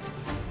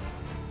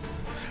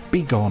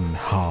 Be gone,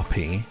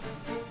 Harpy.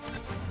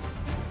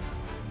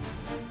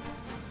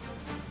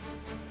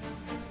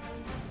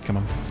 Come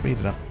on, speed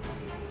it up.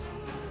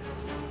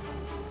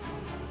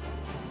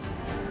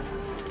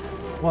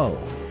 Whoa.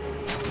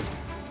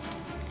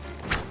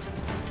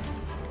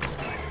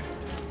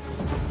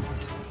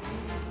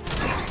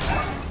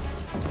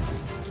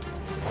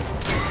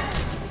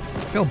 I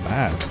feel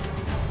bad.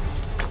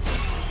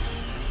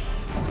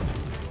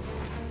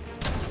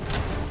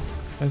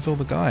 There's all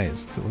the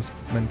guys that was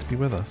meant to be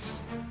with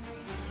us.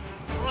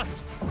 Right.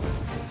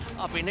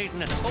 I've been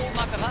needing a tall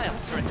mug of ale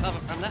to recover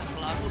from that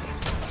blow.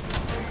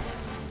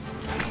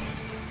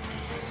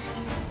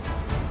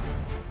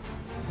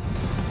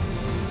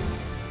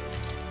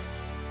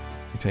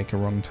 You take a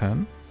wrong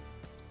turn.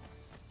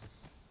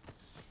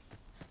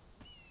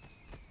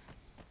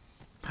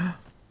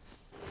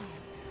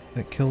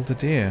 It killed a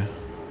deer.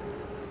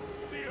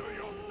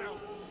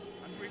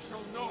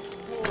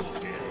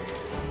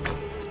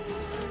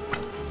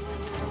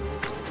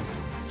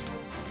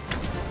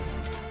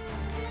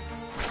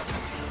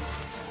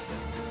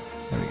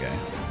 There we go.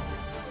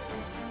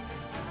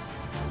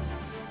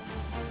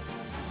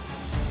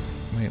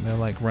 Wait, they're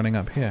like running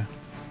up here.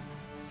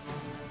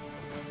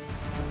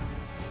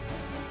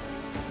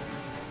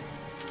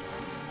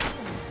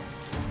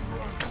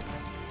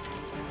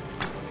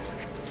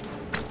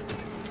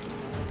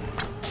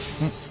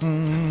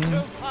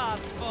 Too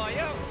fast for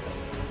you.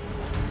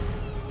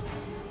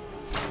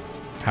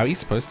 How are you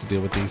supposed to deal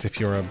with these if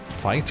you're a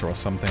fighter or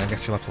something? I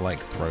guess you'll have to like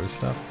throw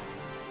stuff.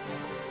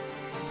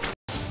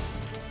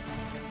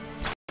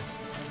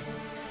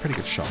 Pretty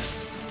good shot.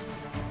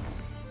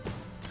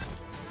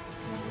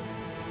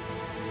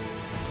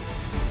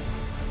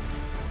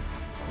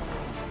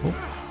 Oh.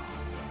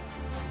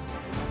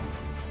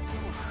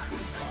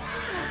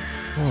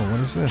 Whoa, what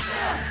is this?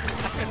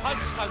 I should hope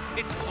so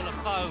pitiful a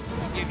foe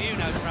will give you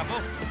no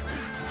trouble.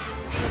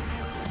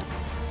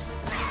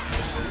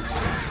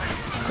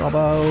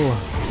 Gobbo!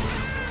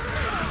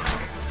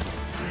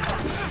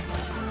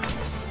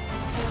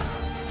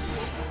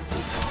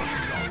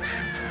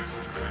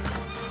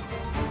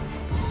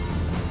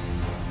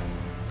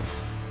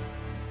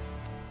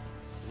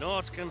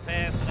 Naught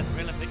compares to the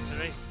thrill of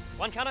victory.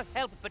 One cannot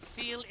help but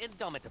feel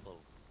indomitable.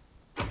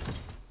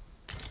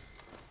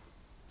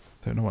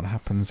 Don't know what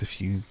happens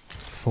if you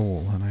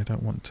fall, and I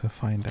don't want to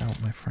find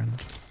out, my friend.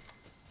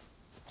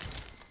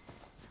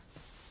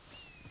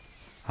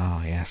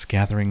 Ah, yes,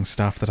 gathering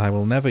stuff that I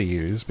will never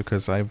use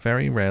because I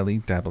very rarely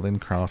dabble in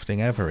crafting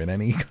ever in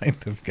any kind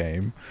of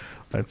game.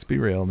 Let's be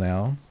real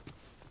now.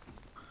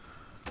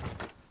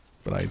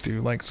 But I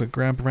do like to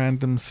grab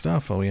random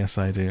stuff. Oh, yes,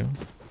 I do.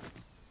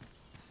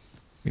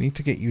 We need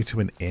to get you to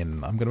an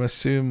inn. I'm going to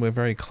assume we're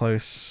very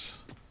close.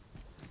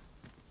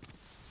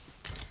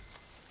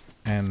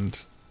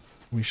 And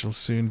we shall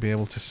soon be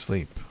able to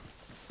sleep.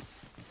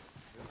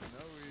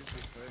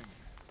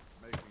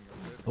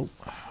 Oh.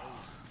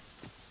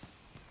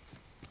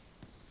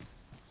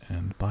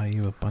 And buy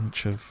you a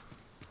bunch of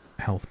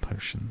health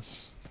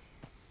potions.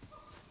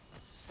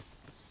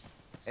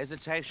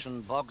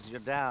 Hesitation bogs you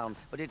down,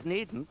 but it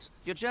needn't.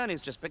 Your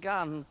journey's just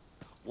begun.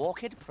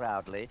 Walk it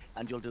proudly,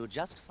 and you'll do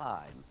just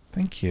fine.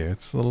 Thank you.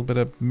 It's a little bit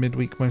of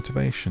midweek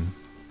motivation.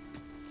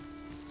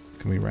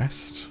 Can we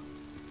rest?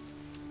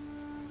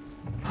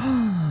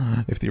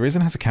 If the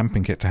Arisen has a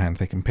camping kit to hand,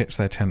 they can pitch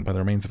their tent by the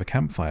remains of a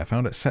campfire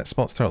found at set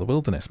spots throughout the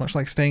wilderness. Much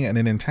like staying at an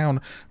inn in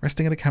town,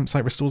 resting at a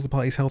campsite restores the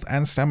party's health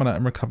and stamina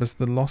and recovers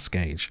the loss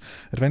gauge.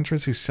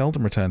 Adventurers who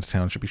seldom return to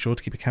town should be sure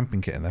to keep a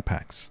camping kit in their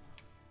packs.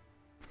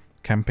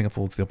 Camping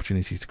affords the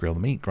opportunity to grill the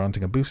meat,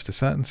 granting a boost to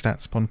certain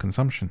stats upon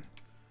consumption.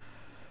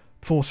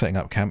 Before setting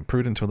up camp,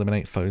 prudent to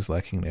eliminate foes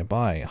lurking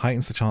nearby.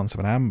 Heightens the chance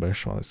of an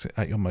ambush while it's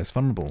at your most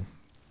vulnerable.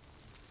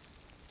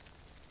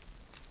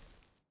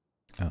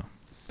 Oh,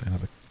 don't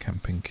have a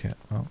camping kit.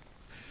 Well,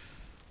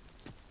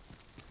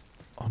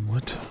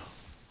 onward.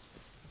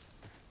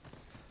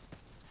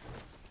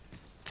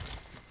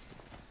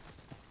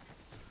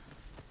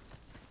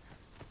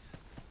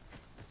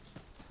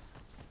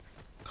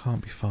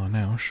 Can't be far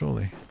now,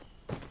 surely.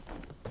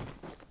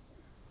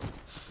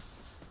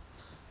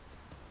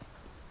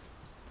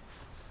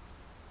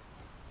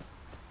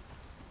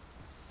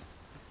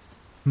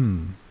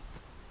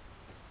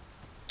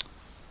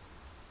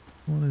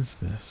 What is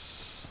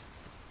this?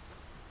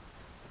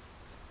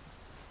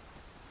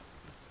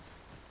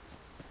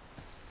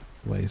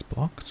 Way's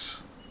blocked.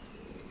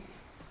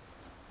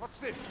 What's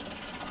this?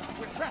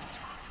 We're trapped.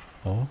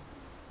 Oh,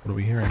 what are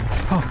we hearing?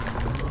 Oh!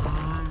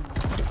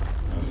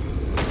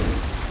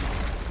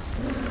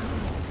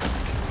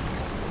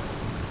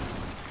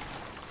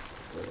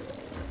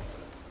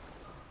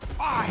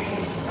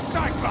 A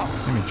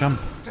Cyclops! Let me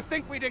jump. To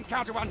think we'd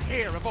encounter one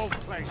here of all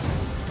places.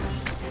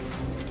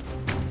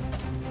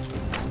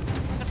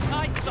 A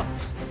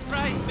Cyclops!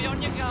 Pray, be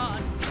on your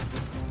guard.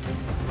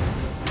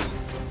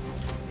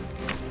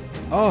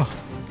 Oh!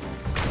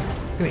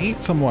 I'm gonna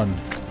eat someone.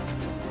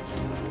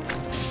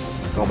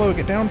 Gobbo,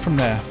 get down from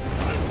there.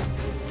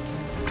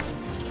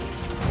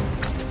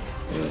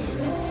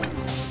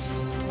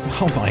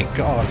 Oh my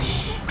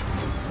gosh.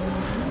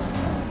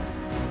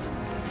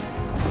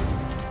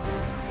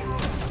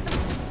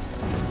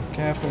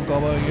 Careful,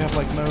 Gobbo, you have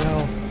like no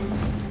health.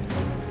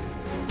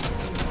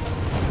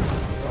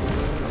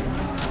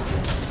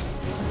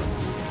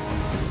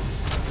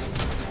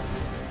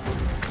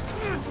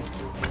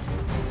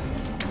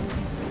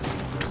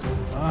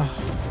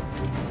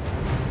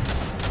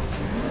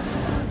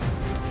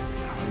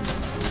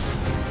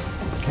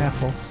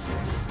 Careful.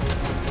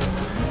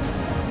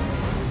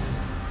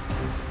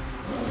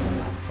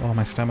 Oh,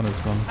 my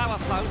stamina's gone. Our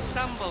foe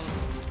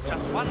stumbles.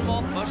 Just one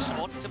more push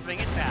ought to bring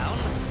it down.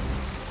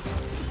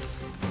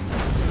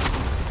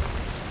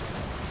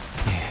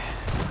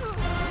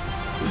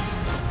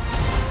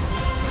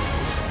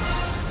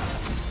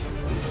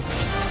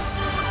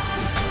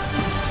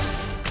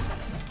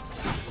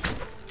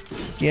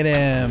 Get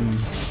him!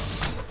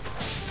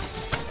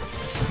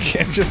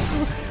 Yeah,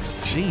 just...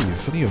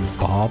 Jeez, what are you, a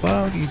barber?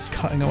 Are you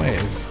cutting away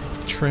at his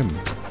trim?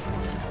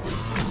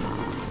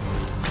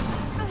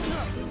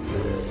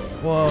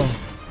 Whoa,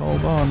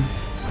 hold on.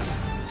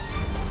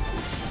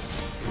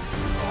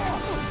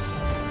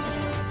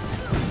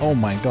 Oh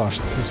my gosh,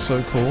 this is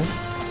so cool.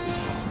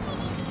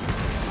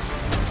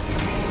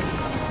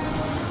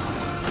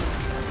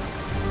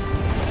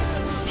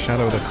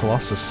 Shadow of the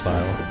Colossus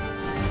style.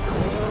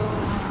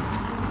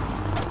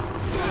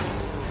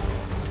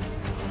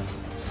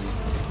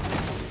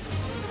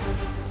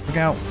 Look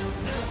out.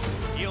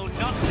 You'll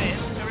not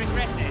live to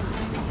regret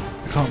this.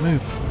 I can't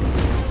move.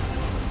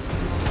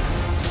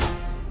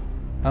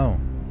 Oh.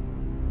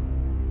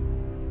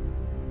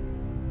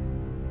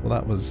 Well,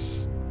 that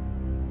was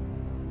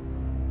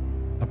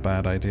a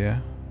bad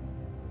idea.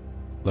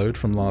 Load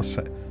from last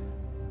set.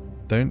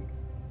 Don't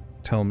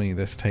tell me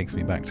this takes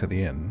me back to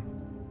the inn.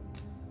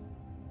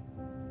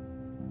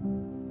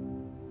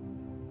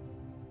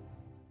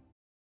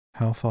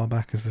 How far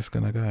back is this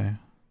gonna go?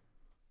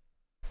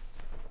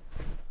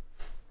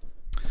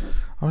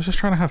 I was just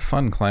trying to have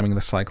fun climbing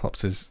the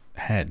Cyclops'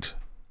 head.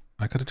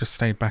 I could have just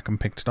stayed back and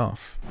picked it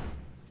off.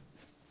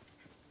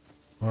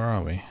 Where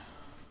are we?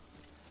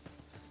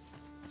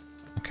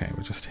 Okay,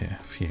 we're just here.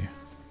 Phew.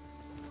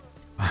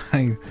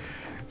 I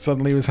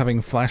suddenly was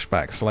having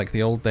flashbacks to like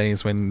the old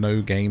days when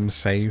no games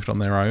saved on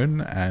their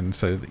own, and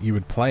so you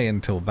would play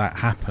until that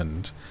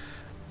happened,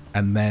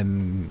 and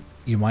then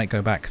you might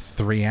go back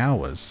 3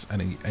 hours,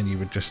 and you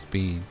would just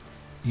be,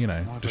 you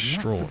know,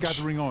 distraught. I have a knack for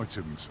gathering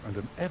items, and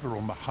am ever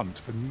on the hunt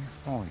for new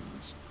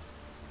finds.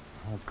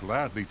 I'll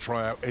gladly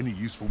try out any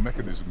useful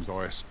mechanisms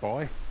I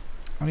espy.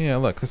 Oh yeah,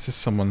 look, this is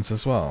someone's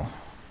as well.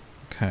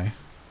 Okay.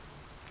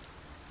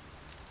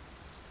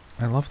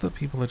 I love that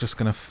people are just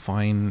gonna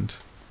find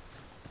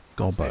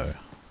Gobbo.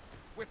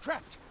 We're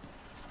trapped.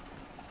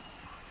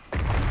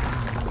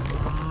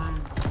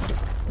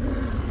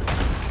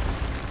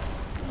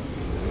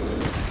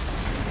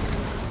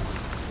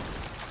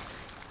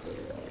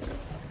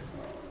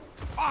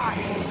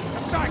 A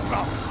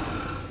Cyclops!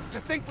 To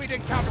think we'd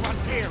encounter one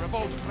here of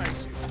all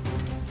places.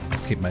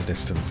 I'll keep my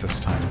distance this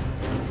time.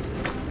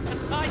 A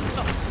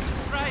Cyclops!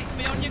 Pray,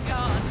 be on your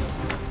guard.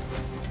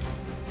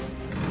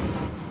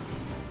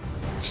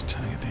 Just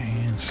turn it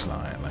down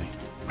slightly.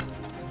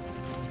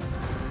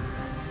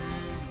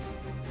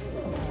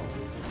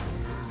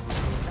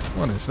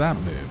 What is that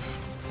move?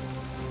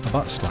 A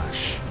butt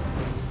splash.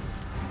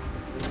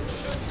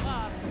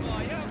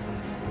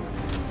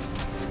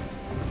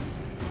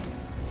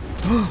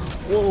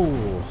 Whoa!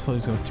 I thought he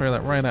was going to throw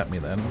that right at me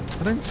then.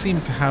 I don't seem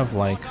to have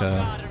like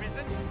a...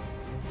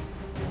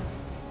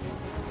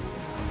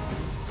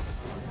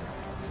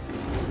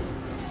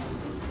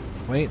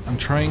 Wait, I'm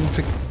trying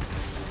to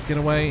get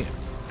away.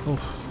 Oh.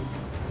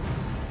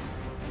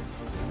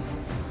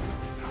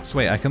 So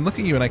wait, I can look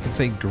at you and I can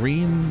say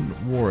green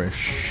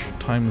warish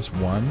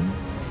 ×1.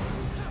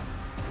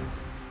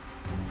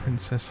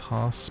 Princess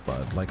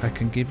Harspud. Like I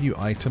can give you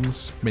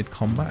items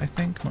mid-combat, I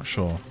think? Not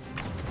sure.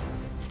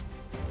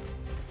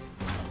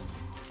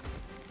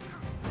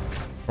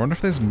 I wonder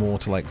if there's more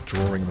to like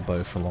drawing the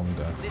bow for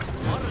longer.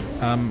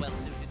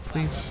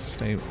 Please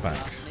stay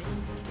back.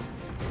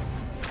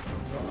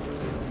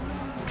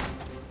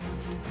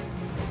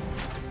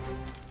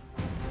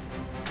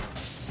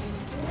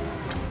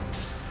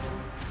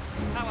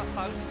 Our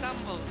foe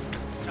stumbles.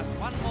 Just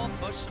one more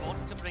push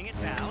ought to bring it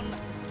down.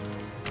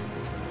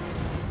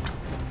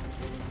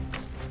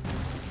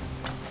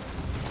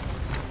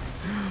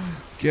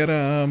 Get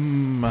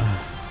him!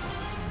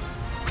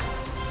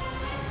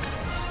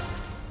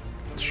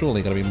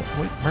 Surely gotta be more.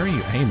 Wait, where are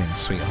you aiming,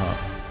 sweetheart?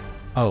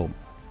 Oh,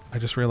 I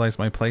just realized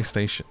my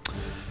PlayStation.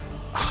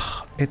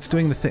 It's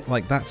doing the thing,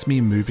 like that's me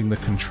moving the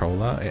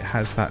controller. It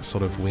has that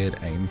sort of weird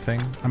aim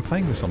thing. I'm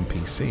playing this on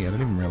PC. I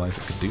didn't even realize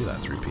it could do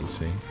that through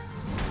PC.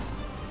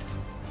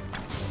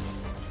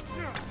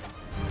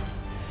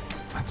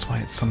 That's why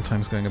it's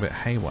sometimes going a bit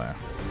haywire.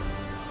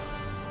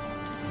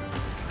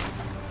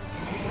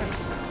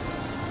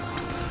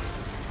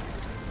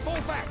 Fall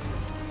back.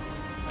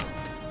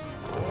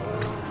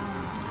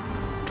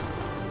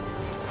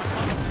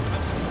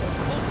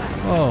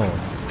 Oh.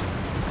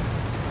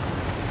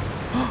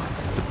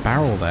 There's a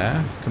barrel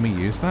there. Can we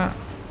use that?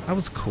 That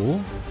was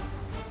cool.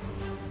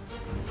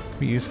 Can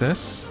we use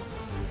this?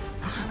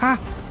 Ah!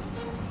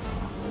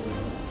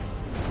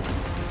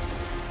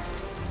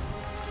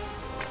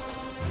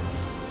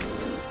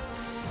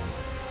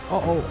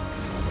 Uh-oh.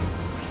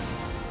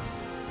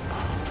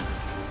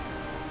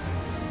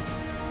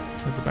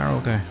 Where'd the barrel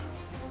go?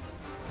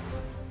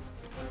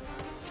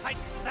 Take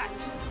that.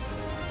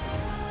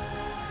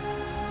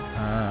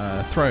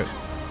 Throat.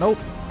 Nope.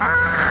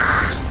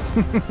 Ah!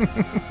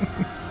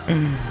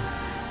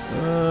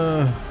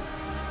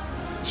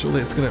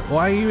 Surely it's gonna.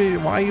 Why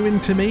are you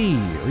into me?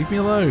 Leave me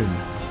alone.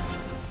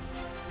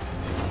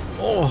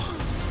 Oh.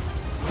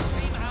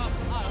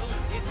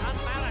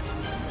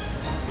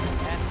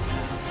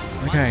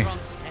 Okay.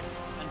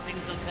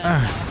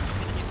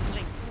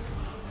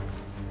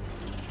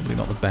 Probably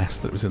not the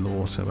best that was in the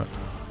water, but.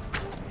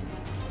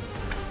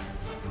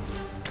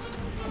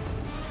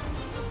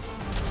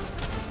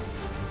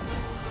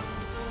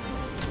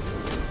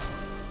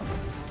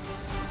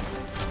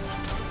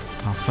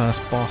 Our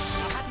first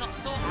boss.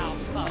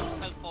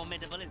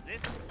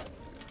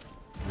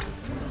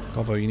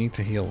 Gobbo, you need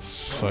to heal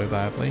so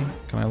badly.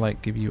 Can I,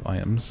 like, give you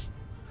items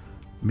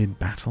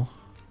mid-battle?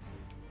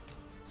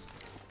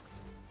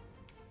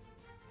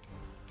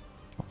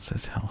 What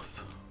says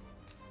health?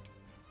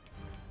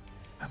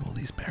 I have all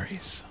these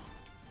berries.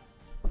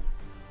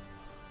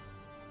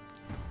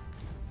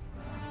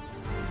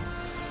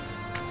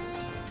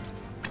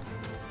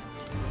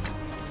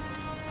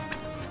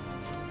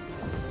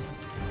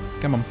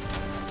 Come on.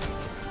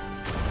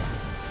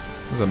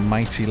 There's a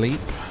mighty leap.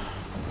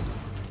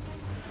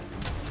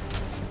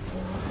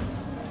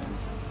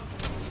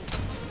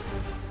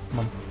 Come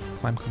on.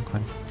 Climb, climb,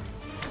 climb.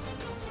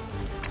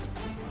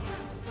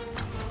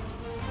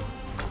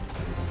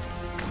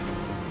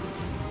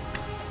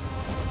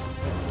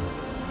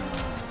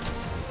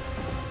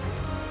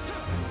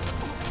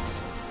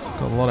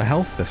 Got a lot of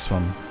health, this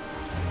one.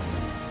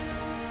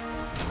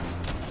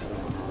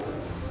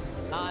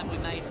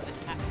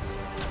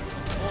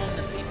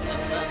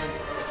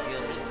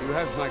 You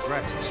have my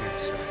gratitude,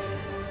 sir.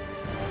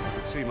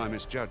 It seems I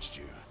misjudged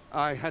you.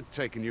 I had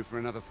taken you for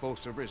another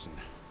Force Arisen.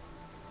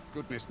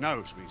 Goodness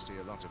knows we see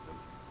a lot of them.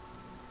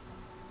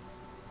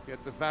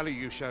 Yet the value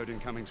you showed in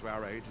coming to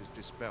our aid has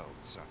dispelled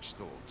such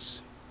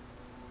thoughts.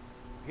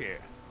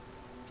 Here,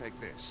 take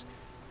this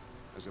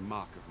as a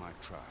mark of my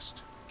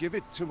trust. Give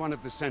it to one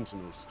of the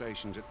sentinels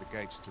stationed at the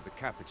gates to the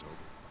capital,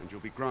 and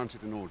you'll be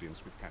granted an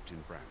audience with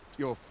Captain Brandt.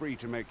 You're free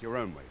to make your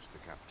own way to the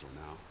capital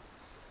now.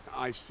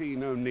 I see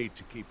no need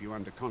to keep you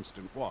under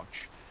constant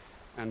watch,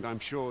 and I'm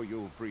sure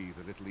you'll breathe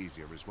a little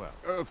easier as well.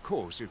 Of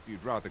course, if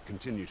you'd rather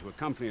continue to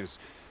accompany us,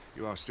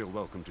 you are still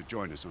welcome to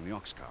join us on the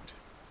ox cart.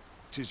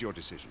 'Tis your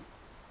decision.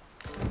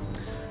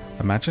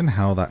 Imagine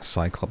how that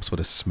Cyclops would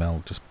have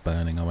smelled just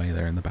burning away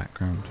there in the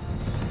background.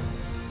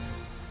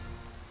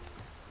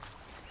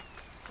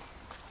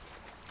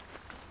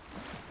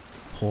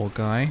 Poor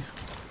guy.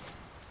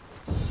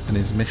 And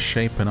his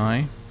misshapen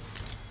eye.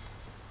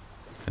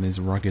 And his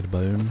rugged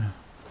bone.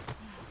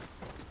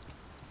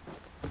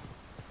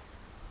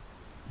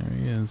 There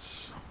he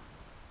is.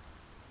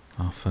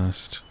 Our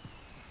first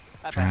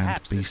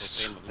giant beast.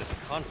 This will seem of little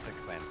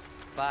consequence,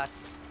 but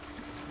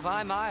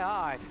by my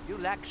eye, you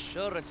lack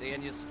surety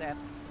in your step.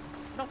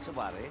 Not to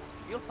worry,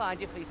 you'll find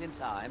your feet in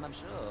time, I'm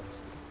sure.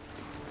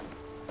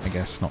 I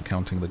guess not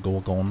counting the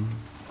Gorgon.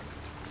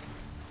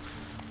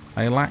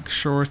 I lack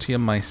surety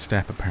in my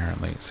step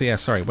apparently. So yeah,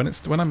 sorry, when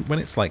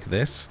it's like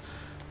this,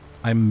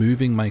 I'm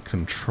moving my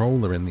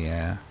controller in the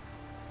air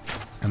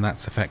and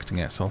that's affecting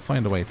it, so I'll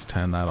find a way to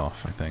turn that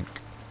off, I think.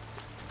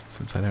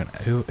 Since I don't...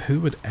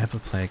 Who would ever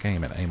play a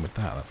game and aim with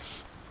that?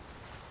 That's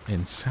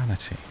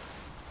insanity.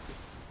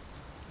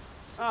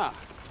 Ah,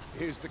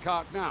 here's the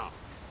cart now.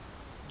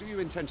 Do you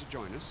intend to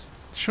join us?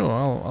 Sure,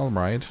 I'll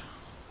ride.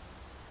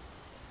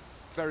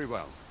 Very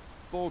well.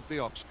 Board the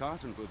ox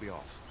cart and we'll be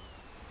off.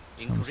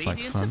 Sounds like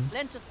Ingredients fun. are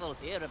plentiful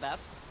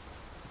hereabouts.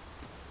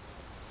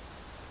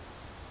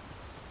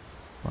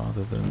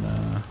 Rather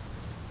than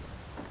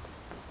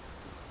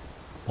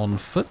on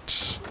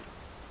foot.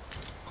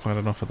 Quite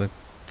enough of the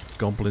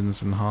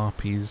goblins and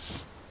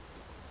harpies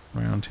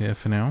around here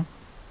for now.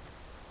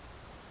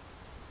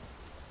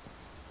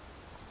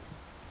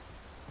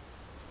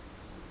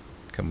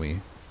 Can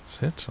we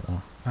sit?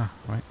 Or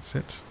right,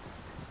 sit.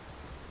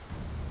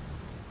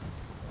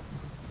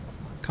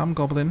 Come,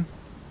 goblin.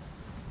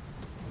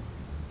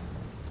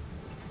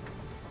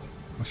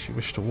 Unless you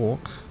wish to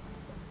walk.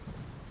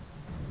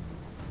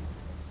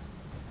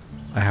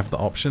 I have the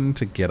option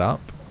to get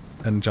up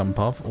and jump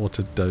off or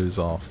to doze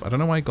off. I don't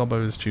know why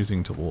Gobbo is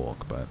choosing to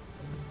walk, but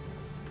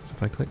so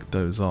if I click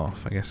doze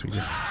off, I guess we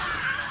just...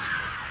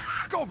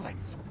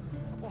 Goblins!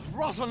 What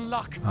rotten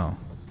luck! Oh.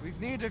 We've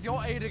need of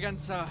your aid again,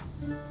 sir.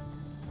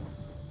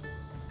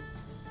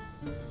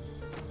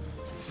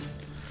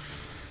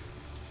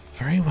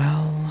 Very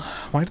well.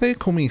 Why do they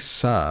call me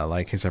sir?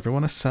 Like, is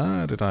everyone a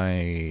sir? Did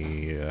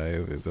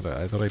I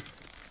thought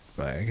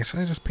I guess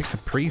I just picked a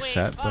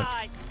preset, but...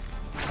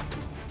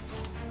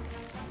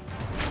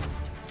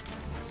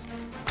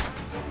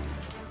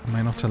 Am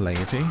I not a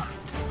lady?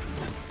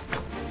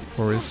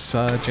 Or is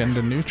sir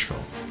gender neutral?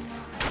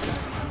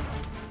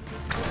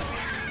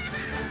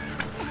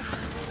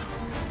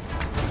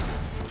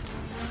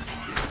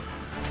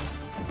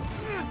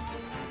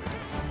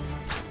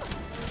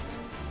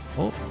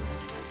 Oh,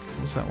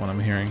 what's that one I'm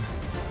hearing?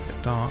 A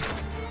bit dark.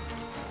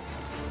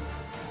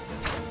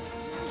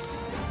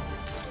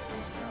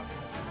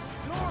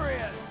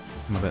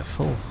 I'm a bit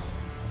full.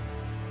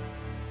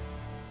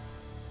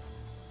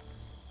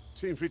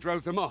 Seems we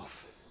drove them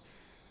off.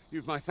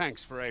 You've my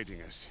thanks for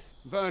aiding us.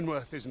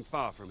 Vernworth isn't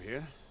far from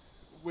here.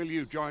 Will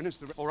you join us?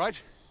 All right?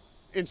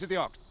 Into the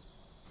ox.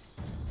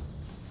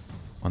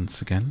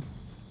 Once again.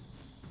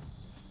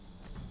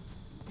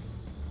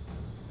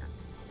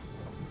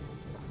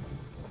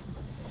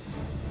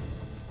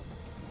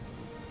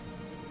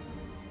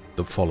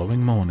 The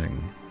following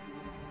morning.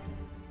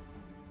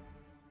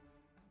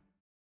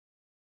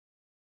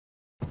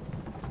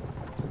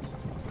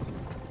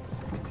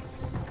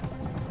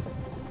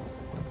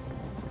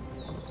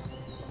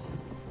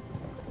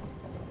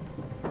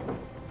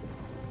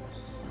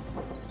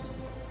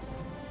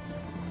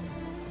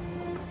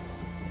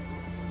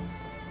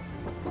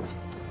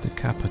 The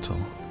capital.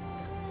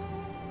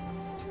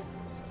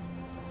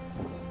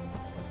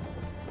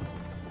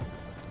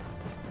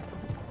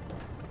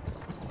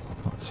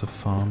 Lots of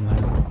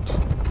farmland.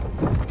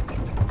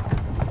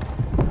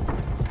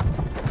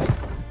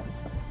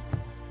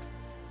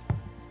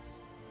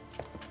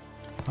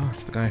 Oh,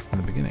 it's the guy from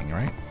the beginning,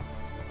 right?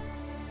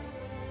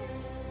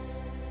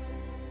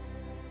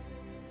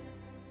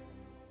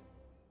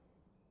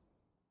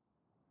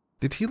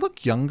 Did he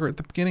look younger at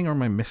the beginning, or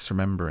am I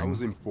misremembering? I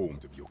was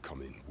informed of your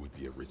coming would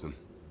be arisen.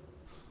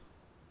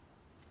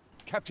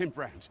 Captain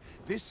Brandt,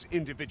 this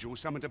individual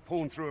summoned a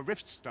pawn through a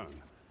rift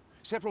stone.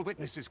 Several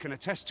witnesses can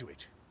attest to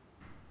it.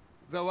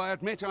 Though I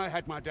admit I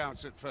had my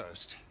doubts at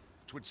first.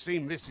 'Twould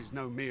seem this is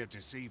no mere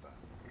deceiver.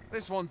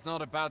 This one's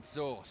not a bad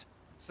sort.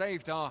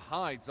 Saved our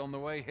hides on the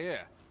way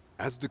here.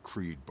 As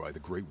decreed by the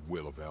great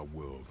will of our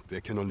world,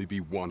 there can only be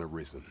one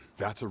arisen.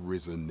 That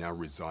arisen now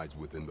resides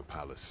within the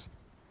palace.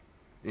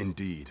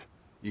 Indeed,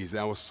 he is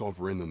our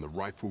sovereign and the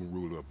rightful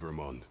ruler of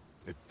Vermont.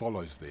 It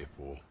follows,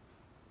 therefore,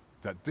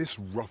 that this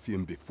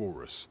ruffian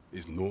before us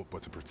is naught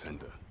but a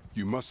pretender.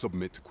 You must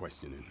submit to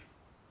questioning.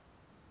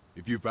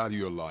 If you value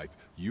your life,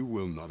 you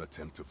will not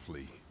attempt to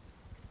flee.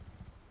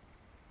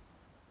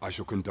 I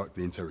shall conduct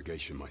the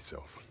interrogation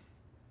myself.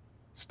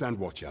 Stand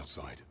watch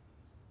outside.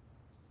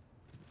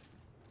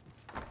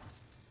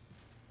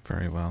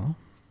 Very well.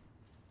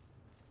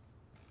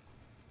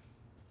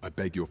 I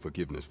beg your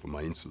forgiveness for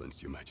my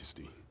insolence, Your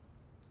Majesty.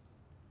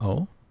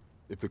 Oh?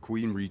 If the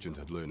Queen Regent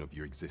had learned of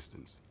your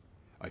existence,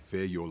 I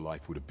fear your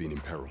life would have been in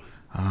peril.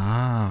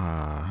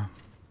 Ah.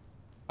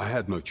 I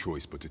had no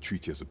choice but to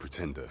treat you as a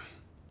pretender,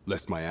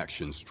 lest my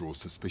actions draw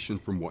suspicion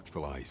from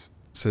watchful eyes.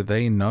 So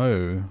they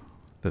know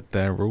that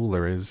their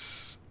ruler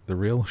is the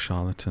real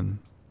charlatan.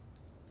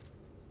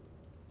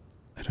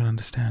 I don't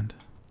understand.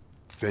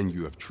 Then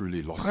you have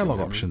truly lost dialogue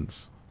your memory?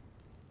 options.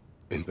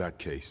 In that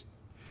case,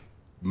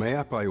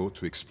 mayhap I ought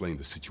to explain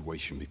the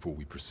situation before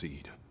we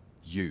proceed.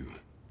 You,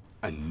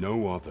 and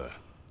no other,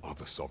 are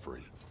the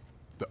sovereign.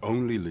 The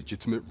only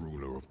legitimate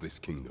ruler of this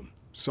kingdom.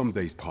 Some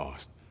days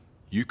past,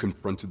 you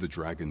confronted the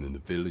dragon in the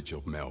village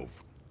of Melv,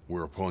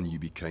 whereupon you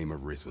became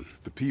arisen.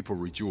 The people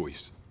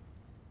rejoiced,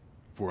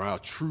 for our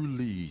true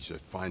liege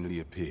had finally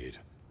appeared,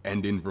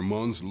 ending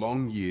Vermont's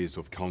long years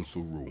of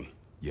council rule.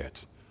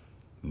 Yet,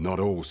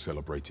 not all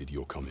celebrated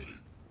your coming.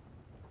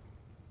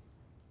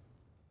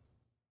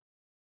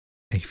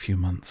 A few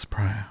months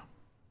prior.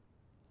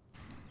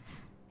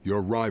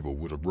 Your arrival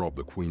would have robbed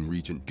the Queen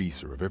Regent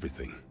Disa of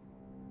everything.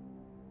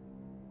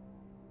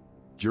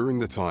 During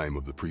the time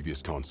of the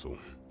previous consul,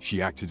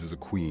 she acted as a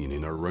queen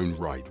in her own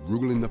right,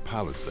 ruling the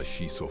palace as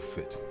she saw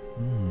fit.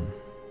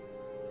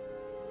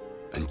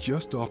 And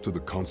just after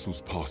the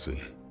consul's passing,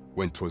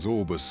 when 'twas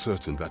all but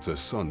certain that her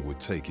son would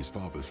take his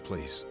father's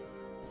place,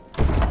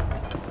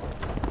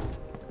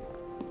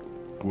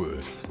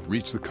 word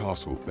reached the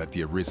castle that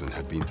the Arisen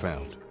had been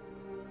found.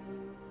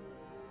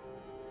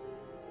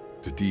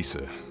 To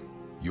Disa,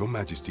 your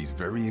Majesty's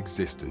very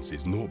existence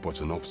is naught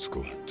but an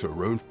obstacle to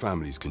her own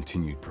family's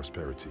continued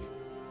prosperity.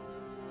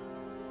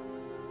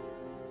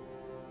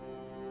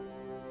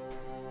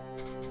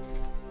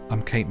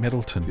 I'm Kate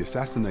Middleton. The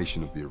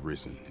assassination of the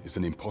Arisen is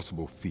an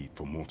impossible feat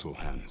for mortal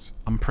hands.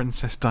 I'm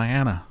Princess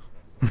Diana.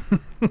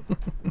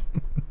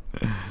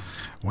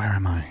 Where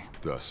am I?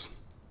 Thus,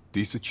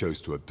 Disa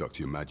chose to abduct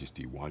your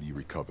Majesty while you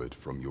recovered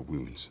from your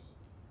wounds,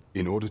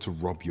 in order to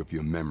rob you of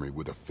your memory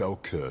with a fell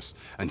curse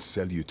and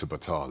sell you to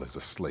Batal as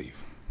a slave.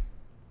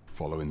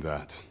 Following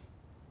that,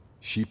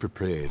 she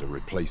prepared a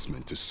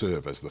replacement to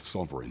serve as the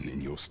sovereign in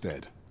your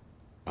stead.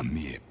 A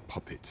mere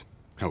puppet.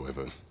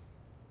 However,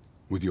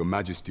 with your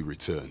Majesty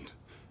returned,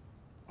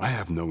 I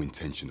have no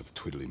intention of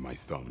twiddling my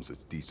thumbs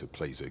as Disa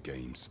plays her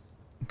games.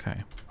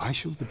 Okay. I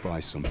shall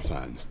devise some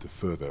plans to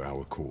further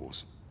our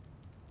cause.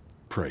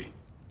 Pray,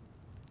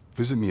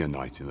 visit me a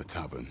night in the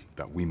tavern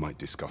that we might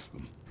discuss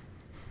them.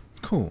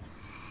 Cool.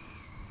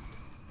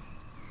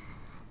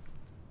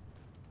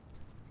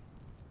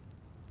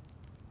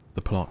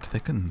 The plot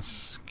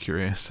thickens.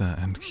 Curiouser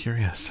and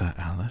curiouser,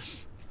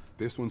 Alice.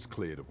 This one's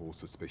cleared of all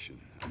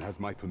suspicion and has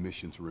my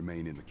permission to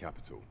remain in the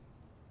capital.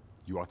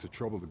 You are to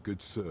trouble the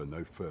good sir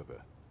no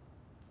further.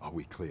 Are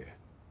we clear?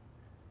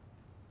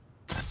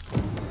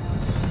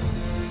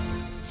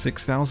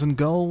 6,000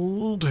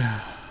 gold.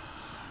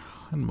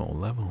 And more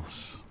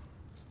levels.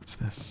 What's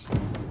this?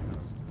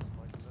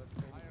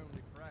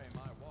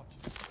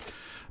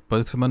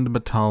 Both Vermund and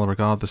Batal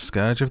regard the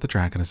scourge of the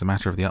dragon as a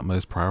matter of the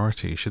utmost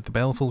priority. Should the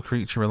baleful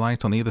creature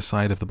alight on either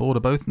side of the border,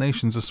 both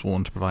nations are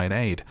sworn to provide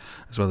aid,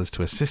 as well as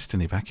to assist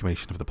in the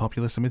evacuation of the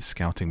populace and with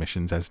scouting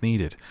missions as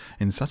needed.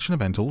 In such an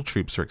event, all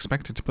troops are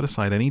expected to put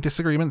aside any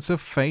disagreements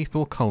of faith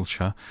or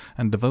culture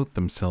and devote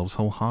themselves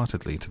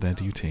wholeheartedly to their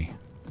duty.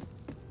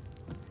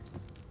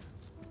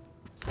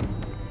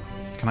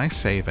 Can I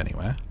save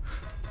anywhere?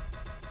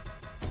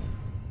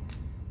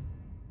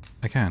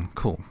 I can,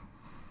 cool.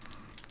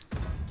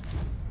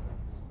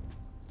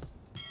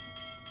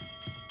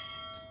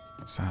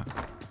 What's that?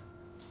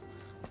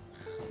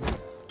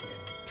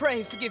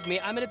 Pray forgive me,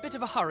 I'm in a bit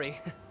of a hurry.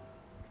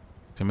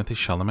 Timothy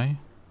Chalamet?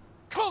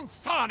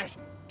 Consign it!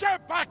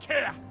 Get back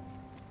here!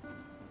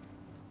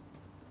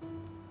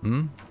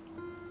 Hmm?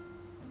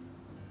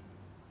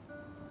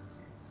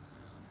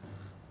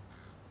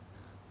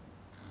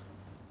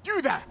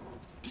 You there!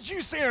 Did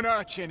you see an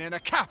urchin in a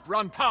cap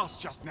run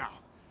past just now?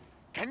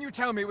 Can you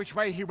tell me which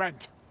way he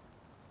went?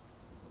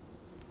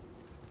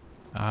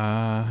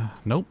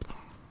 Nope.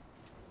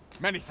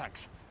 Many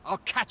thanks. I'll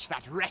catch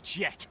that wretch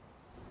yet.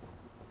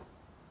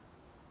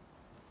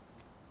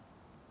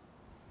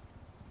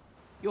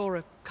 You're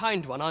a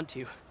kind one, aren't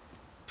you?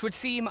 'Twould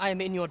seem I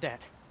am in your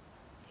debt.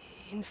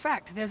 In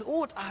fact, there's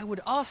aught I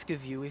would ask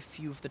of you if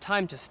you've the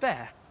time to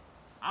spare.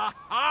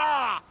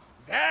 Aha!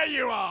 There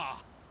you are!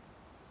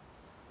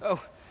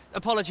 Oh,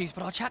 apologies,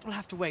 but our chat will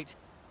have to wait.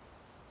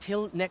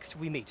 Till next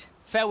we meet.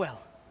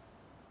 Farewell.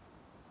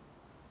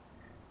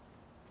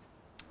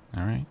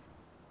 Alright.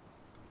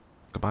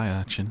 Goodbye,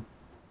 urchin.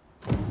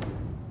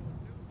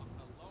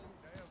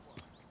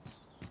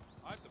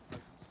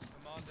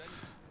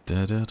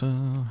 Da-da-da.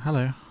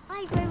 Hello.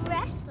 I grow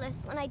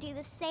restless when I do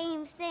the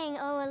same thing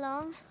all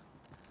along.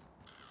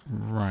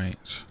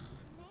 Right.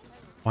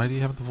 Why do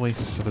you have the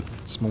voice of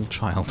a small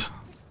child?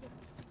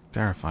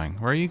 Terrifying.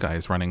 Where are you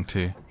guys running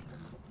to?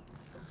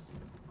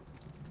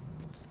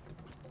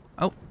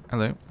 Oh,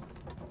 hello.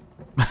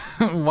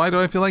 Why do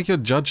I feel like you're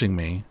judging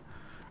me?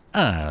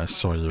 I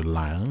saw you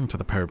lying to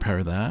the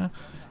peri-peri there.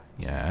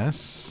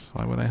 Yes.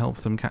 Why would I help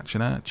them catch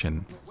an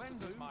urchin?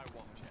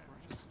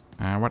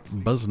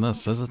 What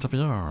business is it of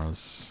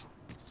yours?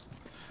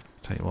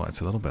 Tell you what,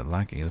 it's a little bit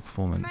laggy, the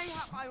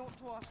performance.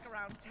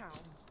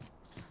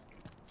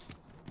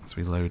 As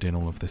we load in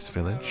all of this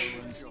village.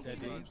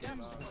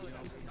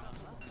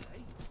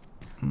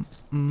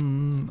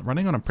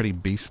 Running on a pretty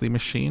beastly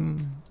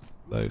machine,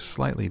 though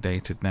slightly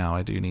dated now.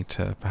 I do need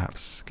to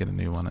perhaps get a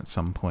new one at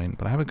some point,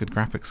 but I have a good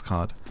graphics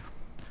card.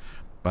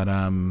 But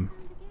I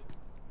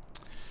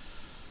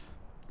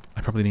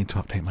probably need to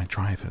update my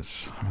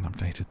drivers. I haven't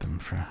updated them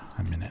for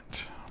a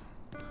minute.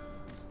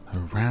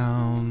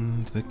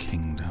 Around the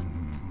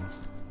kingdom.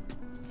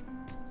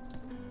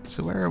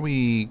 So where are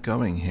we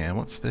going here?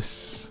 What's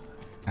this?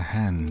 A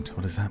hand.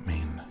 What does that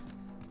mean?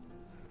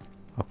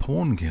 A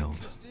pawn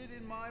guild.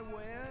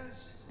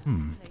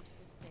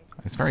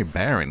 It's very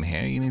bare in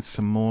here. You need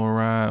some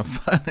more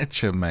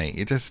furniture, mate.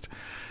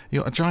 You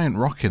got a giant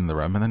rock in the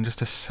room and then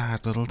just a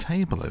sad little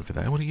table over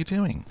there. What are you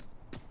doing?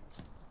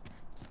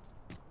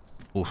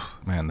 Oof,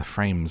 man, the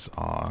frames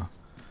are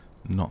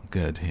not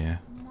good here.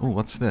 Oh,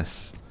 what's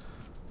this?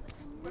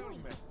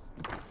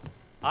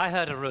 I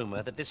heard a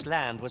rumor that this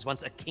land was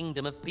once a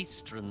kingdom of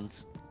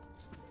beastrons.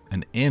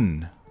 An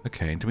inn.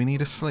 Okay, do we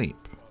need a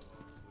sleep?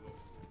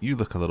 You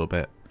look a little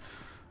bit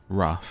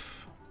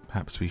rough.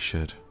 Perhaps we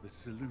should. The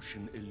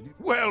solution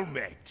well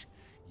met.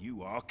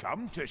 You are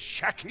come to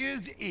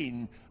Shakir's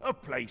Inn, a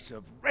place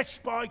of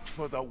respite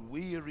for the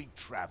weary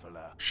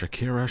traveller.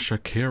 Shakira,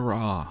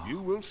 Shakira. You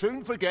will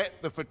soon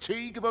forget the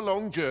fatigue of a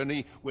long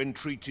journey when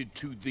treated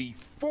to the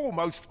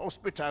foremost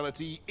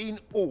hospitality in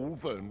all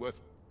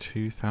Vernworth.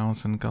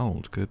 2,000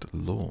 gold, good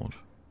lord.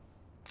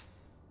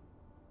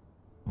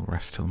 We'll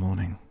rest till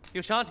morning.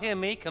 You shan't hear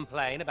me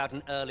complain about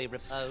an early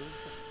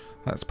repose.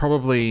 That's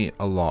probably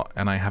a lot,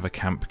 and I have a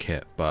camp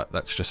kit, but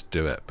let's just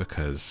do it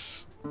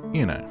because,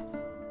 you know,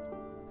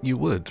 you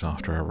would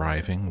after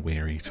arriving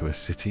weary to a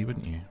city,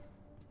 wouldn't you?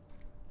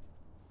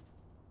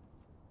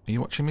 Are you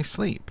watching me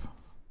sleep?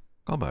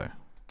 Gobbo.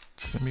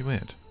 Don't be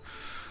weird.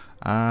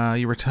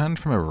 You returned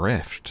from a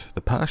rift.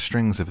 The purse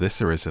strings of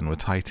this Arisen were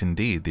tight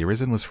indeed. The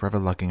Arisen was forever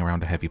lugging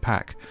around a heavy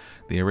pack.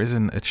 The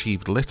Arisen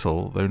achieved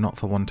little, though not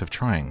for want of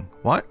trying.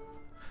 What?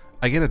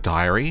 I get a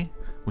diary,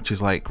 which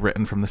is like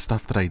written from the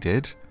stuff that I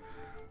did.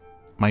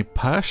 My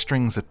purse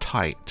strings are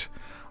tight.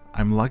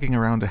 I'm lugging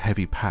around a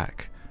heavy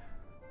pack.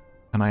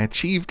 And I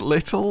achieved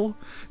little?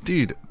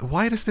 Dude,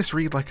 why does this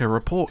read like a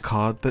report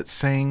card that's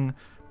saying,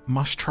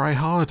 must try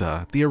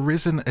harder? The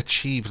Arisen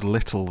achieved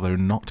little, though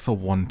not for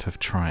want of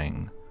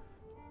trying.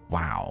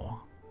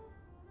 Wow.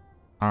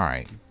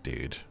 Alright,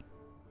 dude.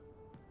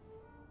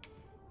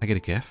 I get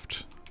a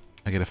gift.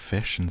 I get a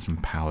fish and some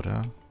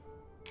powder.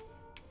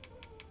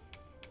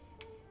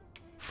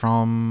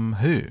 From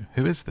who?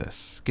 Who is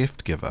this?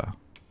 Gift giver.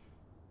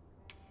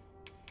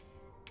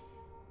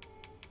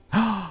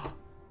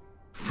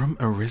 From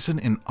Arisen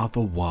in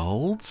other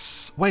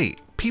worlds?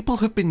 Wait, people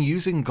have been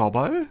using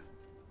Gobbo?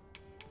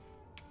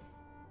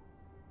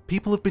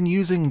 People have been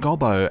using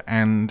Gobbo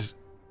and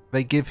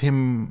they give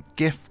him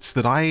gifts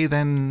that I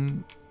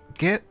then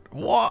get?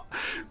 What?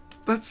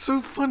 That's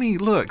so funny.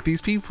 Look,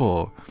 these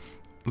people.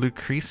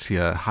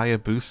 Lucretia,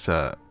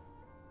 Hayabusa,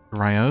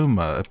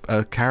 Ryoma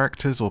are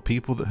characters or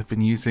people that have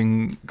been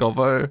using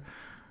Gobbo.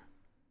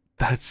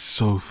 That's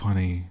so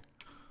funny.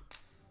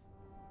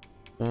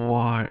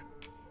 What?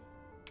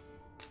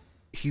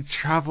 He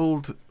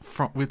traveled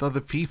with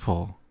other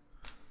people.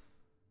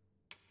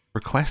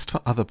 Request for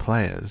other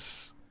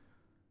players.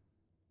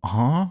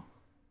 Huh?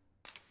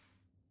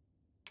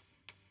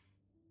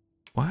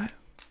 What?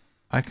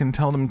 I can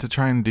tell them to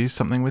try and do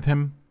something with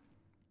him?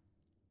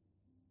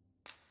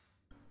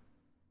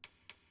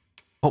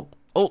 Oh,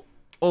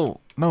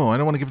 no, I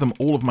don't want to give them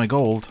all of my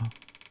gold.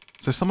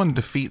 So if someone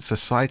defeats a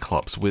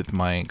Cyclops with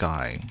my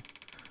guy,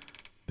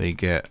 they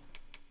get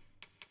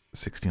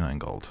 69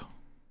 gold.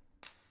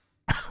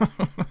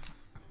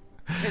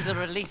 'Tis a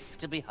relief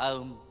to be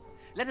home.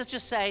 Let us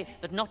just say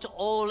that not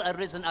all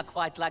Arisen are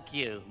quite like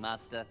you,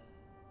 Master.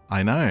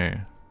 I know.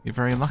 You're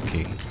very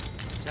lucky.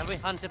 Shall we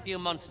hunt a few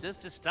monsters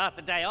to start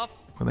the day off?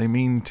 What they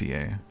mean to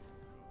you.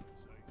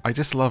 I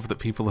just love that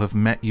people have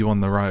met you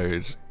on the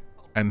road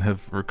and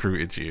have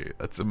recruited you.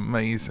 That's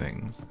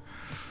amazing.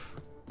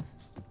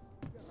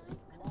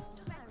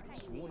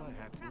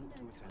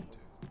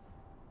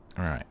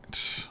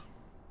 Alright.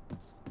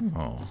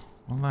 Oh,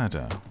 a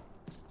ladder.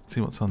 Let's see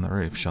what's on the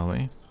roof, shall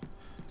we?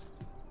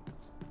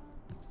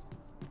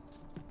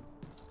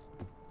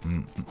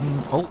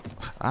 Oh!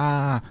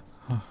 Ah!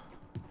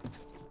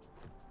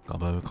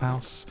 Gobbo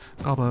Klaus.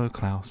 Gobbo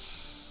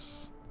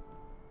Klaus.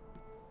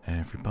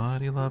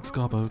 Everybody loves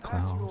Gobbo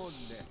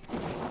Klaus.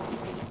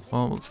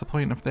 Well, what's the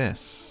point of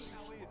this?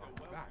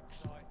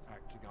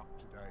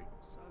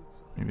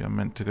 Maybe I'm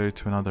meant to go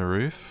to another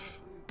roof?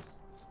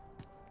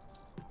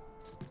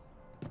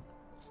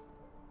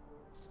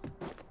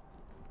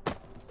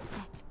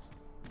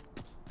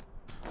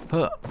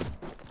 Huh.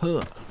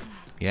 Huh.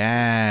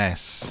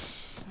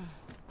 Yes.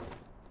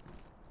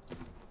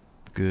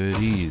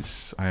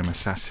 Goodies. I am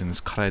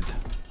Assassin's Cred.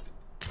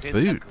 Tis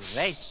Boots. a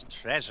great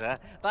treasure,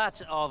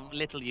 but of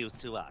little use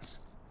to us.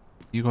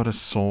 You got a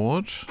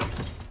sword.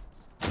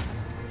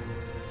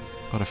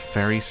 Got a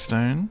fairy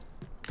stone.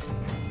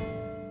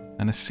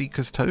 And a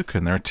seeker's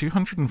token. There are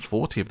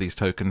 240 of these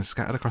tokens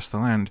scattered across the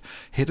land,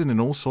 hidden in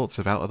all sorts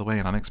of out-of-the-way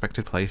and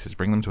unexpected places.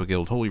 Bring them to a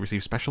guild hall, you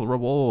receive special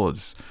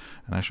rewards.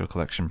 And as your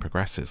collection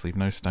progresses, leave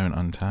no stone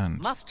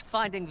unturned. Must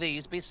finding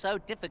these be so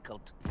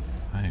difficult?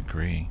 I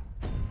agree.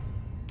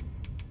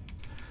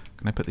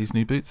 Can I put these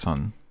new boots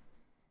on?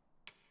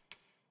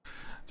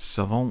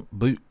 Savant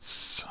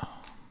boots.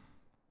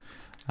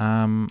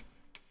 So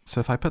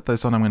if I put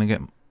those on, I'm going to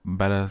get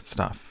better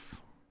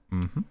stuff.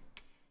 Mm-hmm.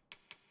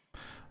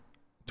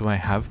 Do I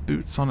have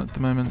boots on at the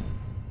moment?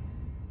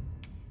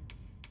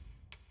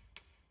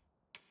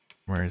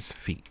 Where's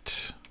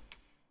feet?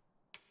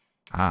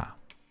 Ah.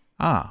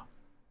 Ah.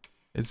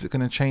 Is it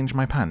going to change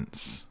my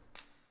pants?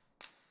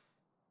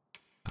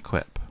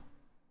 Equip.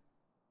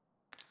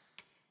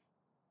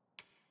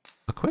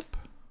 Equip?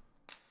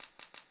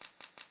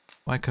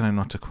 Why can I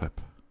not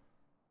equip?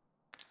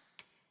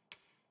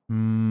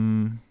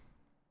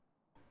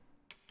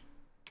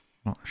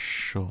 Not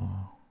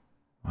sure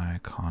why I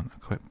can't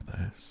equip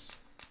those.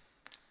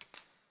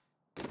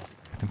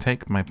 I can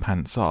take my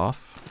pants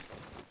off,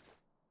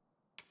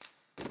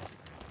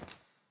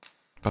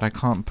 but I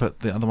can't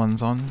put the other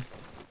ones on.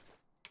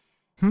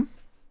 I'm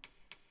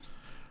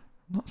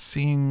not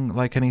seeing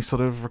like any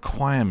sort of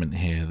requirement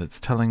here that's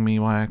telling me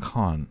why I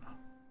can't.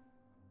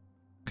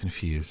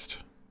 Confused.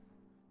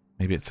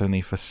 Maybe it's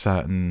only for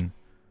certain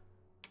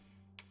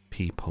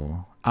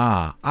people.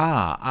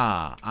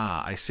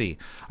 I see.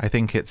 I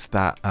think it's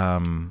that,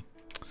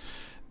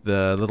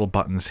 the little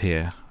buttons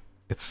here.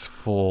 It's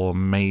for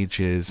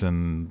mages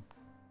and,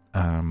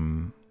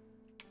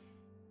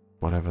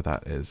 whatever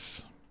that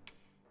is.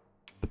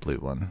 The blue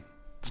one.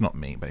 It's not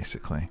me,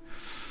 basically.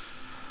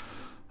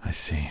 I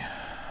see.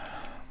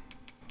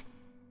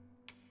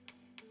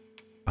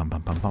 Bum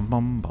bum bum bum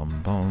bum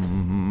bum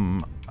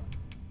bum.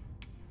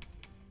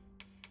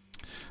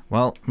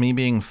 Well, me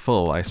being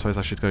full, I suppose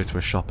I should go to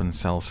a shop and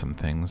sell some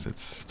things.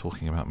 It's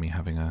talking about me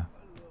having a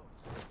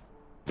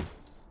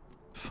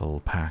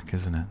full pack,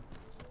 isn't it?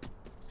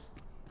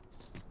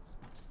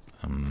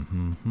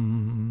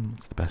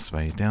 It's the best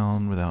way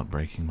down without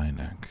breaking my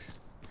neck.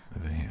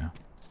 Over here.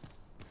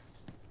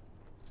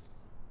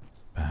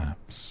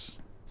 Perhaps.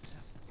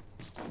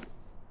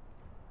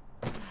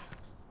 There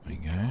we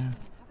go.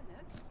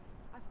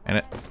 And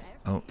it...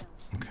 Oh,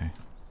 okay.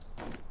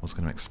 I was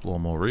going to explore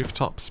more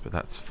rooftops, but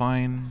that's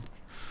fine.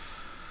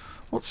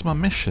 What's my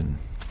mission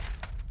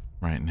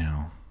right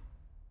now?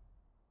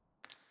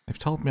 They've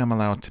told me I'm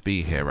allowed to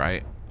be here,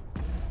 right?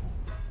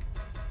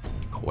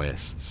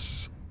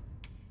 Quests.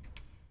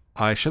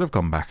 I should have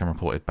gone back and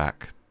reported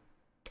back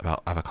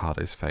about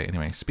Avocado's fate.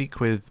 Anyway, speak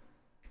with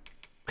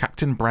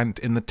Captain Brent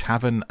in the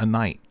tavern a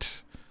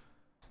night.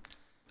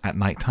 At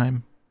night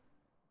time?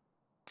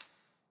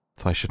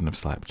 So I shouldn't have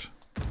slept.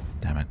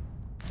 Damn it.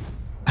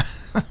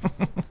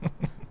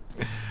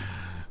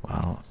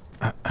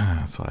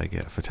 That's what I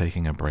get for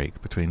taking a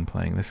break between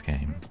playing this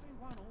game.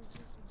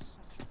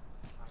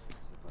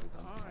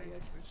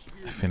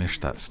 I finished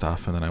that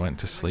stuff and then I went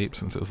to sleep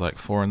since it was like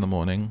 4 in the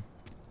morning.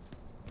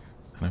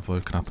 And I've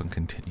woken up and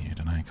continued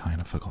and I kind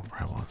of forgot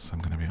where I was, I'm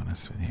going to be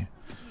honest with you.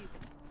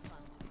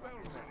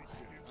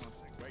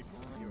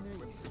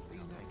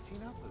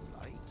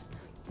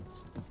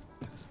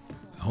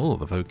 Oh,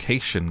 the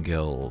Vocation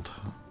Guild.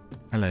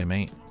 Hello,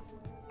 mate.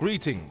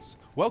 Greetings.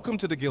 Welcome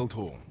to the Guild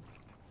Hall.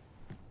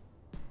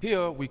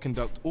 Here, we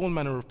conduct all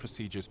manner of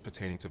procedures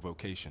pertaining to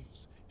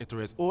vocations. If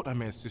there is aught I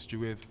may assist you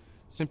with,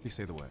 simply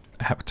say the word.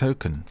 I have a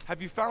token.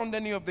 Have you found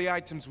any of the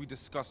items we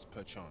discussed,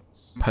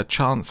 perchance?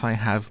 Perchance I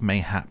have,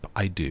 mayhap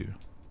I do.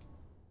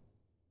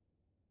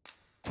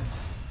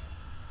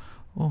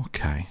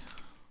 Okay.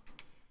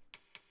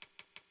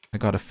 I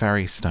got a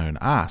fairy stone.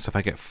 Ah, so if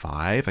I get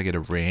 5, I get a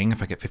ring.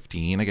 If I get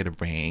 15, I get a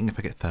ring. If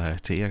I get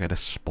 30, I get a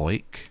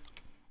spoik.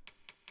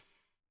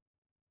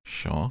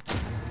 Sure.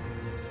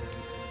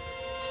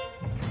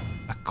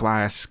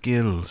 Acquire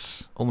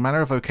skills. All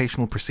manner of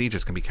vocational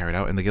procedures can be carried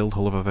out in the Guild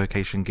Hall of a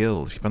Vocation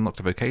Guild. If you've unlocked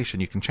a vocation,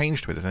 you can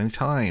change to it at any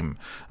time.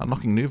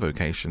 Unlocking new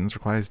vocations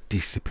requires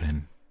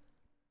discipline.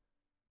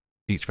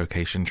 Each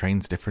vocation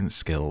trains different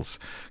skills.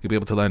 You'll be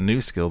able to learn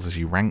new skills as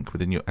you rank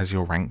as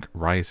your rank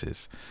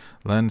rises.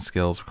 Learn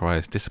skills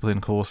requires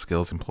discipline. Core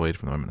skills employed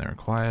from the moment they're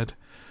acquired.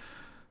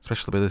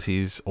 Special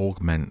abilities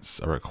augments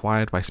are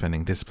acquired by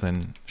spending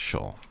discipline.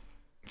 Sure.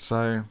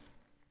 So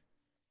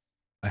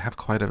I have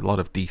quite a lot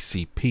of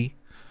DCP,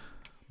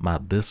 my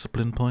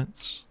discipline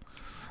points,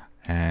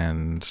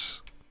 and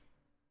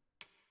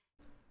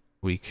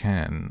we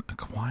can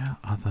acquire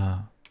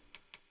other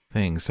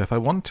things. So if I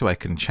want to, I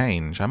can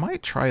change. I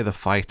might try the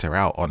fighter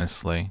out,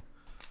 honestly.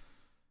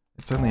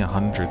 It's only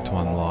 100 to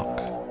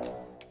unlock.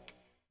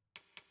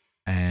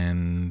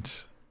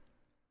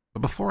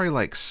 But before I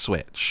like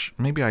switch,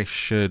 maybe I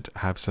should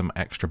have some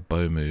extra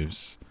bow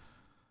moves.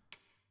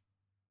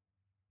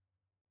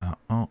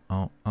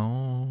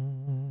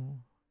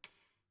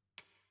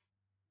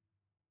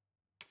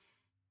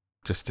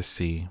 Just to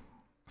see.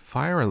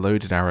 Fire a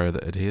loaded arrow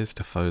that adheres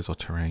to foes or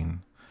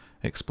terrain.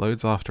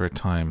 Explodes after a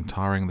time,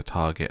 tarring the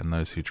target and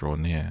those who draw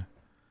near.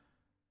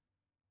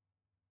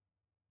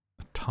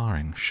 A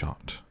tarring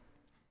shot.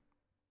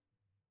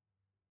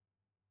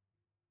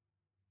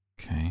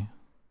 Okay.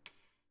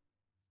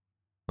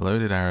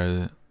 Loaded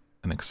arrow,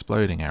 an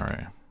exploding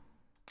arrow.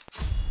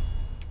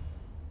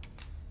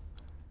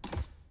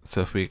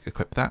 So if we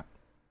equip that.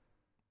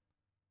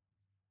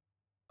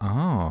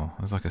 Oh,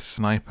 there's like a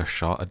sniper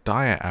shot. A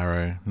dire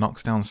arrow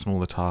knocks down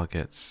smaller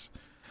targets.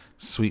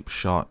 Sweep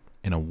shot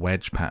in a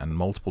wedge pattern.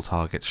 Multiple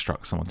targets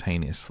struck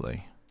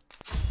simultaneously.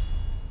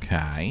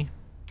 Okay.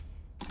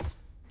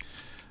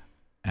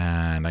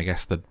 And I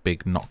guess the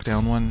big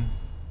knockdown one.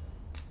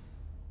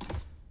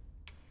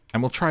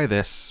 And we'll try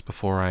this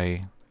before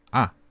I...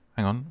 Ah,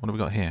 hang on. What have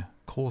we got here?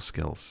 Core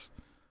skills.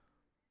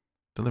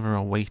 Deliver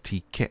a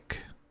weighty kick.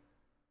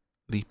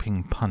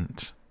 Leaping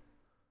punt.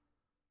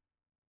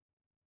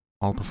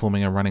 While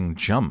performing a running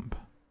jump.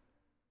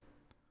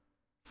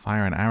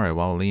 Fire an arrow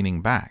while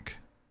leaning back.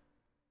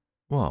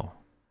 Whoa.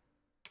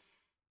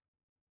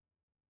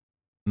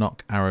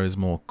 Knock arrows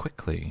more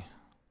quickly.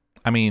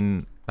 I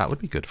mean, that would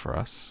be good for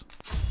us.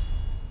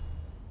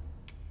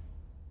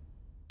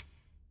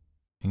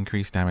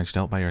 Increase damage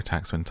dealt by your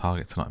attacks when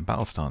targets are not in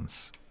battle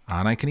stance.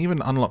 And I can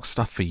even unlock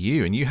stuff for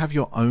you, and you have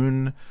your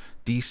own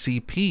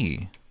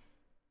DCP.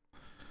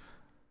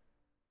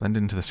 Blend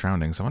into the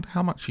surroundings. I wonder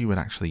how much you would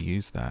actually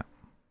use that.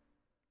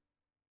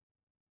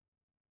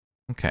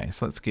 Okay,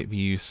 so let's give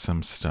you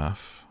some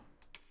stuff.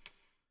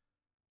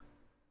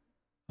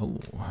 Oh,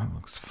 that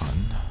looks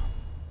fun.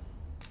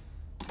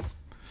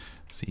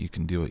 So you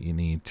can do what you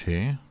need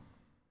to.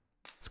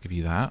 Let's give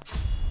you that.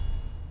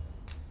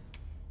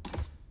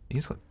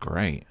 These look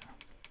great.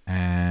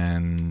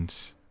 And...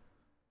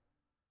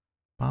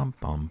 Bum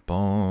bum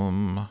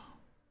bum.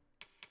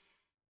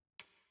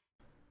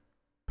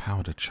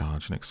 Powder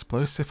charge. An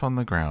explosive on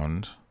the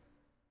ground.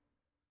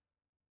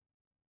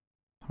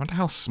 I wonder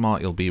how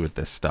smart you'll be with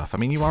this stuff. I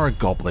mean, you are a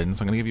goblin,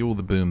 so I'm going to give you all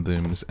the boom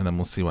booms, and then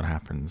we'll see what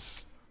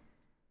happens.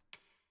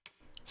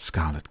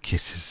 Scarlet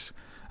kisses.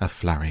 A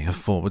flurry of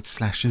forward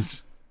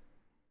slashes.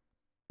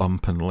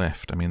 Bump and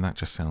lift. I mean, that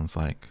just sounds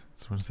like...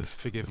 So what is this?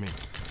 Forgive me,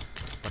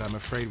 but I'm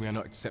afraid we are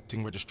not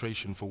accepting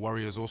registration for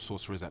warriors or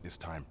sorcerers at this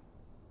time.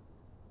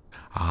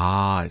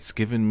 Ah, it's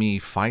given me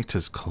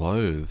fighter's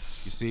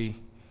clothes. You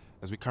see,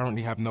 as we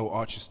currently have no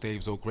archer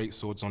staves or great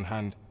swords on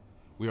hand,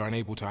 we are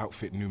unable to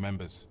outfit new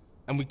members.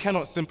 And we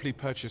cannot simply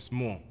purchase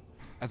more,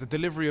 as the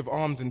delivery of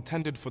arms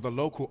intended for the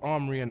local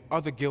armory and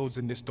other guilds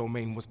in this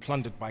domain was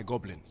plundered by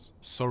goblins.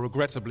 So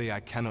regrettably, I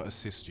cannot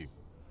assist you,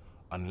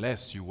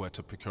 unless you were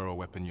to procure a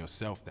weapon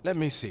yourself. Let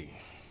me see.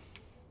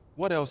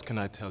 What else can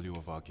I tell you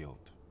of our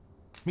guild?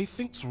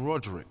 Methinks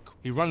Roderick.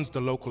 He runs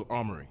the local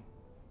armory.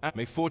 And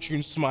may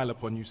fortune smile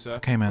upon you, sir.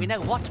 Okay, man. We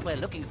know what we're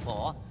looking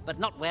for, but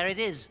not where it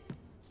is.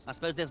 I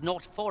suppose there's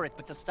naught for it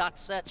but to start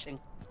searching.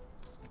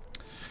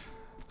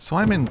 So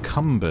I'm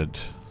encumbered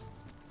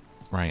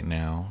right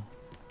now.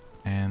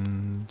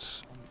 And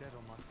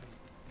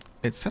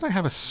it said I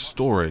have a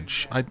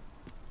storage.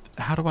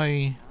 How do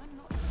I...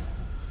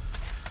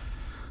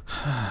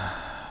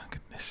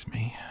 Goodness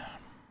me.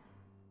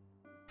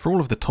 For all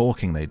of the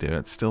talking they do,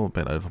 it's still a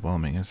bit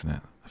overwhelming, isn't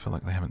it? I feel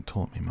like they haven't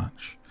taught me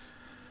much.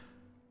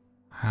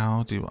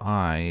 How do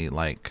I,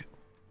 like,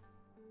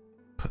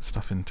 put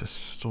stuff into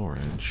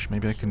storage?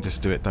 Maybe I can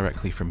just do it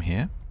directly from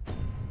here?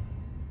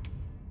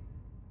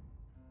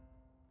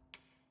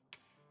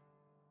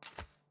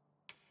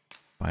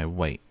 By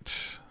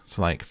weight.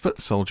 So, like, foot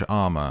soldier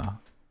armor.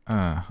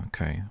 Ah,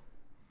 okay.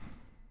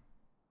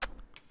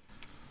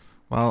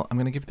 Well, I'm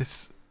going to give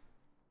this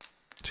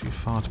too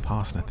far to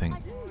pass, I think.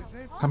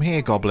 Come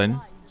here, Goblin.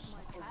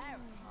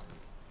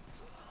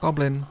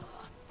 Goblin.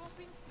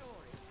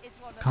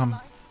 Come.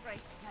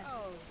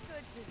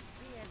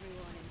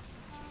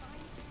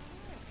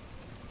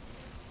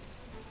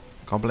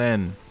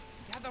 Goblin.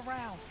 Gather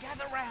round.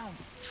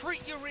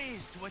 Treat your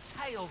ears to a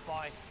tale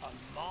by a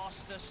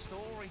master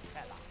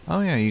storyteller.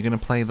 Oh yeah, you're going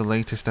to play the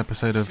latest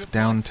episode of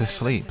Down to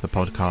Sleep, the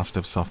podcast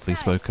of softly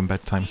spoken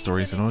bedtime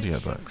stories and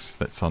audiobooks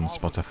that's on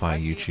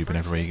Spotify, YouTube, and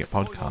everywhere you get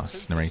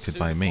podcasts, narrated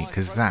by me,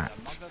 because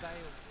that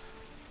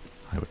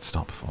I would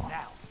stop for.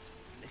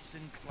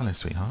 Hello,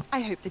 sweetheart.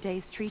 I hope the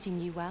day's treating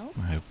you well.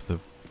 I hope the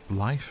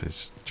life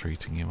is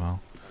treating you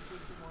well.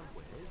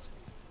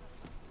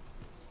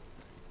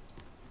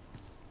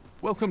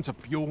 Welcome to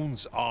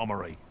Bjorn's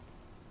Armory.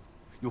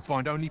 You'll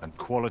find only and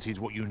quality is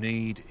what you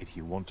need if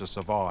you want to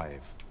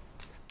survive.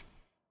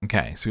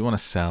 Okay, so we want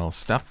to sell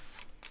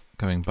stuff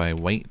going by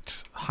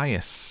weight.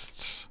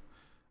 Highest.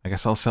 I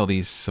guess I'll sell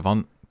these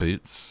Savant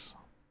boots,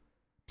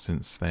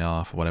 since they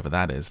are for whatever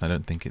that is, and I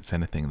don't think it's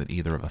anything that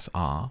either of us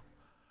are.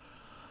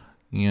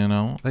 You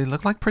know, they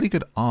look like pretty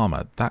good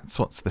armor. That's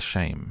what's the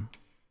shame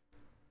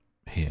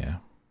here.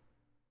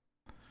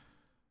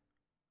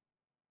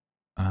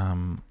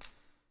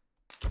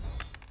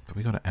 But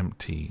we gotta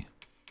empty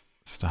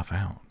stuff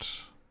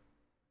out.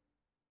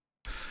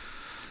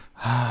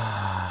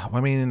 I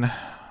mean,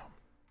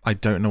 I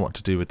don't know what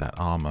to do with that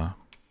armor.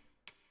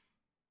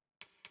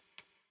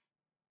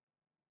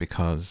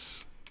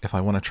 Because if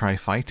I want to try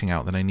fighting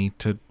out, then I need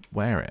to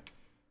wear it.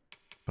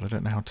 But I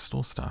don't know how to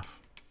store stuff.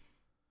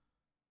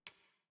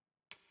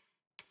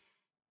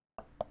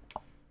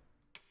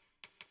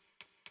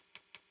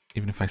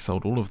 Even if I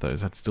sold all of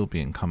those, I'd still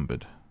be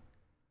encumbered.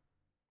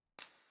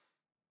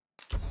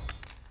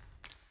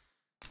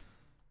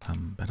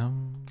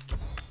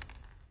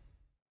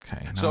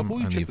 Okay, now so I'm if we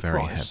only check the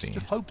very price, heavy.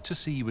 just hope to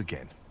see you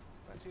again.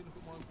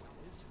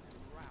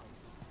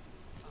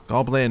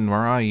 Goblin,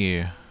 where are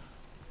you?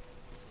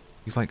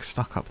 He's like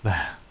stuck up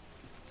there.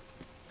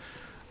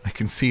 I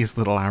can see his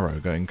little arrow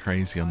going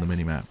crazy on the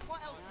minimap.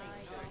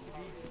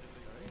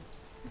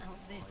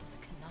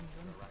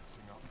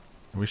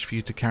 I wish for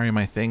you to carry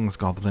my things,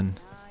 Goblin.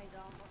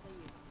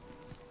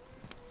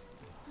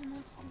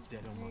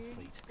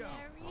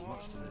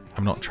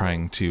 I'm not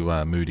trying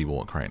to moody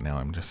walk right now,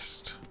 I'm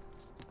just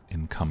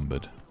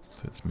encumbered,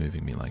 so it's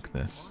moving me like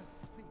this.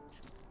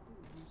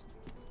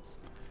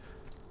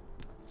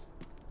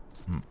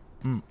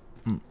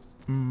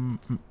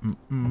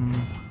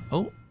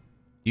 Oh!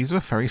 Use of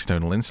a fairy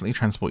stone will instantly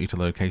transport you to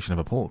the location of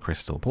a port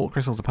crystal. Port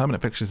crystals are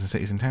permanent fixtures in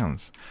cities and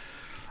towns.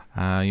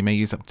 You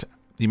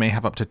may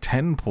have up to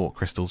 10 port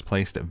crystals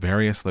placed at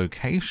various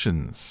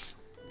locations.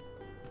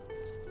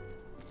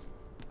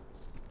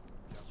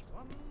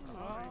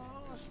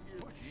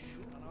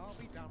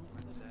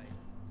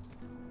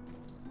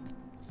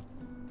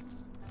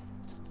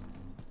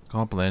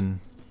 Goblin,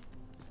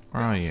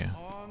 where are you?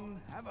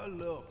 Have a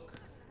look.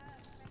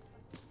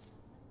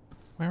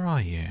 Where are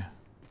you?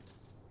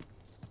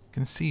 I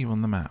can see you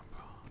on the map.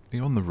 Are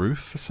you on the roof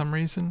for some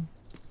reason?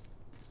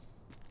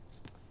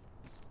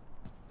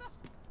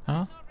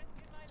 Huh?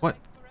 What?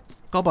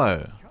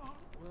 Gobbo!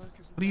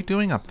 What are you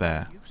doing up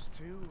there?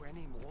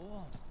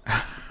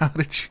 How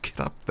did you get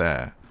up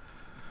there?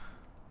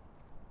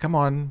 Come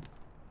on.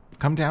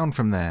 Come down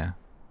from there.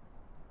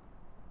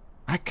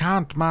 I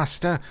can't,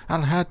 master.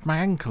 I'll hurt my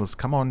ankles.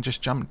 Come on,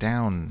 just jump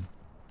down.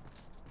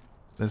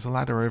 There's a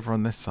ladder over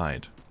on this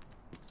side.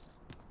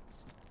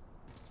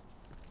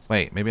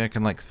 Wait, maybe I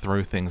can like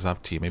throw things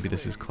up to you. Maybe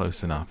this is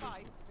close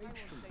enough.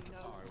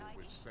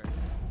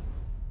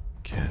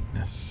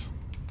 Goodness.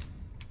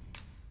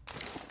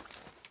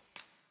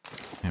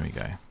 Here we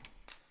go.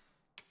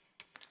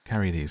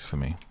 Carry these for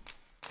me.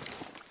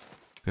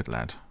 Good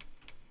lad.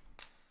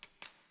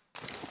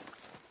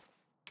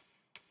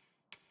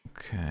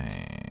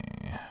 Okay.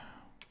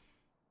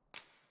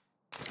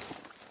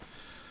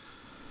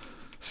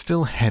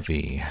 Still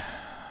heavy.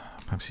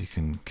 Perhaps you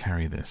can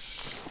carry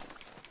this.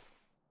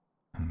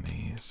 And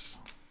these.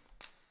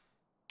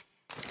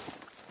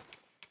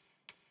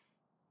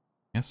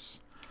 Yes.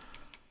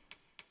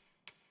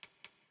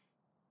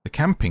 The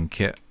camping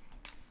kit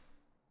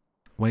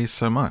weighs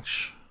so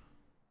much.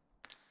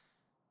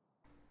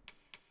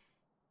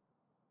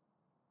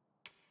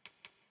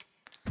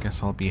 I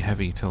guess I'll be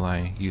heavy till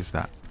I use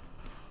that.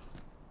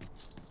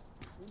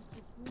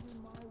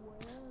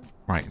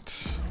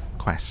 Right.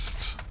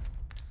 quest.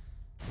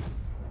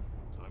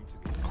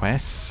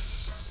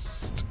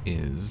 Quest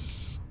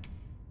is...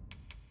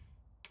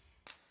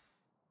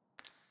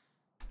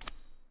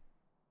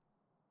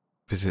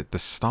 visit the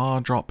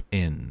Star Drop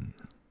Inn.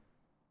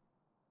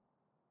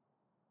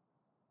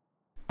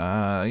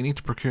 You need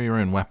to procure your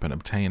own weapon,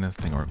 obtain a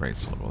thing or a great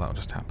sword. Well, that'll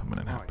just happen when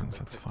it happens,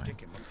 that's fine.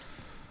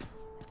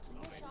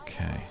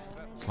 Okay.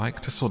 I'd like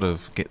to sort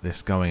of get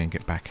this going and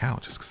get back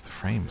out, just because the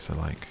frames are,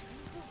 like,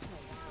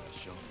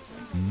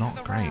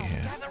 not great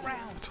here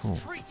at all.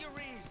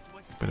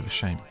 It's a bit of a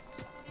shame.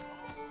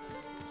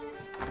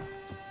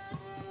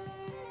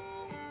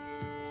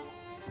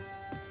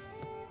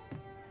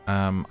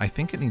 I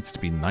think it needs to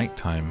be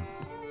nighttime.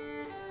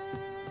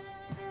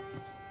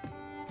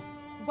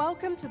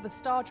 Welcome to the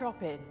Star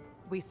Drop Inn.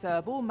 We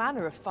serve all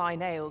manner of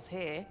fine ales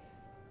here.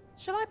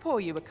 Shall I pour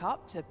you a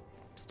cup to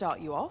start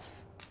you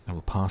off? I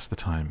will pass the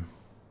time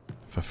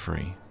for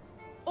free.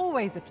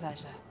 Always a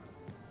pleasure.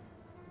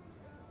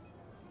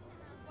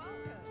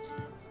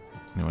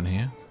 Anyone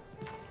here?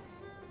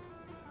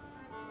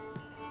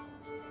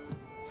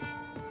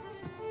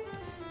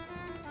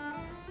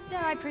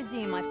 Dare I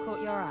presume I've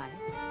caught your eye?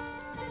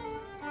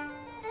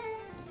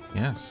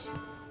 Yes.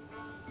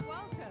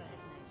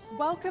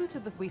 Welcome to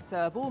the... We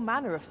serve all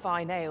manner of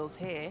fine ales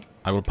here.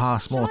 I will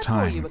pass more Shall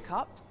I pour you time. a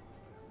cup?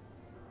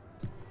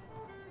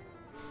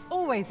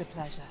 Always a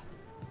pleasure.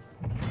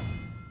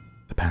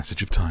 The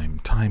passage of time.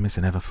 Time is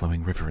an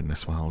ever-flowing river in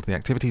this world. The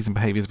activities and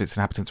behaviors of its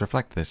inhabitants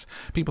reflect this.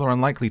 People are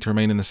unlikely to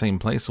remain in the same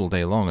place all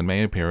day long and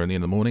may appear only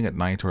in the morning, at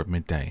night, or at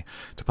midday.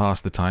 To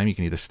pass the time, you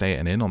can either stay at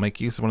an inn or make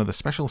use of one of the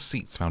special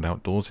seats found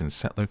outdoors in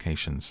set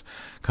locations.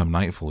 Come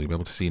nightfall, you'll be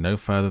able to see no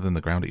further than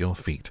the ground at your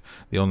feet.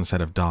 The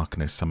onset of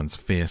darkness summons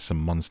fearsome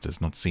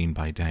monsters not seen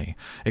by day.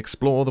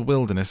 Explore the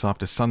wilderness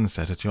after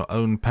sunset at your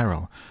own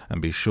peril,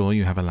 and be sure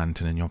you have a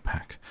lantern in your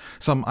pack.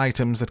 Some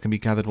items that can be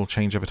gathered will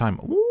change over time.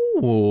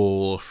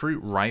 Ooh,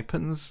 fruit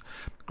ripens,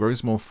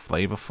 grows more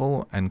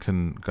flavorful, and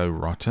can go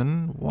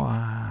rotten.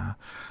 Wow.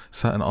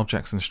 Certain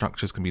objects and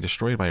structures can be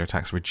destroyed by your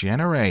attacks.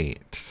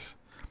 Regenerate.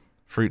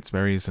 Fruits,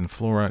 berries, and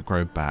flora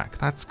grow back.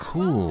 That's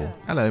cool.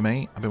 Hello,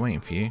 mate. I've been waiting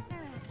for you.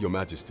 Your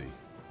Majesty,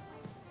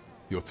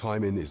 your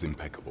timing is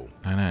impeccable.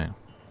 I know.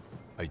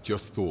 I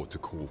just thought to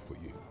call for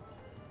you.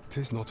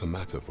 'Tis not a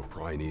matter for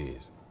prying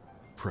ears.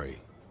 Pray,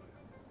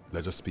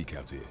 let us speak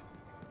out here.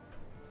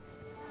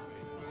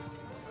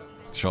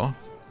 Sure.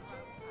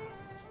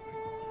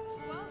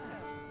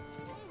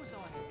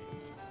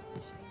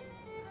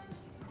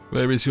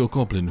 Where is your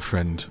goblin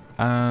friend?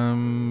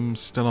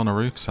 Still on a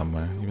roof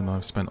somewhere, even though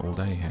I've spent all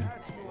day here.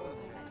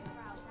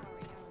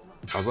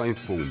 As I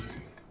informed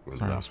you when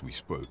last we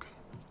spoke,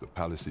 the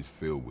palace is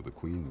filled with the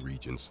Queen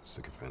Regent's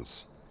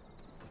sycophants.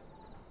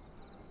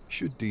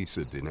 Should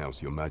Disa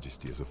denounce your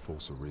Majesty as a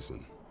false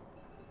arisen,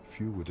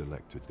 few would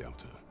elect to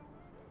doubt her.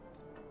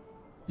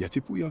 Yet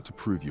if we are to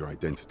prove your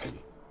identity,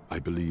 I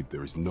believe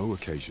there is no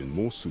occasion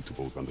more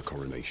suitable than the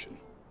coronation.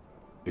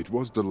 It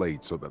was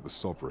delayed so that the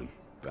sovereign,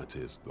 that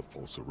is, the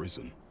false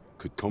arisen,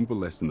 could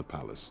convalesce in the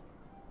palace,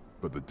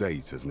 but the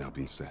date has now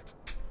been set.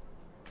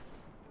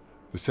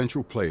 The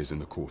central players in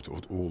the court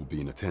ought all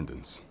be in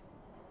attendance.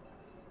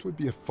 It would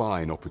be a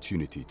fine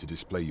opportunity to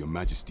display your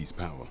Majesty's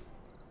power.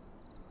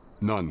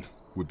 None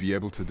would be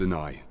able to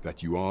deny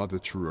that you are the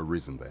true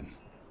arisen then.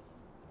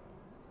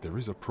 There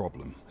is a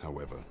problem,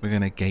 however. We're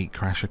going to gate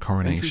crash a Entry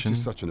coronation. to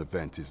such an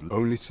event is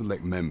only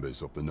select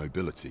members of the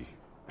nobility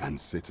and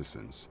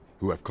citizens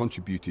who have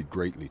contributed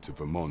greatly to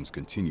Vermont's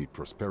continued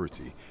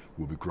prosperity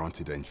will be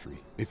granted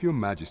entry. If your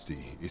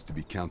Majesty is to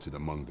be counted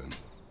among them,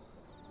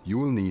 you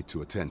will need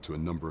to attend to a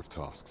number of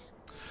tasks.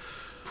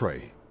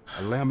 Pray,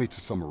 allow me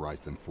to summarize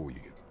them for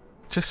you.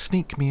 Just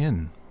sneak me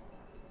in.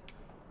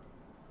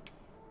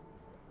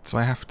 So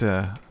I have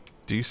to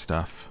do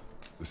stuff.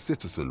 The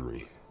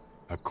citizenry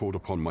have called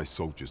upon my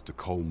soldiers to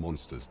cull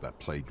monsters that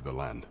plague the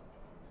land.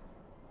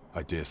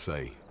 I dare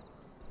say,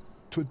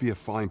 'twould be a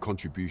fine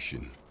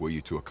contribution were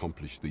you to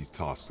accomplish these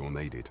tasks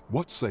unaided.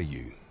 What say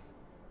you?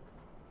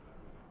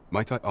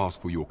 Might I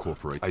ask for your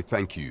cooperation? I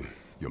thank you,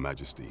 your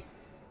Majesty.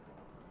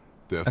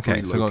 There are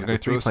Okay, so I've got to go the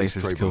 3 first is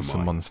places to Trevor kill some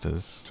Mine.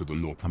 monsters. To the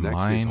north, A next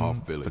is mine Half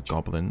for Village,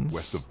 goblins.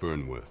 west of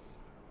Burnworth.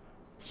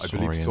 I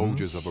believe Saurians.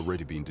 soldiers have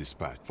already been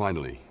dispatched.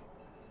 Finally,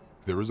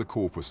 there is a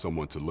call for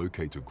someone to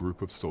locate a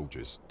group of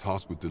soldiers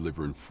tasked with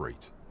delivering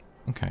freight.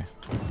 Okay.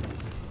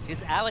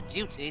 'Tis our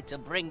duty to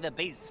bring the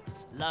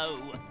beasts low.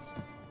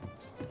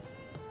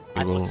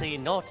 We I will will see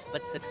naught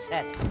but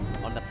success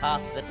on the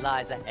path that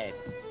lies ahead.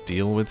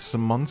 deal with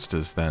some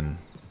monsters then.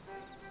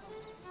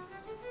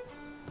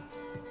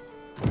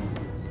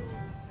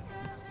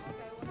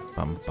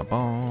 Bum ba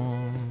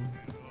bum.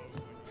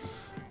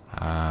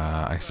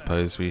 I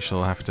suppose we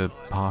shall have to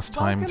pass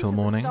time Welcome till to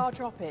morning. The Star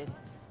Drop Inn.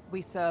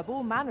 We serve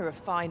all manner of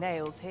fine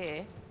ales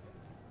here.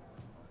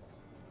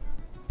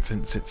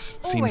 Since it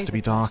seems Always to be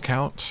a dark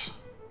out.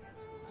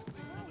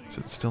 Is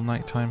it still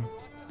nighttime?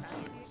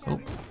 Oh,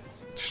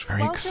 just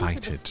very Welcome to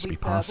excited this- to we be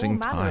serve all passing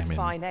manner of time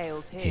fine in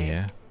ales here.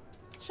 here,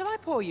 Shall I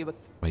pour you a...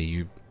 where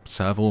you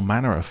serve all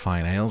manner of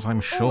fine ales,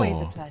 I'm Always a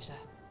sure. pleasure.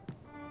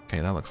 Okay,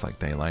 that looks like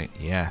daylight.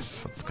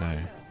 Yes, let's go.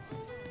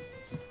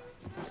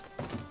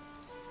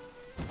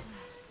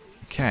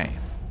 Okay,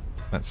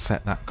 let's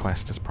set that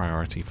quest as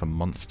priority for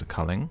monster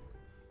culling.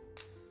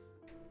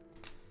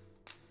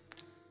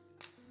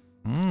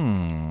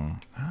 Oh,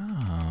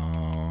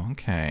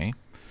 okay.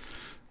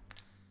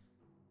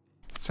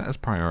 Set as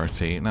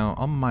priority. Now,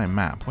 on my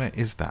map, where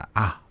is that?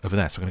 Ah, over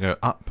there. So we're going to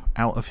go up,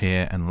 out of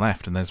here, and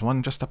left, and there's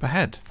one just up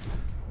ahead.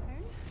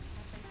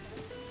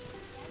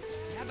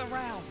 Gather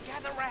round,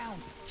 gather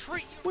round.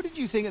 Treat you. What did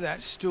you think of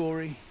that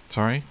story?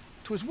 Sorry?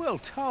 'Twas well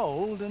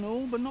told and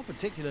all, but not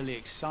particularly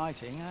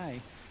exciting, eh?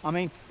 I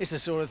mean, it's the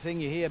sort of thing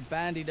you hear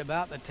bandied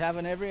about the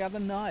tavern every other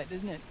night,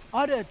 isn't it?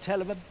 I'd heard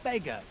tell of a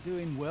beggar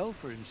doing well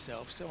for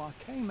himself, so I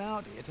came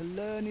out here to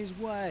learn his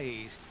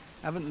ways.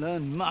 Haven't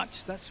learned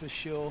much, that's for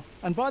sure.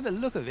 And by the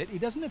look of it, he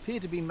doesn't appear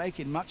to be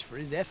making much for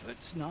his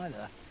efforts,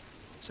 neither.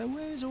 So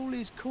where's all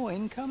his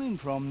coin coming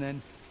from,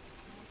 then?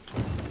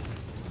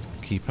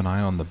 Keep an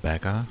eye on the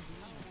beggar.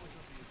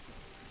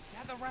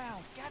 Gather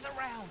round, gather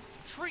round.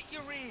 Treat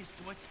your ears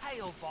to a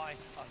tale by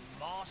a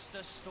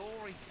master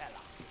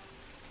storyteller.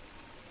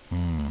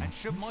 And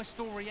should my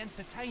story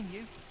entertain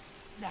you?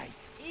 Nay,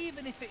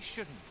 even if it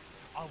shouldn't,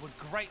 I would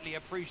greatly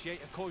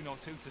appreciate a coin or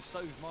two to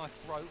soothe my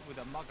throat with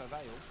a mug of ale.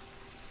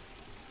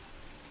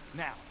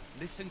 Now,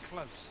 listen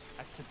close,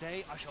 as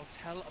today I shall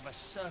tell of a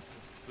serpent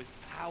with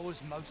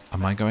powers most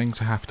Am I going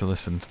to have to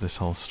listen to this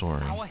whole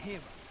story? Our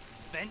hero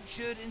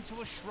ventured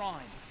into a shrine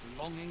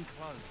long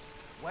enclosed,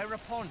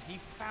 whereupon he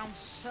found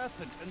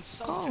serpent and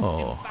soldiers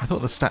Oh, I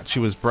thought the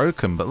statue was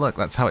broken, but look,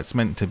 that's how it's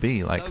meant to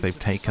be. Like, they've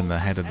taken the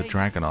head of the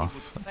dragon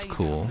off. That's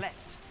cool.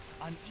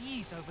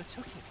 Unease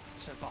overtook him,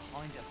 so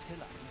behind a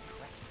pillar he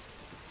crept.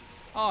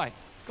 Aye,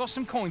 got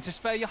some coin to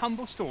spare your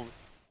humble story.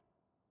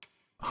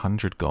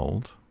 100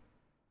 gold?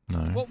 No.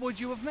 What would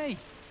you of me?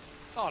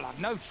 I'll have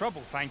no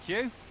trouble, thank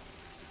you.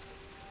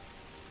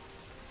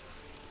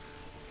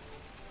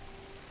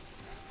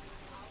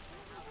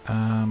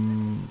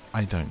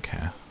 I don't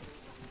care.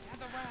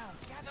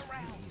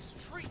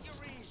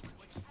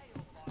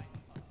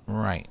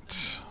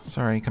 Right.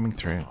 Sorry, coming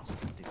through.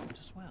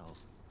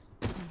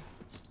 So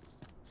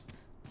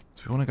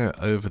we want to go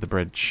over the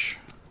bridge.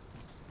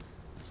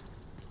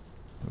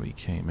 We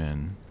came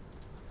in.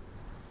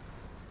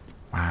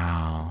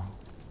 Wow.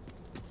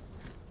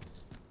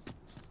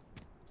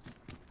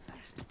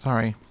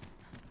 Sorry.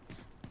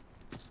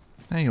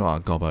 There you are,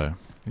 Gobbo.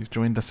 You've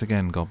joined us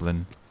again,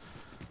 Goblin.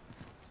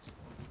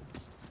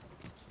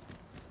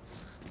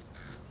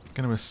 I'm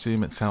going to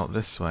assume it's out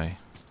this way.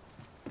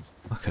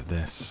 Look at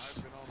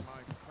this.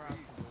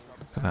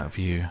 Look at that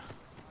view.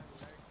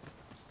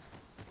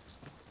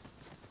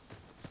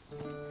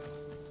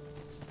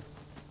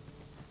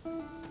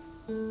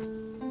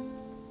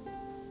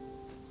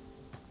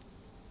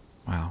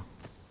 Wow.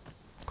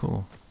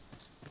 Cool.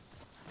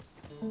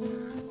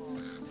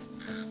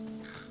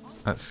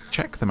 Let's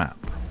check the map.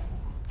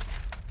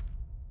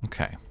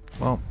 Okay.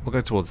 Well, we'll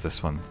go towards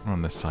this one. We're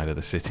on this side of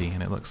the city,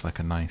 and it looks like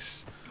a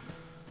nice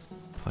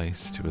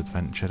place to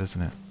adventure,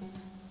 doesn't it?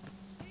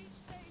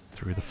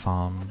 Through the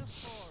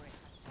farms.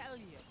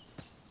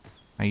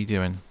 How you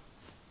doing?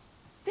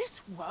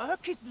 This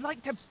work is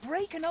like to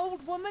break an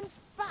old woman's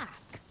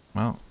back.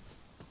 Well,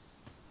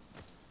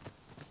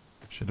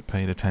 should have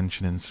paid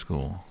attention in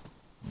school.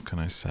 What can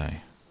I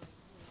say?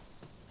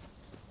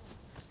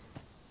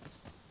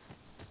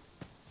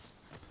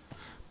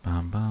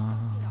 Bam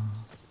bam.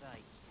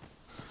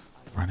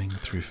 Running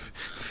through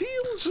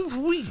fields of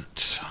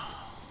wheat.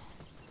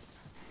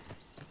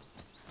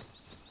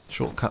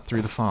 Shortcut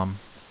through the farm.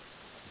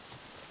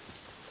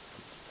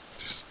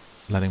 Just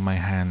letting my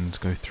hand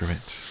go through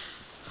it.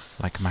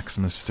 Like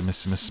Maximus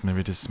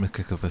Meritus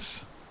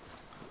Micicovus.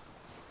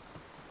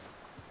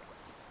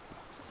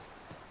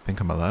 I think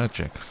I'm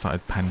allergic. I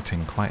started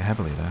panting quite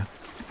heavily there.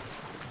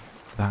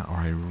 That or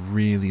I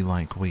really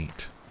like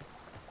wheat.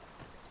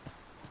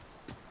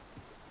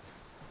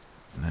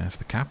 And there's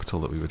the capital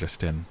that we were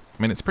just in.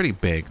 I mean, it's pretty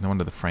big. No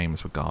wonder the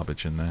frames were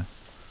garbage in there.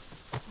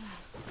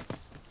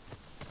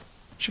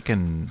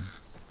 Chicken.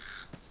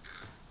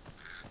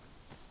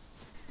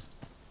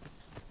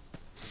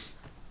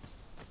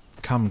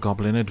 Come,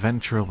 Goblin,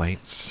 adventure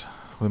awaits.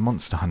 We're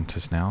monster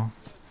hunters now.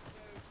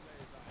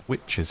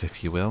 Witches,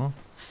 if you will.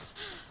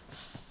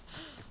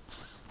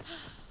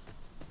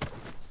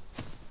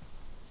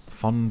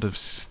 Fond of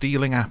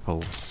stealing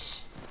apples.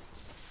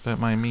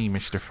 Don't mind me,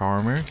 Mr.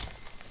 Farmer.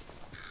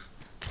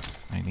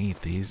 I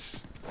need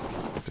these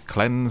to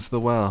cleanse the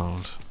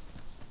world.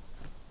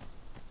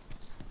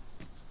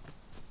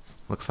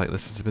 Looks like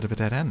this is a bit of a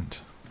dead end.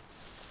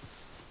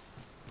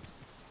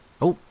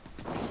 Oh,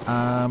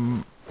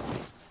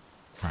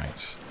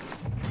 right.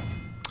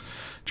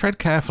 Tread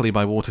carefully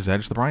by water's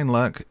edge. The brine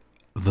lurk.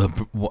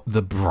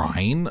 The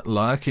brine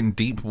lurk in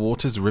deep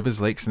waters, rivers,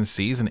 lakes, and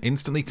seas, and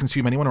instantly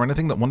consume anyone or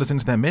anything that wanders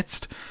into their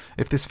midst.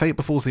 If this fate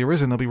befalls the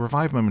arisen, they'll be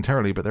revived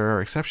momentarily, but there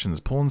are exceptions.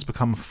 Pawns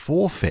become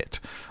forfeit.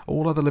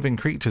 All other living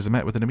creatures are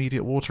met with an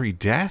immediate watery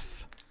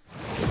death.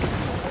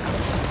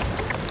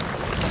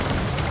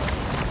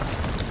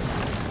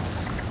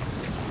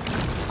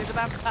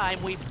 about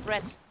time we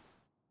press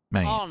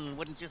Mate. on,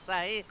 wouldn't you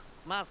say,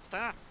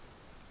 Master?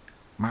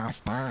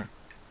 Master.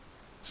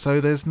 So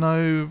there's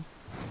no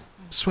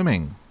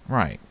swimming.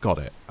 Right, got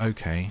it.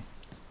 Okay.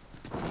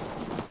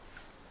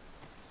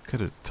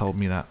 Could have told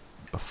me that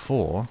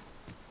before.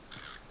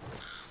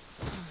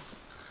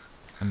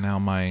 And now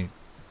my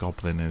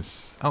goblin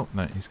is... Oh,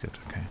 no, he's good.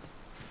 Okay.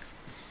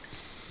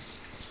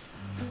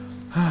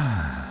 Is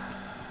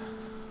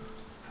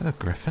that a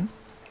griffin?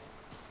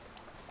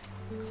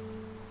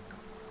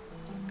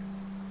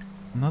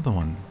 Another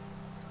one.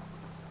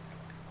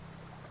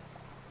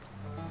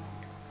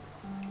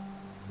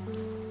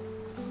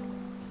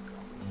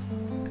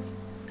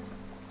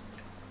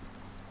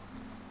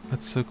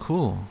 That's so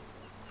cool.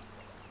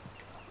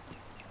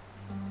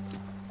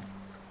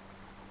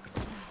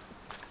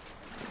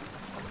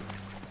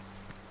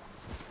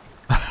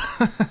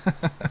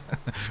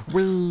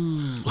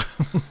 Woo!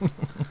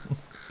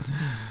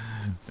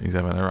 He's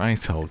having a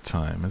right old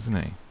time, isn't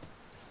he?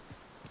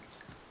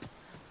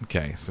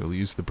 Okay, so we'll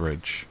use the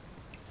bridge.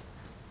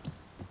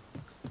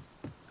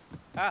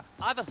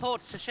 I've a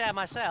thought to share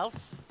myself.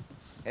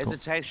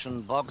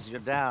 Hesitation bogs you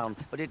down,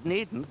 but it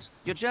needn't.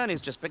 Your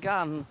journey's just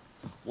begun.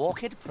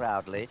 Walk it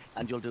proudly,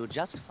 and you'll do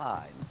just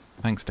fine.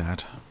 Thanks,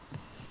 Dad.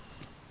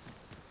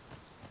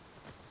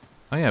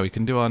 Oh yeah, we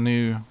can do our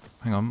new...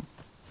 Hang on.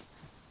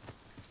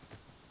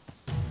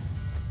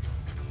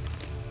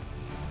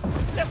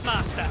 Look,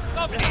 Master,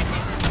 goblins!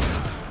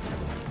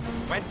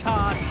 When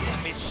tarred,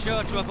 be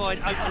sure to avoid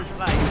open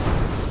flame.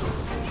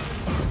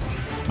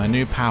 My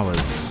new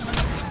powers.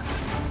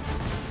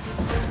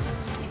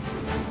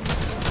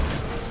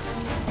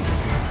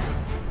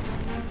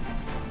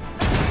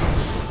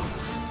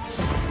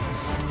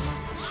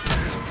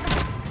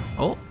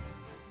 Oh.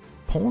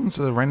 Pawns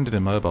are rendered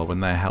immobile when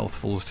their health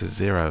falls to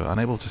 0,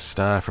 unable to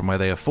stir from where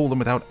they have fallen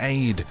without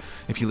aid.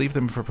 If you leave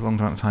them for a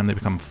prolonged amount of time, they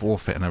become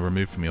forfeit and are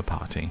removed from your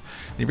party.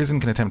 The Arisen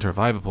can attempt to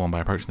revive a pawn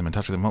by approaching them and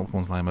touching them. Multiple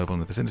pawns lie immobile in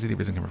the vicinity. The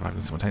Arisen can revive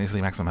them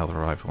simultaneously. Maximum health of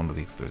revive one of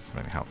these is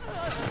health.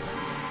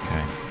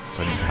 Okay,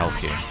 so I need to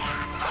help you.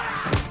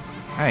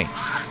 Hey.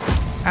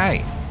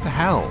 Hey, the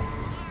hell?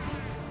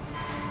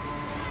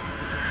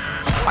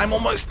 I'm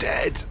almost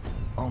dead.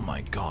 Oh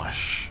my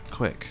gosh.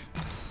 Quick.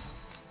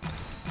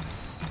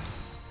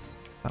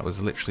 That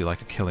was literally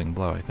like a killing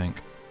blow, I think.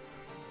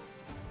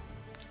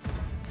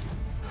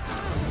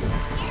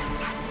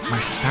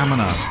 My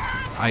stamina.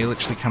 I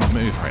literally cannot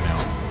move right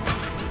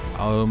now.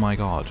 Oh my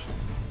god.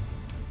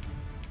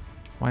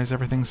 Why is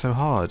everything so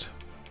hard?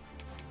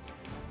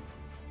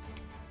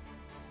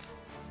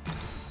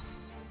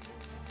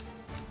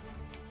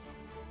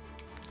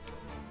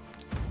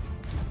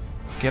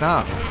 Get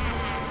up.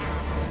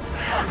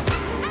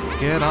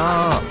 Get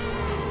up.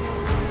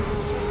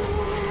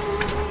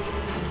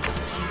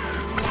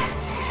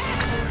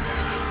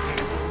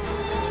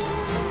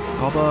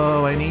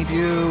 Gobbo, I need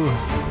you.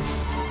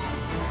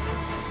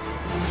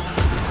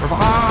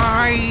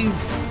 Revive!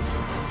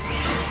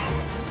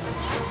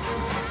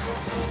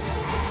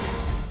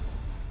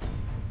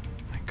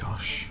 My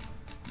gosh.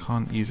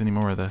 Can't use any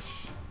more of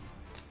this.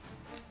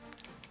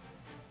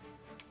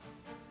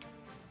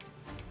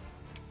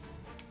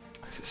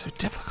 Why is it so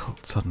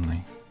difficult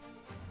suddenly?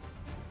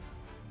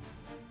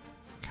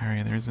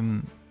 Carrier, there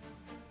isn't...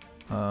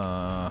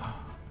 I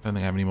don't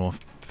think I have any more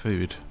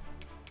food.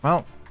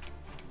 Well...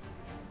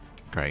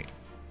 Great.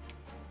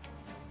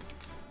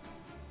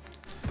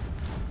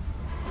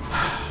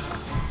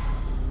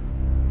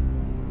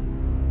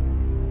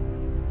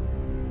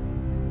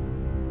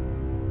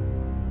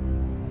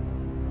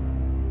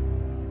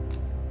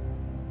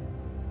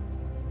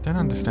 Don't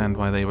understand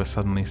why they were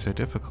suddenly so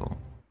difficult.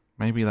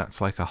 Maybe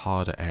that's like a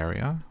harder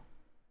area?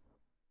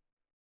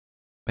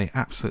 They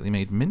absolutely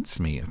made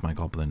mincemeat of my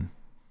goblin.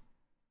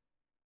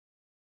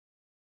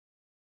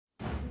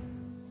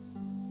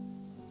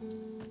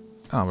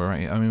 Oh, we're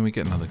right. I mean, we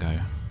get another go.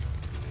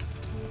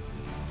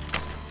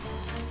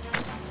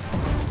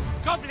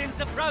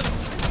 Goblins approach!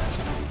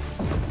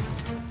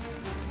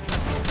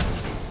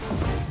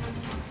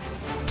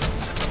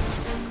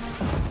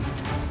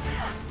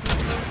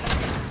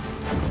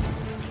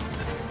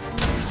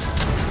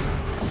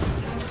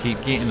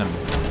 Keep getting them.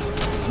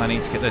 I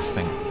need to get this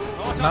thing.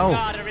 No!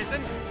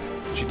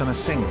 She's done a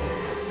sing.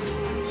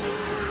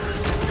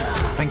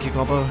 Thank you,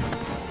 Gobbo.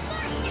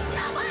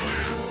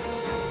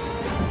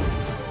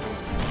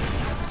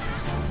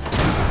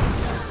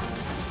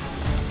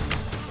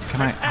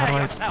 Can I... How do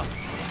I...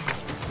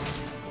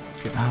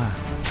 Get,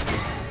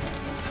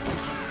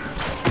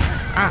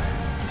 Ah!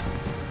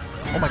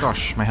 Oh my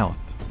gosh, my health.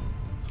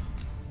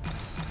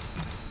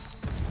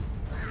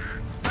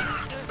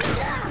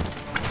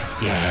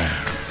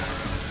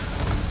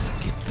 Yes!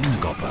 Get them,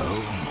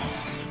 Gobbo.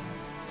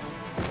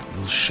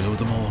 We'll show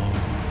them all.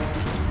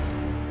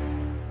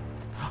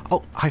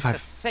 Oh, high five. To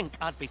think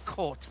I'd be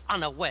caught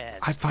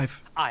unawares. High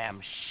five. I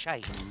am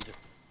shamed.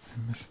 I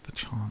missed the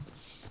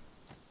chance.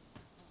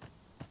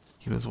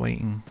 He was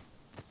waiting.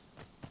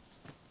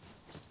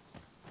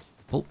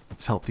 Oh,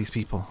 let's help these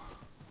people.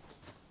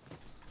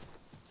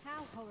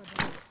 How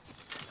horrible.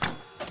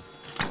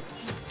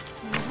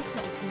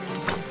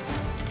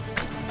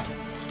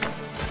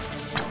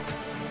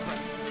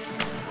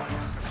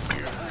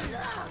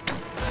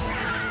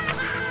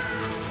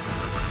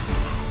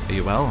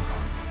 you well.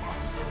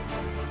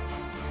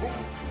 Hold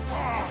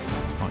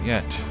fast. Not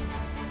yet.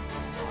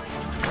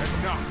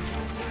 Enough.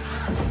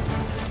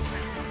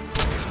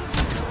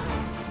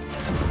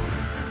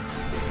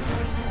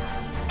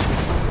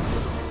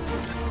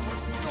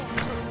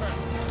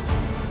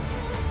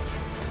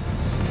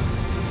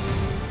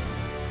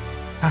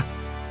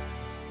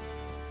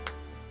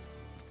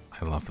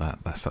 I love that.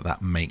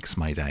 That makes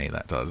my day.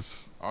 That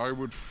does. I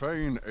would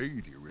fain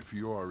aid you if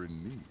you are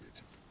in need.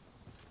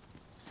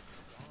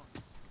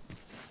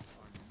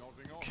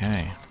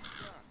 Okay.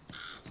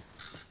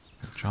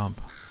 Good job.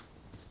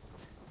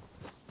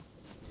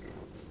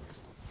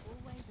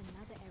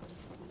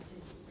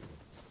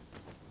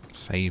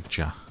 Saved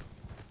ya.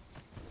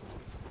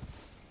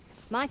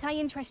 Might I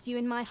interest you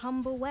in my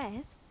humble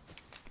wares?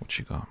 What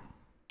you got?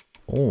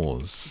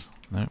 Oars.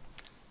 No.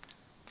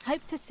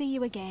 Hope to see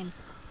you again.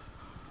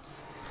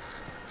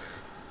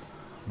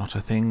 Not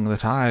a thing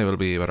that I will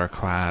be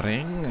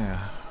requiring.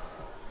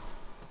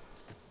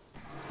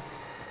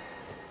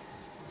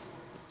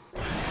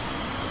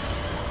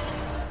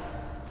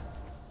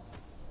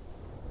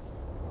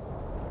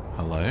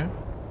 Hello?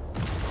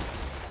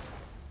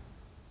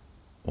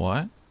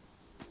 What?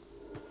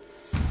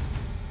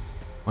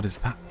 What is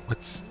that?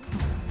 What's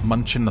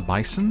munching the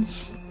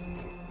bisons?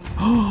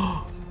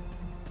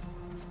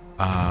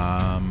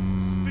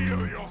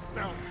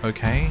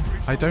 Okay.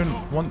 I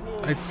don't want.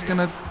 It's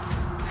gonna.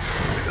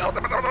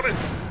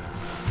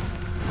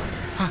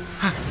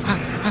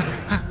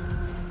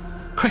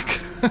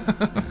 Quick!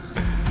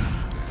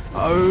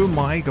 Oh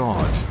my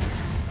god.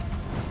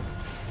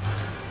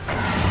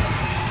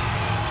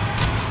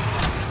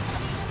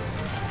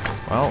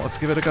 Well, let's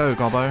give it a go,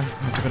 Gobbo.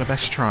 I'll give it a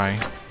best try.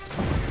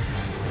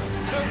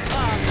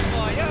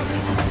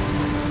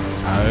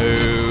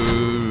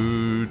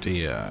 Oh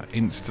dear.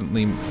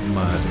 Instantly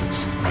murdered.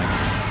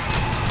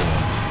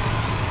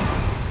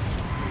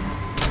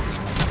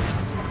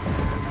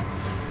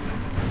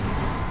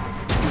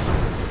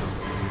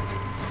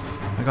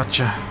 I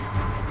gotcha.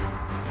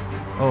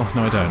 Oh,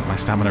 no I don't. My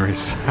stamina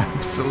is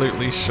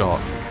absolutely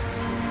shot.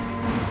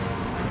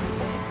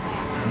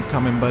 I'm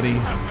coming, buddy.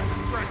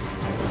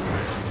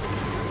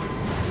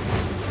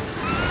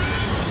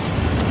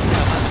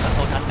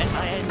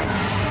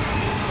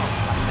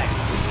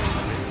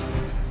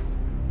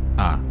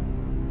 Ah.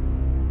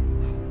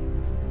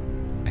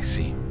 I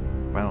see.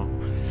 Well,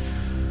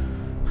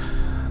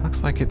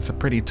 looks like it's a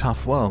pretty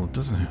tough world,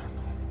 doesn't it?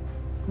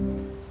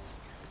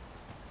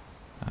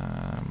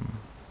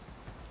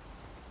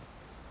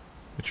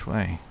 Which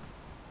way?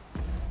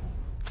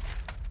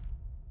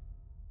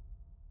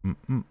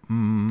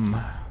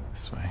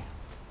 This way.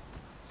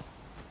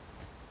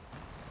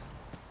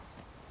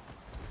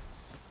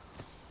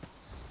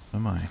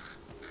 Am I?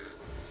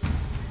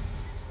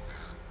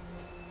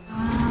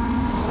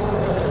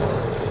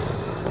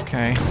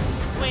 Okay.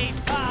 We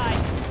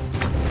fight.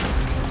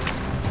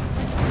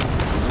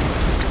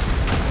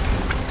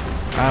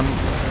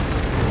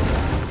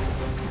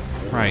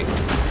 Right.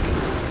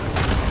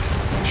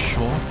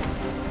 Sure.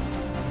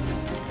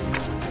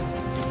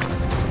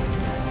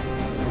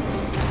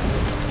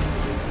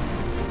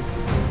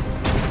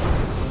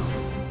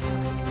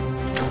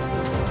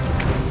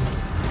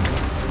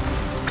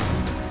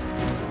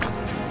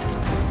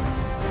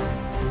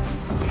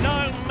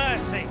 No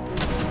mercy.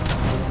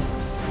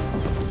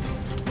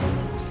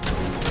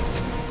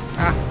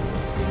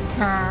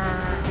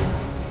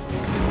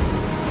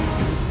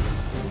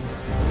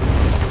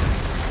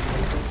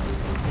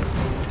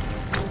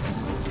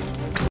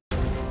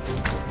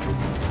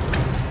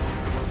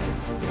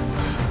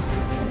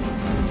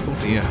 Oh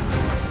dear.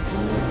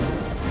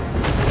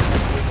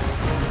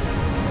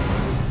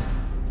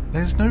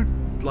 There's no,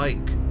 like,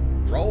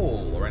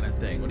 roll or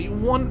anything. What do you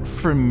want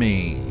from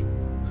me?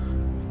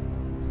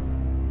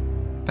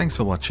 Thanks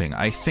for watching.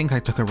 I think I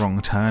took a wrong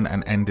turn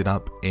and ended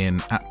up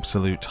in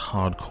absolute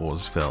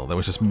hardcoresville. There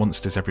was just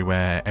monsters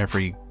everywhere.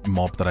 Every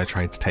mob that I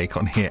tried to take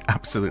on here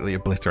absolutely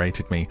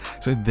obliterated me.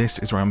 So this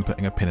is where I'm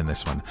putting a pin in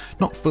this one.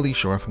 Not fully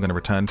sure if I'm going to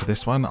return to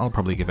this one. I'll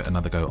probably give it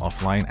another go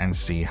offline and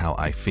see how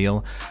I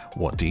feel.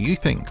 What do you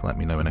think? Let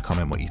me know in a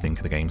comment what you think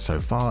of the game so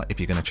far, if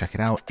you're going to check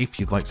it out, if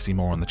you'd like to see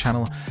more on the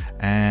channel,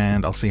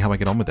 and I'll see how I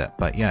get on with it.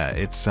 But yeah,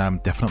 it's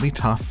definitely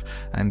tough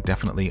and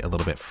definitely a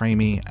little bit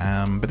framey,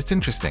 but it's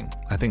interesting.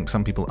 I think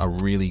some people are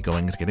really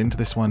going to get into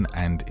this one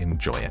and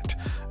enjoy it.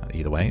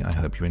 Either way, I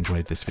hope you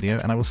enjoyed this video,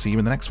 and I will see you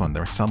in the next one.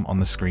 There are some on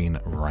the screen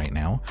right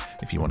now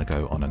if you want to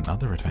go on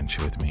another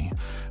adventure with me.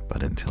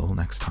 But until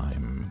next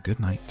time, good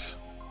night.